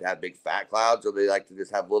 and they like to have big fat clouds, or they like to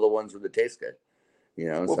just have little ones where they taste good. You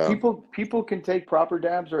know, well, so people can take proper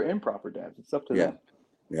dabs or improper dabs. It's up to them.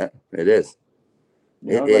 Yeah, it is.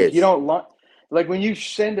 You know, like you don't like when you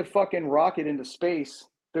send a fucking rocket into space,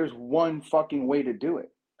 there's one fucking way to do it.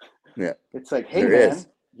 Yeah. It's like, hey man,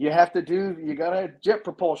 you gotta jet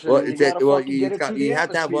propulsion. Well, you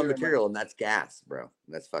have to have one material, and that's gas, bro.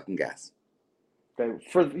 That's fucking gas.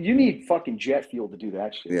 You need fucking jet fuel to do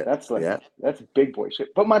that shit. Yeah. That's big boy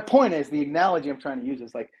shit. But my point is, the analogy I'm trying to use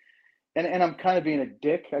is like, and I'm kind of being a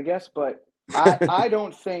dick, I guess, but I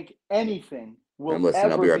don't think anything will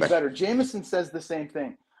ever be better. Jameson says the same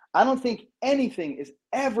thing. I don't think anything is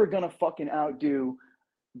ever gonna fucking outdo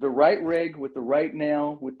the right rig with the right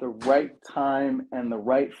nail, with the right time and the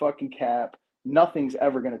right fucking cap. Nothing's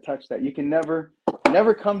ever gonna touch that. You can never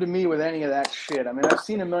come to me with any of that shit. I mean, I've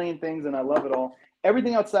seen a million things and I love it all.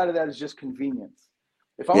 Everything outside of that is just convenience.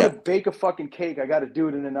 If I want to bake a fucking cake, I got to do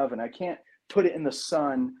it in an oven. I can't put it in the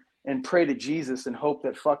sun and pray to Jesus and hope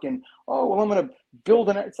that fucking, I'm gonna build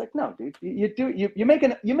an. It's like, no, dude, you make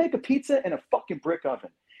a pizza in a fucking brick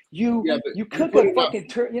oven. You cook a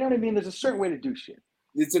fucking you know what I mean? There's a certain way to do shit.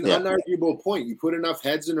 It's an unarguable point. You put enough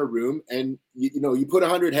heads in a room, and you put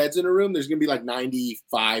 100 heads in a room. There's gonna be like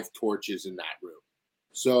 95 torches in that room.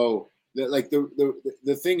 So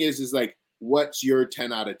the thing is like, what's your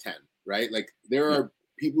 10 out of 10, right? Like there are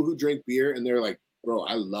people who drink beer and they're like, bro,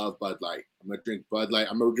 I love Bud Light. I'm gonna drink Bud Light.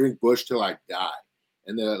 I'm gonna drink Busch till I die.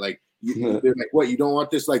 And they're like, what? You don't want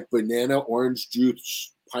this like banana, orange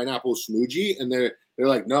juice, pineapple smoothie? And they're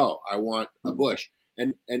like, no, I want a Busch.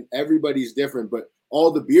 And everybody's different, but all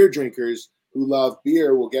the beer drinkers who love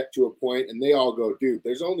beer will get to a point and they all go, dude,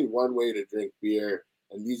 there's only one way to drink beer,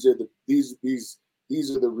 and these are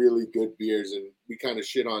the really good beers, and we kind of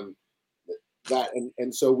shit on that.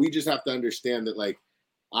 And so we just have to understand that, like,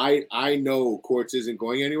 I know Quartz isn't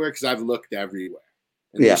going anywhere because I've looked everywhere.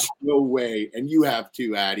 And there's no way, and you have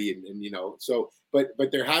too, Addy, and so but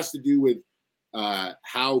there has to do with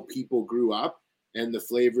how people grew up and the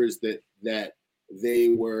flavors that they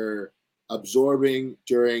were absorbing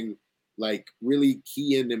during like really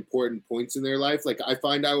key and important points in their life. Like I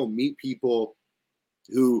find I will meet people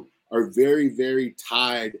who are very, very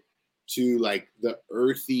tied to like the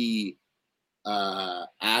earthy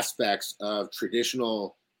aspects of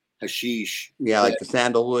traditional hashish. Yeah, like the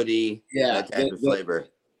sandalwoody, that type of flavor.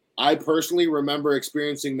 I personally remember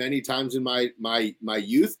experiencing many times in my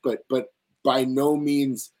youth, but by no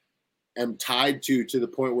means am tied to the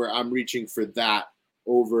point where I'm reaching for that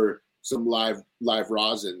over some live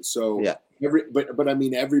rosin. So but I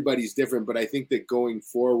mean everybody's different. But I think that going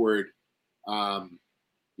forward, we're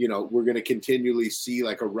going to continually see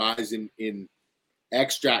like a rise in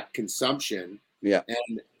extract consumption. Yeah.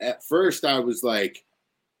 And at first I was like,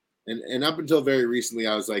 and up until very recently,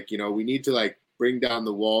 I was like, we need to like bring down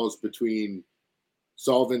the walls between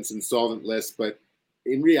solvents and solventless. But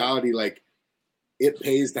in reality, like it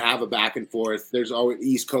pays to have a back and forth. There's always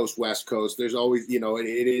East Coast, West Coast. There's always, it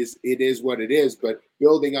is what it is. But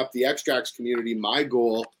building up the extracts community, my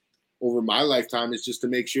goal over my lifetime is just to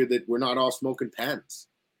make sure that we're not all smoking pens.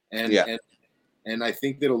 And I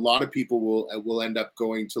think that a lot of people will end up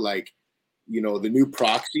going to like, you know, the new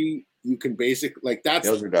Proxy. You can that's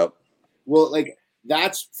those are dope. Well, like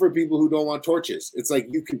that's for people who don't want torches. It's like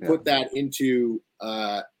you can put that into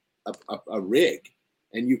a rig,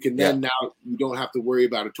 and you can then now you don't have to worry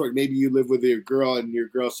about a torch. Maybe you live with your girl, and your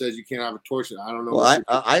girl says you can't have a torch. I don't know. Well,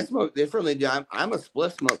 I smoke differently. I'm a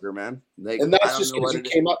split smoker, man. Like, and that's just because you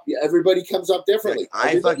came up. Everybody comes up differently.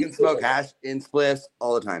 Like, I fucking smoke hash in spliffs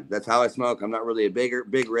all the time. That's how I smoke. I'm not really a big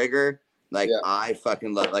rigger. Like I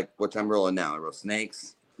fucking love like what I'm rolling now. I roll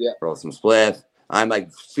snakes. Yeah, roll some spliff. I'm like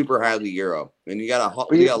super highly Euro, and you got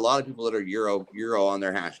a lot of people that are Euro on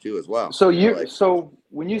their hash too as well. So so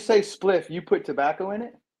when you say spliff, you put tobacco in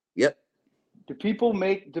it? Yep. Do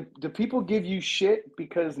people give you shit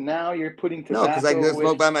because now you're putting tobacco? No, because I can just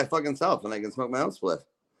smoke by my fucking self, and I can smoke my own spliff.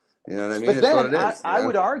 You know what I mean? But then I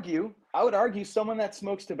would argue someone that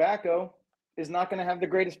smokes tobacco is not going to have the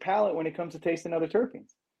greatest palate when it comes to tasting other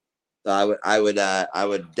terpenes. I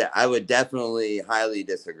would definitely highly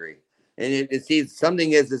disagree. And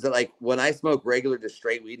something is that like when I smoke regular just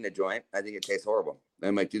straight weed in a joint, I think it tastes horrible.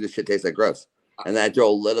 I'm like, dude, this shit tastes like gross. And then I throw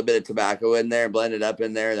a little bit of tobacco in there, blend it up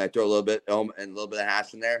in there, and I throw a little bit and a little bit of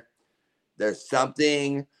hash in there. There's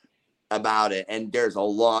something about it, and there's a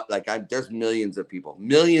lot. Like there's millions and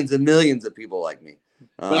millions of people like me.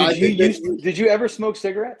 Did you ever smoke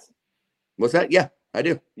cigarettes? What's that? Yeah, I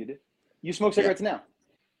do. You did. You smoke cigarettes now?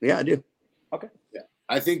 Yeah, I do. Okay. Yeah,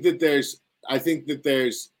 I think that there's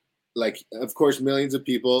like, of course, millions of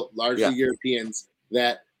people, largely Europeans,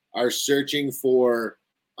 that are searching for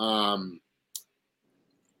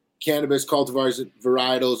cannabis cultivars,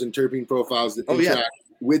 varietals, and terpene profiles that interact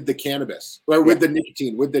with the cannabis or with the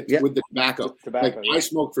nicotine, with the tobacco. Like I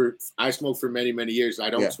smoked for many years. I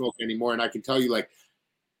don't smoke anymore, and I can tell you, like,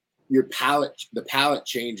 the palate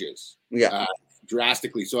changes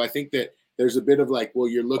drastically. So I think that there's a bit of like, well,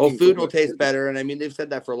 you're looking. Food will taste better, and I mean they've said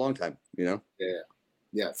that for a long time. You know.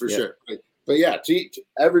 Yeah, for sure. But yeah,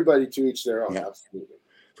 everybody to each their own. Absolutely.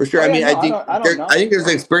 For sure. I mean, I think there's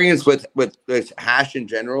experience with hash in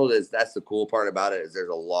general. That's the cool part about it is there's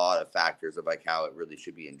a lot of factors of like how it really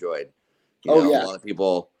should be enjoyed. A lot of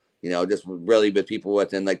people, just really with people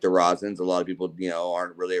within like the rosins, a lot of people,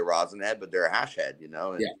 aren't really a rosin head, but they're a hash head, and,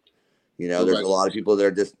 there's a lot of people that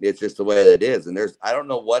are it's just the way that it is. And I don't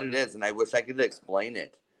know what it is. And I wish I could explain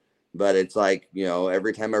it, but it's like,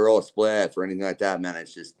 every time I roll a split or anything like that, man,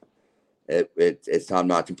 it's just, it's time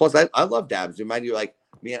not to. Plus I love dabs. Remind you, like,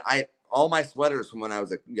 all my sweaters from when I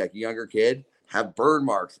was a younger kid have burn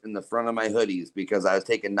marks in the front of my hoodies because I was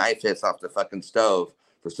taking knife hits off the fucking stove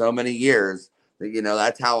for so many years that,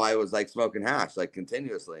 that's how I was like smoking hash, like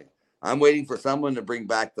continuously. I'm waiting for someone to bring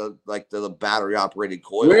back the battery operated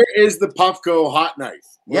coil. Where is the Puffco hot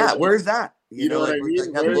knife? Where's that? You know what I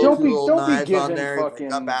mean? Don't be giving on there, fucking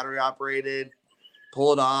got battery operated.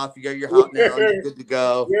 Pull it off. You got your hot nail. You're good to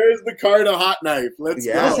go. Where's the Carta hot knife? Let's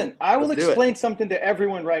go. Listen, I will explain something to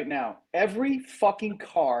everyone right now. Every fucking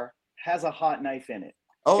car has a hot knife in it.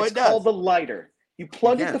 Oh, it's it does. called the lighter. You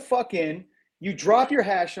plug it the fuck in, you drop your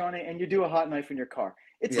hash on it, and you do a hot knife in your car.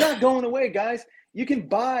 It's not going away, guys. You can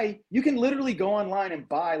literally go online and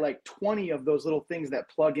buy like 20 of those little things that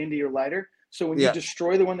plug into your lighter. So when you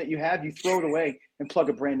destroy the one that you have, you throw it away and plug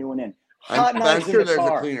a brand new one in. Hot knives in the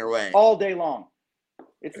car a cleaner way. all day long.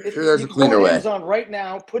 There's a cleaner way. Amazon right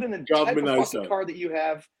now, put in the type of fucking car that you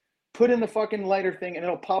have, put in the fucking lighter thing, and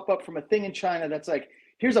it'll pop up from a thing in China that's like,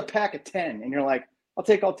 here's a pack of 10. And you're like, I'll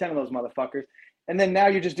take all 10 of those motherfuckers. And then now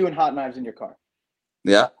you're just doing hot knives in your car.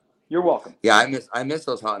 Yeah. You're welcome. Yeah, I miss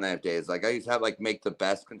those hot knife days. Like I used to have make the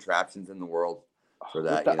best contraptions in the world for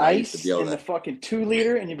that. With the ice in the fucking 2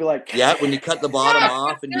 liter, and you'd be like, when you cut the bottom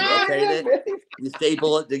off and you rotate it, you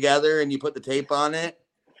staple it together and you put the tape on it.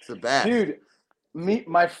 It's the best. Dude,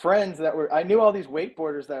 my friends I knew all these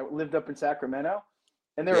wakeboarders that lived up in Sacramento,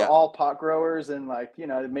 and they were all pot growers and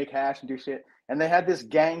they make hash and do shit. And they had this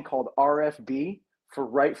gang called RFB for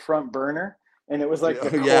right front burner. And it was like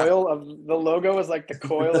the coil of the logo was like the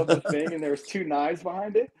coil of the thing, and there was 2 knives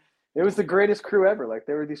behind it. It was the greatest crew ever. Like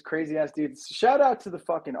there were these crazy ass dudes. Shout out to the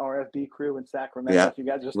fucking RFB crew in Sacramento. Yeah. If you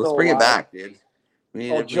guys just let's bring it back, dude.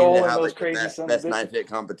 We need Joel to and have those crazy best knife hit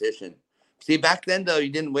competition. See, back then though, you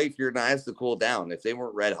didn't wait for your knives to cool down. If they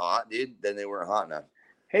weren't red hot, dude, then they weren't hot enough.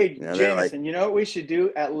 Hey, Jameson, you know what we should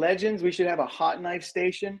do at Legends? We should have a hot knife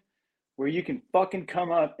station where you can fucking come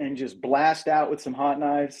up and just blast out with some hot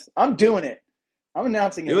knives. I'm doing it. I'm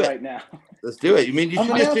announcing it right now. Let's do it. You mean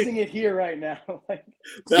I'm announcing it here right now?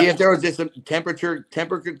 See if there was just some temperature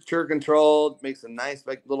controlled, make some nice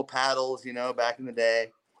little paddles, back in the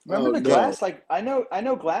day. Remember the glass? Like I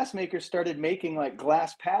know glass makers started making like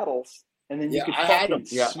glass paddles, and then you could fucking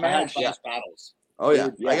smash glass paddles. Oh yeah.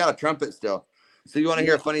 I got a trumpet still. So you want to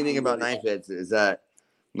hear a funny thing about knife heads is that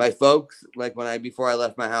my folks, like before I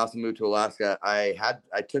left my house and moved to Alaska, I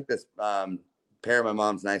took this pair of my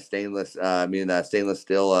mom's nice stainless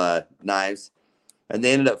steel knives, and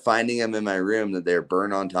they ended up finding them in my room that they're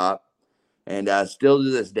burned on top. And still to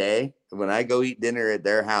this day, when I go eat dinner at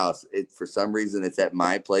their house, for some reason it's at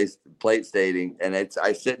my plate stating, and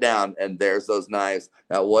I sit down and there's those knives,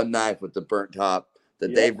 that one knife with the burnt top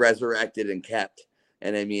that they've resurrected and kept.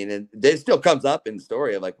 And I mean, and it still comes up in the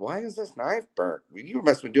story of like, why is this knife burnt? You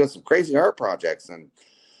must have been doing some crazy art projects and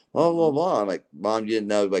blah blah blah. I'm like, Mom, you didn't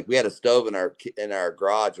know? Like, we had a stove in our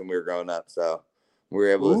garage when we were growing up, so we were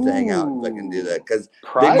able to hang out and fucking do that because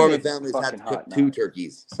big Mormon families had to cook 2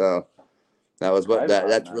 turkeys, so. That was what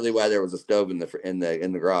that's really why there was a stove in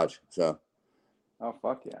the garage. So, oh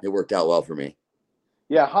fuck yeah, it worked out well for me.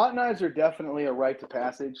 Yeah, hot knives are definitely a rite of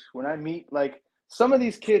passage. When I meet like some of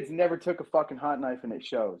these kids never took a fucking hot knife and it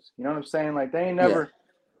shows. You know what I'm saying? Like they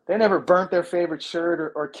never burnt their favorite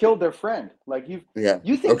shirt or killed their friend. Like you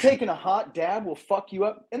think taking a hot dab will fuck you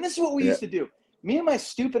up? And this is what we used to do. Me and my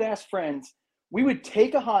stupid ass friends, we would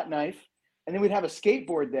take a hot knife and then we'd have a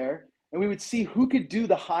skateboard there and we would see who could do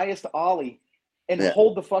the highest ollie and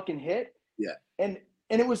hold the fucking hit. Yeah. And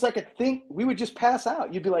it was like a thing. We would just pass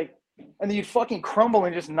out. You'd be like, and then you'd fucking crumble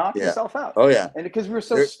and just knock yourself out. Oh yeah. And because we were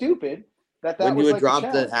so stupid that when was you would like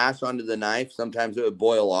drop the hash onto the knife, sometimes it would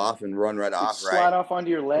boil off and run right off. Slide off onto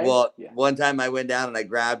your leg. Well, one time I went down and I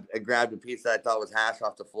grabbed a piece that I thought was hash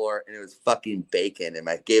off the floor, and it was fucking bacon. And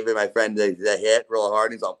I gave it my friend the hit real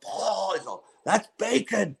hard. And he's all, "Oh, that's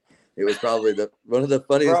bacon." It was probably one of the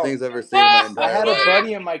funniest things I've ever seen in my entire life. I had a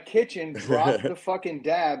buddy in my kitchen drop the fucking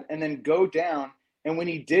dab and then go down. And when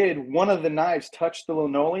he did, one of the knives touched the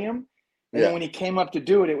linoleum. And then when he came up to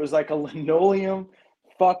do it, it was like a linoleum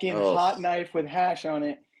fucking hot knife with hash on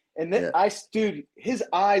it. And then dude, his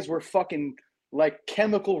eyes were fucking like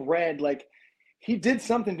chemical red. Like he did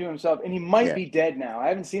something to himself, and he might be dead now. I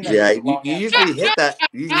haven't seen that. Yeah, you usually hit that.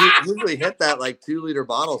 You usually hit that like 2-liter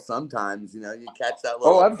bottle. Sometimes, you catch that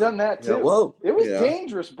little. Oh, I've done that too. Whoa, it was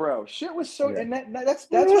dangerous, bro. Shit was so, and that's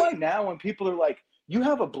why now when people are like, "You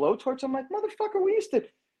have a blowtorch," I'm like, "Motherfucker, we used to."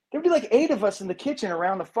 There'd be like 8 of us in the kitchen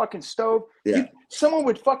around the fucking stove. Yeah. Someone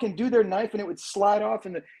would fucking do their knife and it would slide off,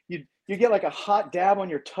 and you get like a hot dab on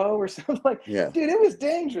your toe or something. Like, dude, it was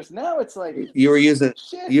dangerous. Now it's like you were using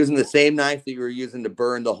the same knife that you were using to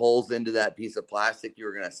burn the holes into that piece of plastic you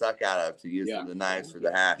were gonna suck out of to use the knives for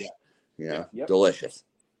the hash. Delicious.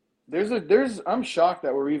 I'm shocked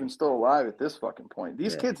that we're even still alive at this fucking point.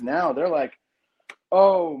 These kids now, they're like,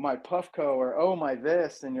 "Oh, my Puffco," or "Oh, my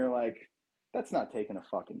this," and you're like, that's not taking a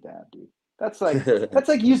fucking dab, dude. That's like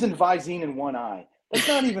using Visine in one eye. That's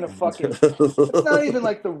not even a fucking. That's not even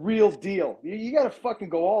like the real deal. You got to fucking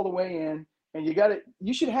go all the way in, and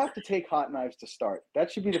you should have to take hot knives to start. That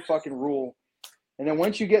should be the fucking rule. And then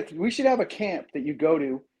once you we should have a camp that you go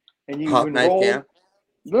to, and you hot enroll. Knife camp?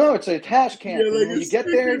 No, it's a hash camp. And when you get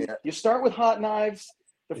there, you start with hot knives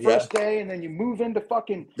the first day, and then you move into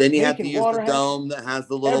fucking. Then you have to use the dome that has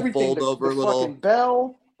the little fold over little fucking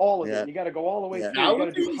bell. All of it. You got to go all the way through. You got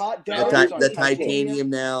to do hot dabs the titanium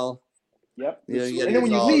now. Yep. And then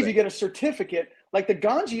when you leave, you get a certificate. Like the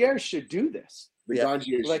Gangiers should do this. The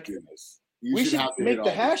Gangiers should do this. We should make the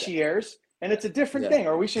Hashiers, and it's a different thing.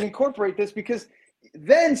 Or we should incorporate this, because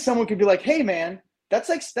then someone could be like, "Hey, man, that's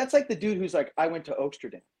like the dude who's like, I went to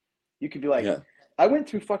Oaksterdam." You could be like, "I went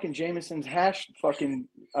through fucking Jameson's hash fucking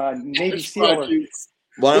Navy SEAL."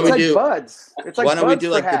 Why don't we do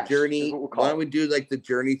like the journey? Why don't we do like the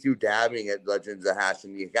journey through dabbing at Legends of Hash?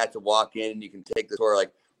 And you got to walk in, and you can take the tour,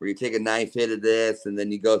 like where you take a knife hit of this, and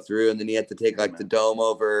then you go through, and then you have to take like the dome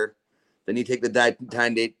over. Then you take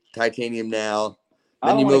the titanium now.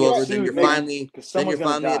 Then you move over. Then you're finally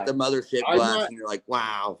at the mothership glass, and you're like,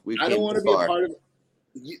 wow, we came too far. I don't want to be a part of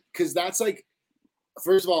it, because that's like.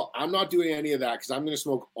 First of all, I'm not doing any of that because I'm going to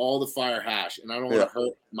smoke all the fire hash, and I don't want to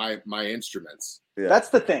hurt my instruments. Yeah. That's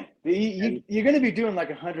the thing. You're going to be doing like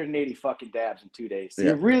 180 fucking dabs in 2 days. So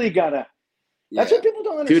you really got to. That's what people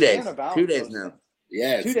don't understand about 2 days now.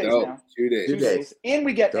 Yeah, 2 days now. 2 days. 2 days. And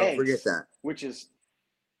we get eggs. Don't forget that. Which is.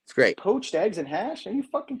 It's great. Poached eggs and hash? Are you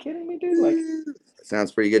fucking kidding me, dude? Like,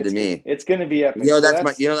 sounds pretty good to me. It's going to be epic.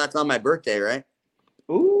 That's on my birthday, right?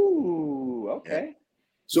 Ooh, okay. Yeah.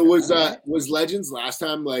 So was Legends last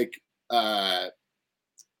time like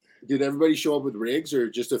did everybody show up with rigs, or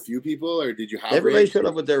just a few people, or did you have everybody rigs? Showed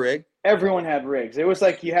up with their rig? Everyone had rigs. It was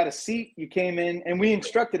like you had a seat, you came in, and we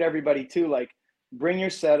instructed everybody too, like bring your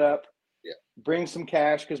setup. Yeah. bring some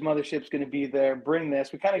cash because Mothership's going to be there, bring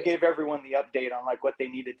this. We kind of gave everyone the update on like what they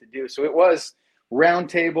needed to do. So it was round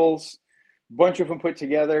tables, bunch of them put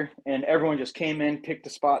together, and everyone just came in, picked a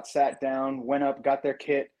spot, sat down, went up, got their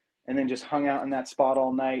kit, and then just hung out in that spot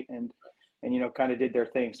all night and you know, kind of did their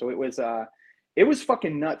thing. So it was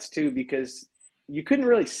fucking nuts too, because you couldn't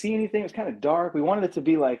really see anything. It was kind of dark. We wanted it to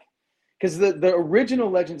be like, because the original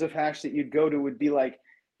Legends of Hash that you'd go to would be like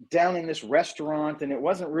down in this restaurant, and it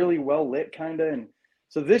wasn't really well lit kind of. And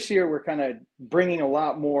so this year we're kind of bringing a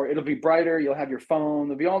lot more. It'll be brighter. You'll have your phone.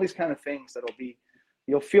 There'll be all these kind of things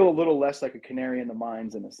you'll feel a little less like a canary in the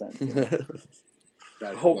mines in a sense. You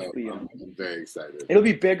know? Hopefully, I'm very excited. It'll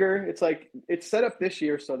be bigger. It's set up this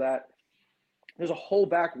year so that there's a whole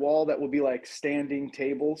back wall that will be like standing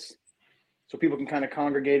tables, so people can kind of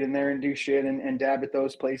congregate in there and do shit and dab at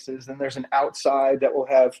those places. And there's an outside that will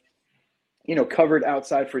have, you know, covered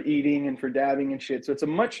outside for eating and for dabbing and shit. So it's a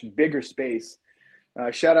much bigger space.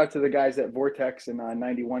 Shout out to the guys at Vortex and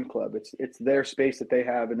 91 Club. It's their space that they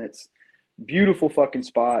have, and it's beautiful fucking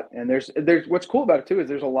spot. And there's what's cool about it too is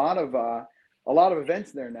there's a lot of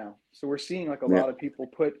events there now. So we're seeing like a lot of people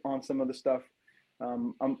put on some of the stuff.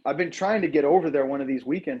 I've been trying to get over there one of these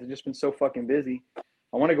weekends. I've just been so fucking busy.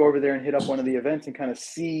 I want to go over there and hit up one of the events and kind of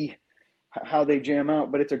see how they jam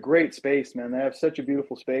out. But it's a great space, man. They have such a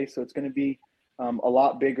beautiful space. So it's going to be a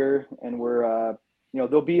lot bigger. And we're, you know,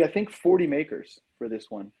 there'll be, I think, 40 makers for this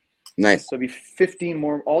one. Nice. So it'll be 15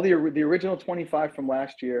 more, all the original 25 from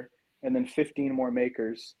last year, and then 15 more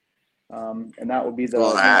makers. And that will be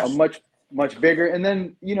a much bigger. And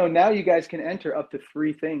then, you know, now you guys can enter up to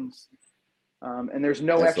 3 things. And there's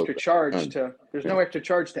no extra charge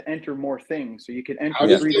to enter more things. So you can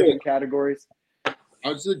enter 3 different categories.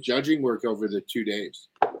 How does the judging work over the 2 days?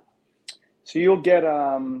 So you'll get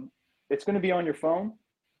it's going to be on your phone,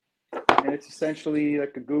 and it's essentially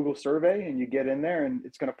like a Google survey, and you get in there and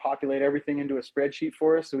it's going to populate everything into a spreadsheet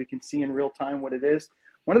for us so we can see in real time what it is.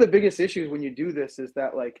 One of the biggest issues when you do this is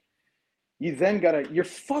that like you then you're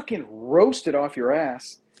fucking roasted off your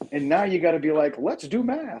ass, and now you got to be like, let's do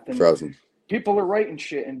math. And Frozen. People are writing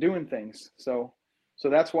shit and doing things. So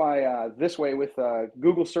that's why this way with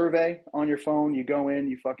Google survey on your phone, you go in,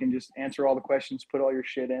 you fucking just answer all the questions, put all your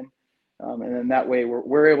shit in. And then that way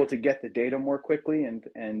we're able to get the data more quickly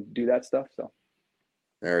and do that stuff. So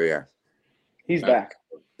there we are. He's back.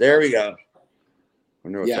 There we go.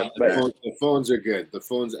 Yeah, the phones are good. The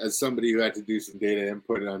phones, as somebody who had to do some data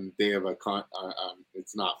input on the day of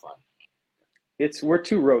it's not fun. We're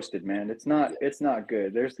too roasted, man. It's not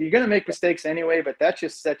good. You're gonna make mistakes anyway, but that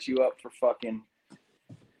just sets you up for fucking,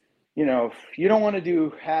 you know, you don't want to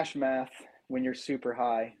do hash math when you're super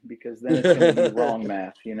high, because then it's gonna be wrong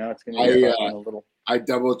math. You know, it's gonna be a little. I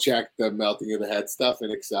double checked the melting of the head stuff in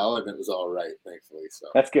Excel, and it was all right, thankfully. So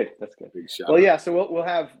that's good. Big shot. Well, yeah. So we'll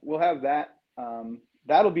have that.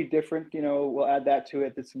 That'll be different. You know, we'll add that to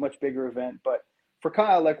it. It's a much bigger event, but. For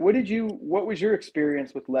Kyle, like, what was your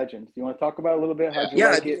experience with Legends? Do you want to talk about it a little bit? How'd you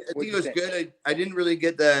like it? I think it was good. I didn't really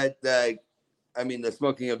get the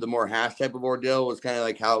smoking of the more hash type of ordeal was kind of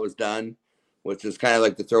like how it was done, which is kind of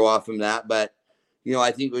like the throw off from that. But, you know,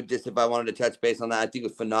 I think if I wanted to touch base on that, I think it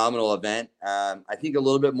was a phenomenal event. I think a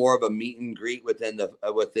little bit more of a meet and greet within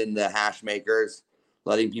the hash makers,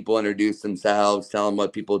 letting people introduce themselves, tell them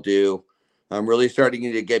what people do. I'm really starting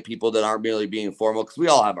to get people that aren't really being formal, because we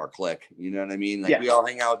all have our clique. You know what I mean? Like, we all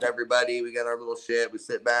hang out with everybody. We got our little shit. We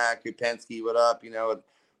sit back. Hey, Penske, what up? You know,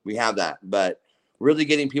 we have that. But really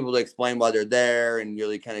getting people to explain why they're there, and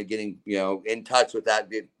really kind of getting, you know, in touch with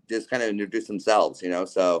that, just kind of introduce themselves, you know.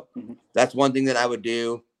 So that's one thing that I would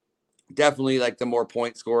do. Definitely like the more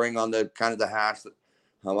point scoring on the kind of the hash.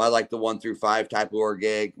 I like the 1 through 5 type of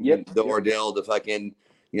ordeal, ordeal, the fucking,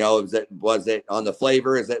 you know, was it on the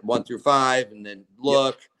flavor? Is it 1 through 5, and then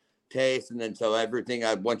look, taste, and then so everything.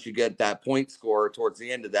 Once you get that point score towards the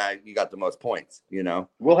end of that, you got the most points. You know,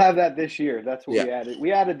 we'll have that this year. That's what we added.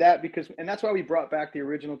 We added that and that's why we brought back the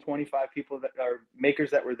original 25 people that are makers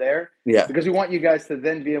that were there. Yeah, because we want you guys to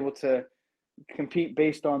then be able to compete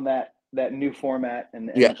based on that new format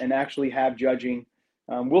and actually have judging.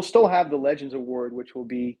 We'll still have the Legends Award, which will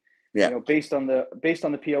be. You know, based on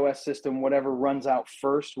the POS system, whatever runs out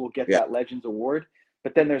first will get that Legends Award.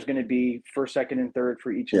 But then there's going to be first, second, and third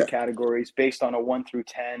for each of the categories based on a 1 through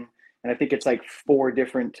 10. And I think it's like 4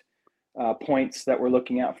 different points that we're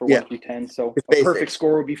looking at for 1 through 10. So a perfect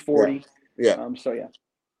score would be 40.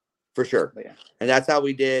 For sure. But and that's how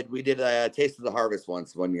we did. We did a Taste of the Harvest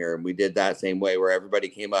one year, and we did that same way where everybody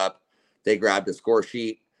came up, they grabbed a score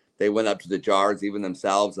sheet. They went up to the jars, even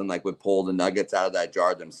themselves, and like would pull the nuggets out of that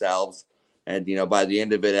jar themselves, And, by the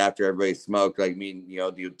end of it, after everybody smoked,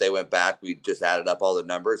 they went back, we just added up all the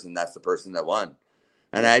numbers, and that's the person that won.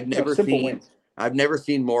 And I've never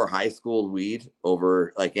seen more high school weed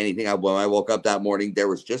over like anything. When I woke up that morning, there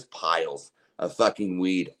was just piles of fucking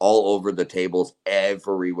weed all over the tables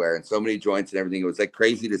everywhere, and so many joints and everything. It was like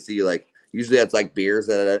crazy to see. Like usually that's like beers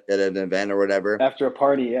at an event or whatever. After a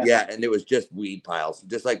party, yeah. Yeah, and it was just weed piles,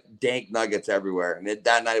 just like dank nuggets everywhere. And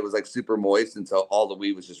that night it was like super moist, and so all the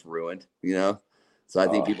weed was just ruined, So I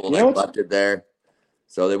think people left it there.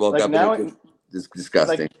 So they woke up and it was just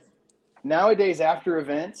disgusting. Like, nowadays, after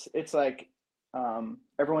events, it's like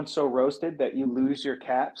everyone's so roasted that you lose your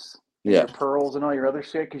caps, and your pearls, and all your other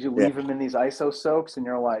shit because you leave them in these ISO soaks, and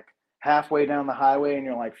you're like halfway down the highway, and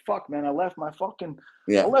you're like, "Fuck, man, I left my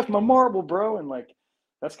marble, bro." And like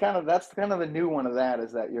that's kind of the new one of that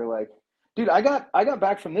is that you're like, dude, I got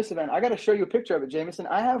back from this event. I got to show you a picture of it, Jameson.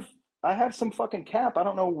 I have some fucking cap. I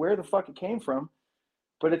don't know where the fuck it came from,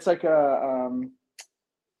 but it's like I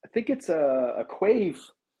think it's a Quave.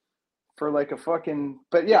 For like a fucking,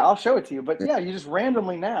 but yeah, I'll show it to you. But yeah, you just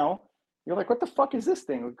randomly now, you're like, what the fuck is this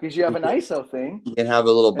thing? Because you have an ISO thing. You can have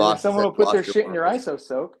a little box. Someone will put their shit in your ISO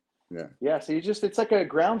soak. Yeah. Yeah. So it's like a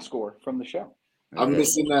ground score from the show. I'm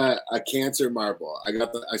missing a cancer marble.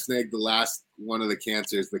 I snagged the last one of the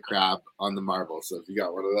cancers, the crab on the marble. So if you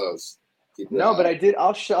got one of those, but I did.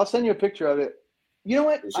 I'll send you a picture of it. You know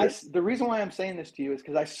what? Sure. The reason why I'm saying this to you is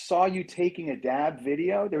because I saw you taking a dab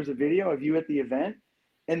video. There was a video of you at the event.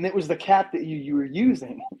 And it was the cap that you were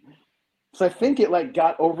using. So I think it like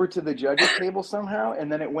got over to the judges table somehow. And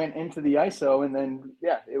then it went into the ISO. And then,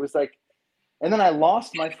 it was like, and then I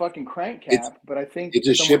lost my fucking crank cap, but I think it's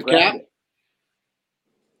a ship cap.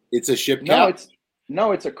 It's a ship cap.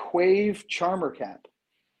 It's a Quave Charmer cap.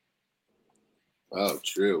 Oh,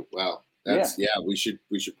 true. Well, that's, we should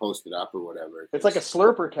post it up or whatever. It's like a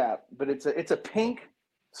slurper cap, but it's a pink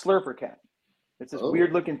slurper cap. It's this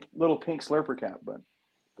weird looking little pink slurper cap, but.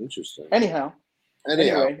 Interesting.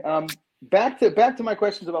 Anyway, back to my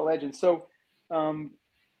questions about Legends. So,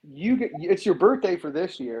 it's your birthday for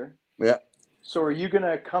this year. Yeah. So, are you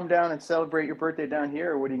gonna come down and celebrate your birthday down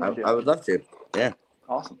here, or what are you gonna do? I would love to. Yeah.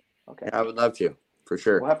 Awesome. Okay. Yeah, I would love to, for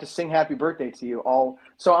sure. We'll have to sing Happy Birthday to you all.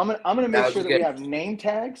 So I'm gonna make sure that we have name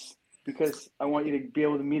tags because I want you to be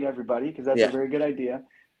able to meet everybody because that's a very good idea.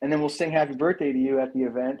 And then we'll sing Happy Birthday to you at the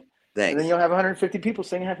event. Thanks. And then you'll have 150 people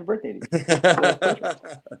singing Happy Birthday to you.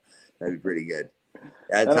 That'd be pretty good.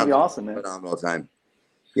 That'd be awesome, man. Phenomenal time.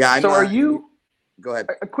 Yeah. Are you? Go ahead.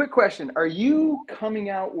 A quick question: are you coming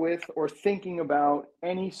out with or thinking about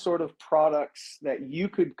any sort of products that you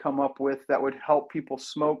could come up with that would help people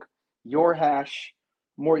smoke your hash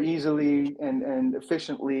more easily and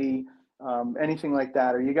efficiently? Anything like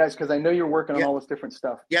that? Are you guys? Because I know you're working on all this different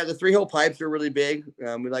stuff. Yeah, the 3-hole pipes are really big.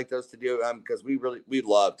 We like those to do because we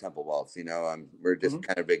love temple balls. We're just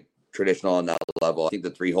kind of big traditional on that level. I think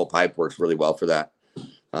the 3-hole pipe works really well for that.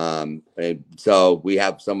 And so we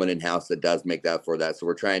have someone in house that does make that for that. So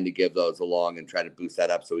we're trying to give those along and try to boost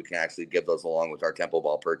that up so we can actually give those along with our temple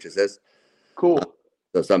ball purchases. Cool.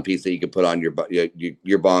 So some piece that you can put on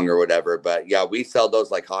your bong or whatever. But yeah, we sell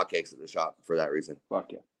those like hotcakes at the shop for that reason.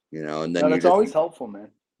 Fuck yeah. And then that's always helpful, man.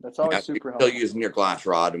 That's always super helpful. Still using your glass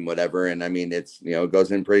rod and whatever, and I mean it's it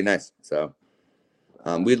goes in pretty nice. So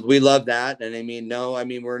we love that, and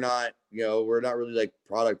we're not really like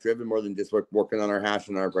product driven more than just working on our hash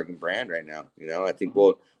and our fucking brand right now. I think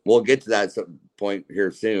we'll get to that at some point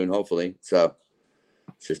here soon, hopefully. So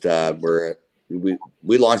it's just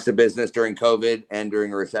we launched a business during COVID and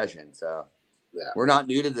during a recession, so we're not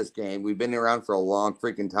new to this game. We've been around for a long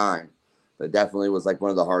freaking time. It definitely was like one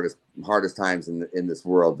of the hardest times in this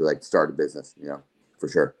world to like start a business, for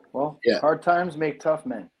sure. Well, hard times make tough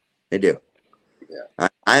men. They do.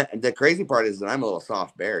 Yeah. The crazy part is that I'm a little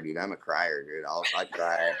soft bear, dude. I'm a crier, dude. I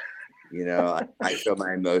cry. I show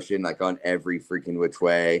my emotion like on every freaking which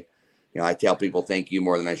way. I tell people thank you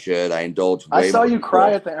more than I should. I indulge. I saw you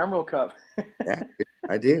cry at the Emerald Cup. Yeah,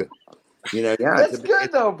 I do. That's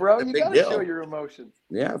good though, bro. You gotta show your emotions.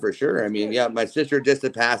 Yeah, for sure. My sister just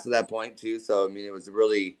had passed at that point too. So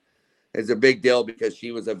it's a big deal because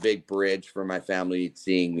she was a big bridge for my family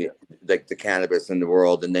seeing the cannabis in the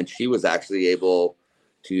world, and then she was actually able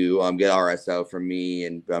to get RSO from me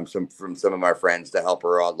and from some of our friends to help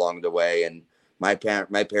her along the way. And my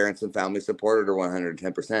parents and family supported her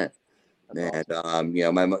 110%.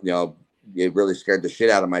 And it really scared the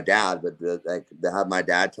shit out of my dad, but to have my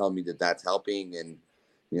dad tell me that that's helping, and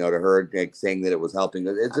to her saying that it was helping,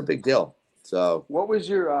 it's a big deal. So what was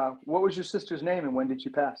your sister's name and when did she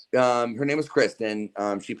pass? Her name was Kristen.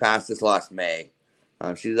 She passed this last May.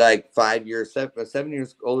 She's like 7 years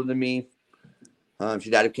older than me. She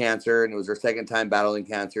died of cancer, and it was her second time battling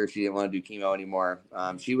cancer. She didn't want to do chemo anymore.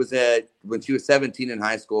 When she was 17 in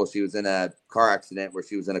high school, she was in a car accident where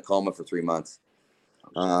she was in a coma for 3 months.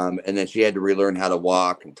 And then she had to relearn how to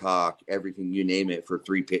walk and talk, everything, you name it, for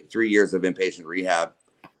 3 years of inpatient rehab.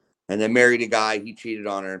 And then married a guy. He cheated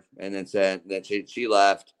on her, and then said that she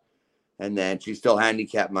left. And then she's still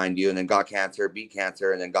handicapped, mind you, and then got cancer, beat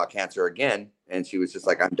cancer, and then got cancer again. And she was just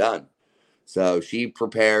like, I'm done. So she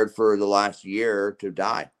prepared for the last year to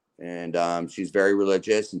die. And she's very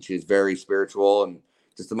religious, and she's very spiritual, and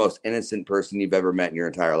just the most innocent person you've ever met in your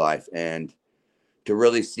entire life. And to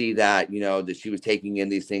really see that, that she was taking in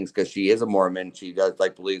these things, because she is a Mormon. She does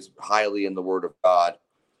believes highly in the word of God,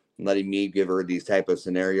 and letting me give her these type of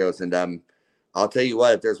scenarios. And I'll tell you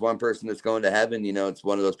what, if there's one person that's going to heaven, it's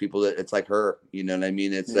one of those people that it's like her, you know what I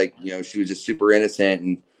mean? It's she was just super innocent,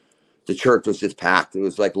 and the church was just packed. It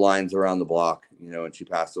was like lines around the block, and she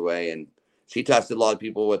passed away, and she tested a lot of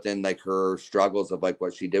people within her struggles of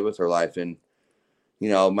what she did with her life. And,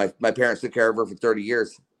 my parents took care of her for 30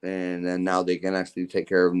 years, and then now they can actually take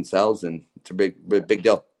care of themselves. And it's a big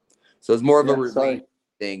deal. So it's more of a relief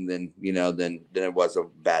thing than it was a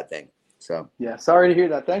bad thing. So yeah, sorry to hear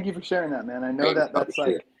that. Thank you for sharing that, man. I know that's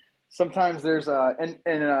sometimes there's I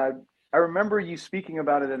remember you speaking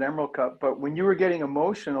about it at Emerald Cup, but when you were getting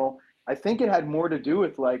emotional, I think it had more to do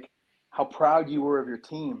with how proud you were of your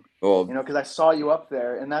team. Well, because I saw you up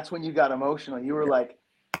there, and that's when you got emotional. You were like,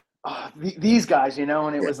 oh, these guys, and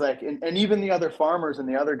it was like, and even the other farmers and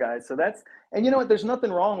the other guys. So and you know what, there's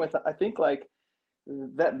nothing wrong with it. I think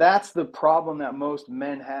that's the problem that most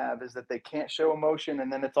men have, is that they can't show emotion,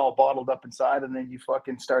 and then it's all bottled up inside, and then you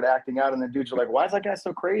fucking start acting out, and then dudes are like, why is that guy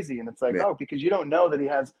so crazy? And it's like, oh, because you don't know that he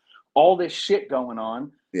has all this shit going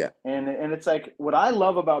on. Yeah. And it's like, what I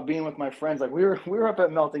love about being with my friends, like we were up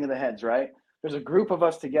at Melting of the Heads, right? There's a group of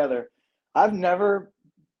us together. I've never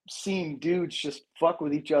seen dudes just fuck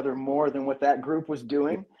with each other more than what that group was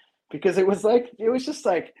doing, because it was just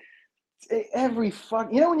like every fuck,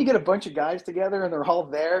 when you get a bunch of guys together and they're all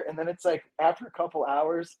there, and then it's like after a couple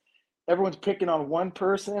hours, everyone's picking on one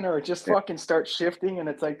person, or it just fucking starts shifting, and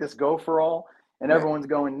it's like this go for all, and everyone's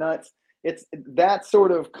going nuts. It's that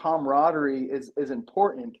sort of camaraderie is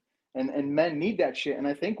important, and men need that shit. And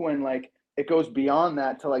I think when it goes beyond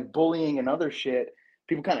that to bullying and other shit,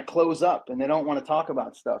 people kind of close up and they don't want to talk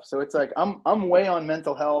about stuff. So it's like I'm way on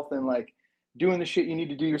mental health and doing the shit you need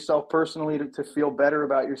to do yourself personally to feel better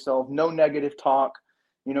about yourself. No negative talk.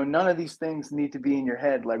 None of these things need to be in your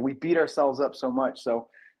head. We beat ourselves up so much. So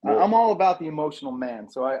I'm all about the emotional man.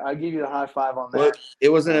 So I give you the high five on that. Well,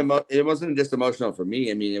 it wasn't just emotional for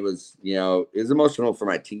me. I mean, it was emotional for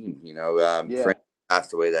my team. Frank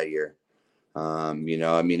passed away that year.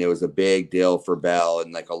 It was a big deal for Bell,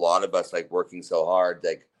 and a lot of us working so hard.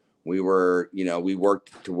 We were, we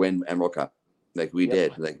worked to win Emerald Cup. We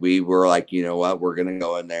did. We were you know what, we're gonna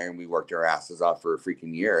go in there, and we worked our asses off for a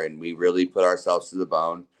freaking year, and we really put ourselves to the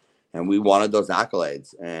bone, and we wanted those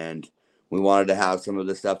accolades, and we wanted to have some of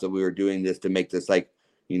the stuff that we were doing this to make this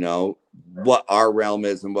what our realm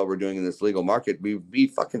is and what we're doing in this legal market, we be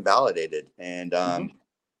fucking validated. And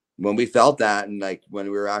when we felt that, and when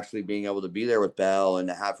we were actually being able to be there with Belle and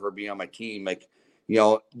to have her be on my team,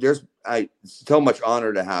 there's so much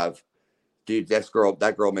honor to have, dude.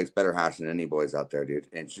 That girl makes better hash than any boys out there, dude.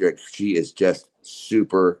 And she is just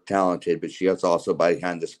super talented, but she is also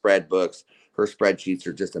behind the spread books. Her spreadsheets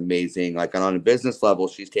are just amazing. On a business level,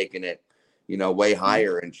 she's taken it, way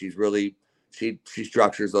higher, and she's really, she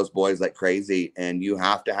structures those boys like crazy. And you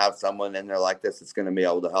have to have someone in there like this that's going to be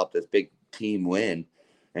able to help this big team win.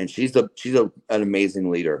 And she's an amazing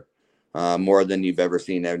leader, more than you've ever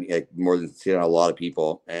seen, more than seen a lot of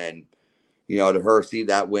people. And to her see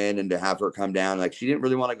that win, and to have her come down, she didn't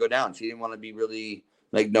really want to go down. She didn't want to be really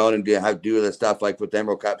known and to do the stuff with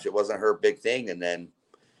Emerald Cups. It wasn't her big thing. And then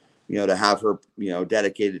to have her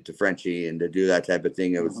dedicated to Frenchie and to do that type of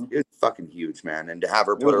thing, it was fucking huge, man. And to have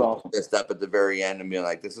her put her fist up at the very end and be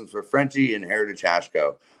like, this is for Frenchie and Heritage Hash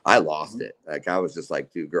Co. I lost it. I was just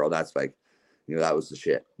like, dude, girl, that's that was the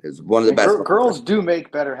shit. It's one of the best. Girls do make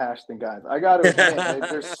better hash than guys. I got to admit,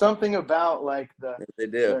 there's something about they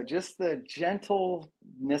do. Just the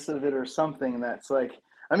gentleness of it, or something that's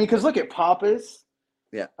because look at Papa's.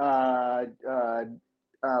 Yeah.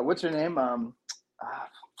 What's her name?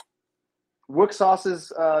 Wook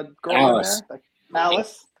Sauce's girl Alice. in there.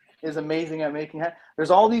 Alice is amazing at making hash.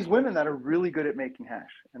 There's all these women that are really good at making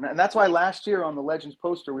hash, and that's why last year on the Legends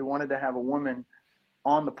poster we wanted to have a woman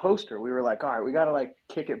on the poster. We were like, all right, we got to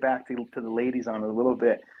kick it back to the ladies on it a little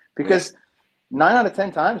bit, because 9 out of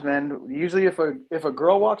 10 times, man, usually if a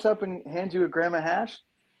girl walks up and hands you a gram of hash,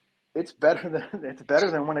 it's better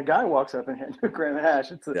than when a guy walks up and hands you a gram of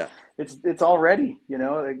hash. It's already,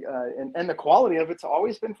 and the quality of it's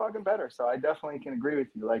always been fucking better. So I definitely can agree with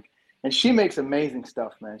you. Like, and she makes amazing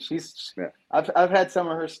stuff, man. I've had some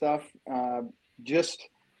of her stuff just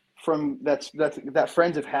from that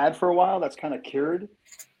friends have had for a while. That's kind of cured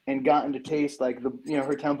and gotten to taste like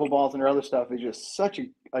her temple balls and her other stuff is just such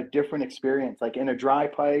a different experience. Like in a dry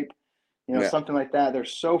pipe, something like that. They're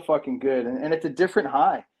so fucking good, and it's a different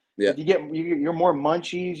high. Yeah, you're more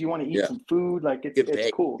munchies. You want to eat some food. Like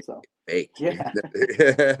it's cool. So yeah,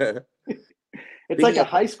 it's like a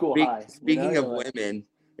high school high. Speaking of women,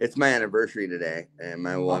 it's my anniversary today, and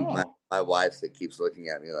my wife that keeps looking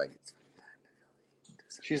at me like.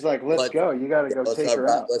 She's like, let's go. You got to go take her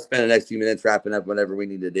out. Let's spend the next few minutes wrapping up whatever we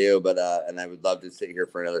need to do. But and I would love to sit here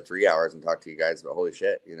for another 3 hours and talk to you guys about holy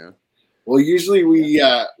shit, Well, usually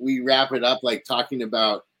we wrap it up like talking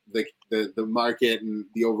about the market and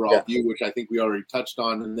the overall view, which I think we already touched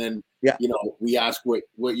on, and then we ask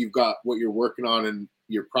what you've got, what you're working on, and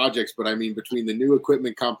your projects. But I mean, between the new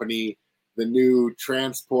equipment company, the new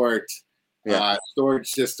transport storage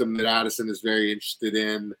system that Addison is very interested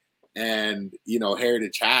in. And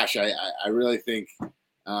Heritage Hash, I really think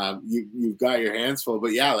you've got your hands full.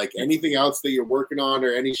 But yeah, like anything else that you're working on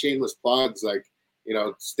or any shameless plugs, like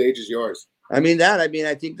stage is yours. I think that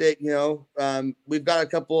we've got a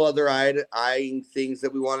couple other eyeing things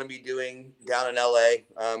that we want to be doing down in LA.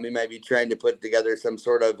 We might be trying to put together some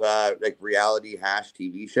sort of like reality hash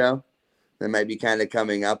TV show that might be kind of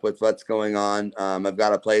coming up with what's going on. I've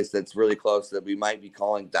got a place that's really close that we might be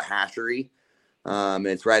calling the Hashery. And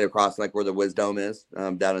it's right across like where the Wisdom is,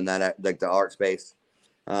 down in that like the art space.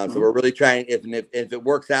 So we're really trying. If it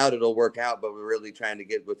works out, it'll work out. But we're really trying to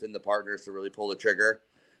get within the partners to really pull the trigger.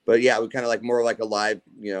 But yeah, we kind of like more like a live,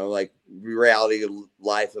 like reality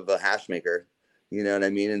life of a hash maker. You know what I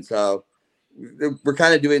mean? And so we're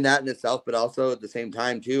kind of doing that in itself, but also at the same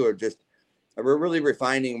time too, we're really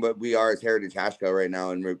refining what we are as Heritage Hash Co. right now,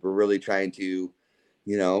 and we're really trying to.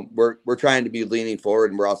 We're trying to be leaning forward,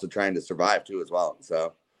 and we're also trying to survive too as well.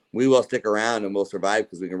 So we will stick around and we'll survive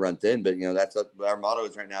because we can run thin. But that's what our motto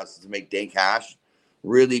is right now, is to make dank hash.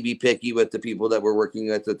 Really be picky with the people that we're working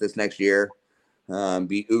with this next year.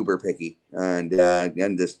 Be uber picky and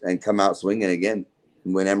come out swinging again,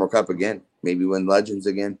 and win Emerald Cup again, maybe win Legends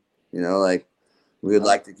again. Like we would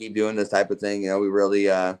like to keep doing this type of thing. We really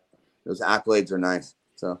those accolades are nice.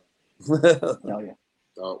 So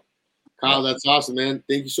Kyle, that's awesome, man.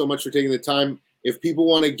 Thank you so much for taking the time. If people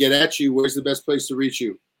want to get at you, where's the best place to reach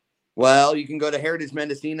you? Well, you can go to Heritage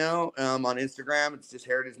Mendocino on Instagram. It's just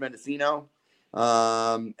Heritage Mendocino.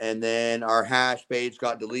 And then our hash page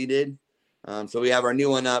got deleted. So we have our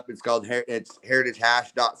new one up. It's called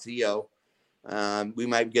heritagehash.co. We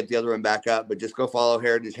might get the other one back up, but just go follow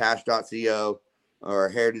heritagehash.co or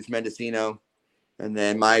Heritage Mendocino. And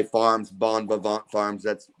then my farms, Bon Vivant Farms.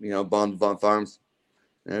 That's, Bon Vivant Farms.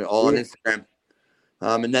 And all on Instagram.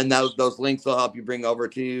 And then those links will help you bring over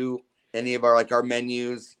to any of our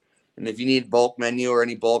menus. And if you need bulk menu or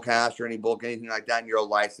any bulk hash or any bulk anything like that, and you're a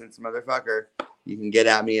licensed motherfucker, you can get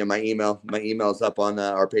at me in my email. My email is up on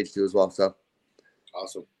our page too as well. So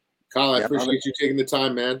awesome, Kyle. I appreciate you taking the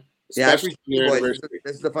time, man. I appreciate it.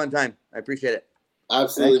 This is a fun time. I appreciate it.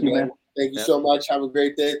 Absolutely, man. Thank you so much. Have a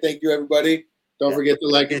great day. Thank you, everybody. Don't forget to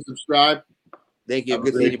like and subscribe. Thank you.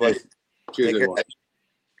 Good seeing you, boys. Cheers, everyone.